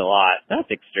 that's a lot.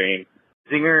 That's extreme.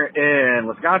 Zinger in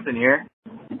Wisconsin here.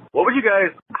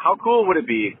 How cool would it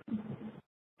be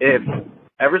if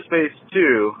Everspace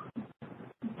 2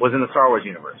 was in the Star Wars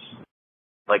universe?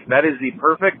 Like, that is the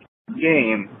perfect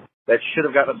game that should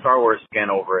have gotten a Star Wars skin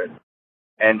over it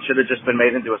and should have just been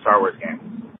made into a Star Wars game.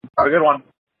 Have a good one.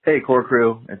 Hey, Core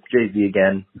Crew, it's JV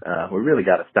again. We really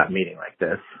got to stop meeting like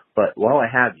this. But while I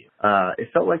have you, it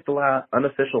felt like the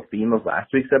unofficial theme of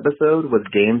last week's episode was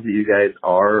games that you guys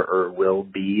are or will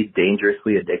be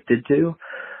dangerously addicted to,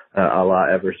 a la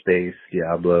Everspace,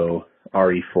 Diablo,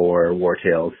 RE4, War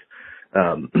Tales.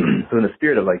 So in the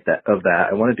spirit of that,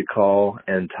 I wanted to call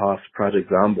and toss Project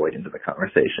Zomboid into the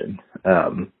conversation.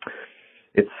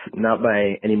 It's not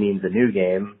by any means a new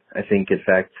game. I think, in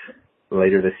fact,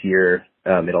 later this year,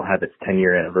 it'll have its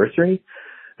 10-year anniversary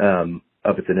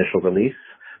of its initial release.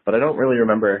 But I don't really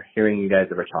remember hearing you guys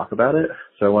ever talk about it,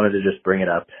 so I wanted to just bring it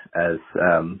up as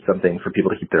something for people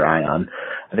to keep their eye on.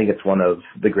 I think it's one of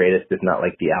the greatest, if not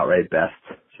like the outright best,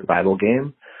 survival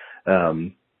game.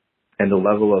 And the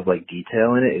level of like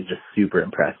detail in it is just super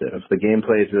impressive. The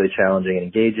gameplay is really challenging and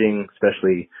engaging,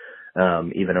 especially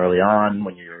even early on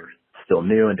when you're still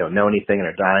new and don't know anything and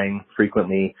are dying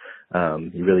frequently.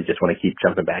 You really just want to keep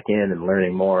jumping back in and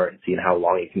learning more and seeing how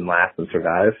long you can last and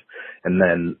survive. And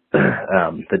then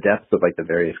the depths of like the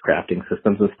various crafting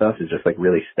systems and stuff is just like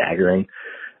really staggering.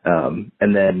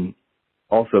 And then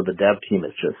also the dev team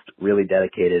is just really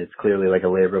dedicated. It's clearly like a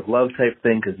labor of love type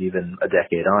thing because even a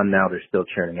decade on now, they're still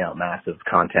churning out massive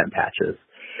content patches.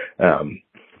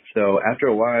 So after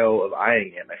a while of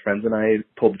eyeing it, my friends and I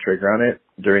pulled the trigger on it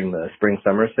during the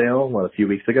spring-summer sale a few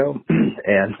weeks ago.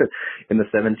 And in the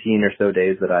 17 or so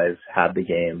days that I've had the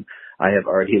game, I have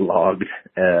already logged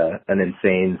an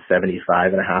insane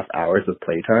 75 and a half hours of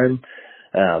playtime,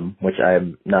 which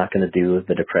I'm not going to do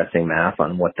the depressing math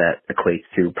on what that equates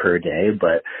to per day,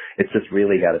 but it's just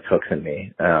really got its hooks in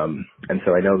me. And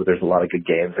so I know that there's a lot of good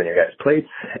games on your guys'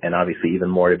 plates, and obviously even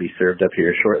more to be served up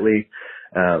here shortly.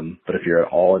 But if you're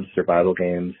at all into survival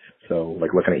games, so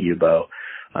like looking at you, Bo,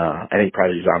 I think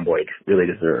Project Zomboid really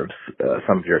deserves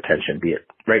some of your attention, be it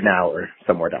right now or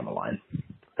somewhere down the line.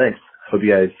 Thanks. Hope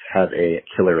you guys have a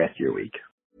killer rest of your week.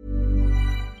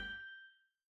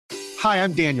 Hi,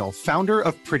 I'm Daniel, founder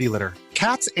of Pretty Litter.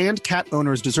 Cats and cat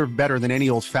owners deserve better than any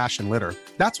old-fashioned litter.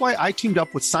 That's why I teamed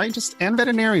up with scientists and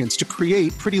veterinarians to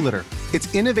create Pretty Litter.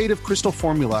 Its innovative crystal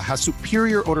formula has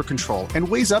superior odor control and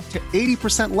weighs up to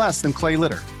 80% less than clay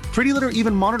litter. Pretty Litter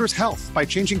even monitors health by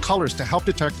changing colors to help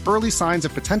detect early signs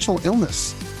of potential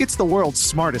illness. It's the world's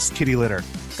smartest kitty litter.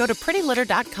 Go to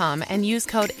prettylitter.com and use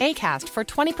code ACAST for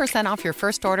 20% off your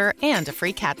first order and a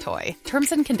free cat toy.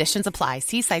 Terms and conditions apply.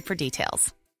 See site for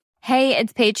details. Hey,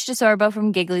 it's Paige DeSorbo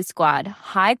from Giggly Squad.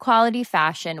 High quality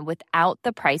fashion without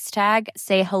the price tag.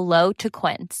 Say hello to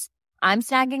Quince. I'm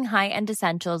snagging high-end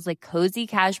essentials like cozy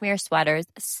cashmere sweaters,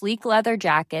 sleek leather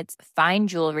jackets, fine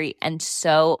jewelry, and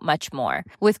so much more.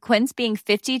 With Quince being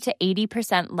 50 to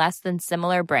 80% less than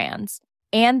similar brands.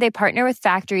 And they partner with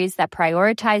factories that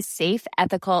prioritize safe,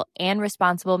 ethical, and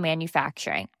responsible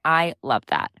manufacturing. I love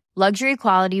that. Luxury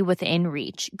quality within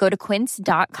reach. Go to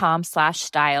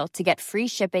quince.com/style to get free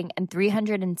shipping and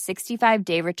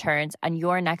 365-day returns on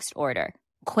your next order.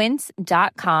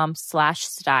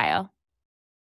 Quince.com/style.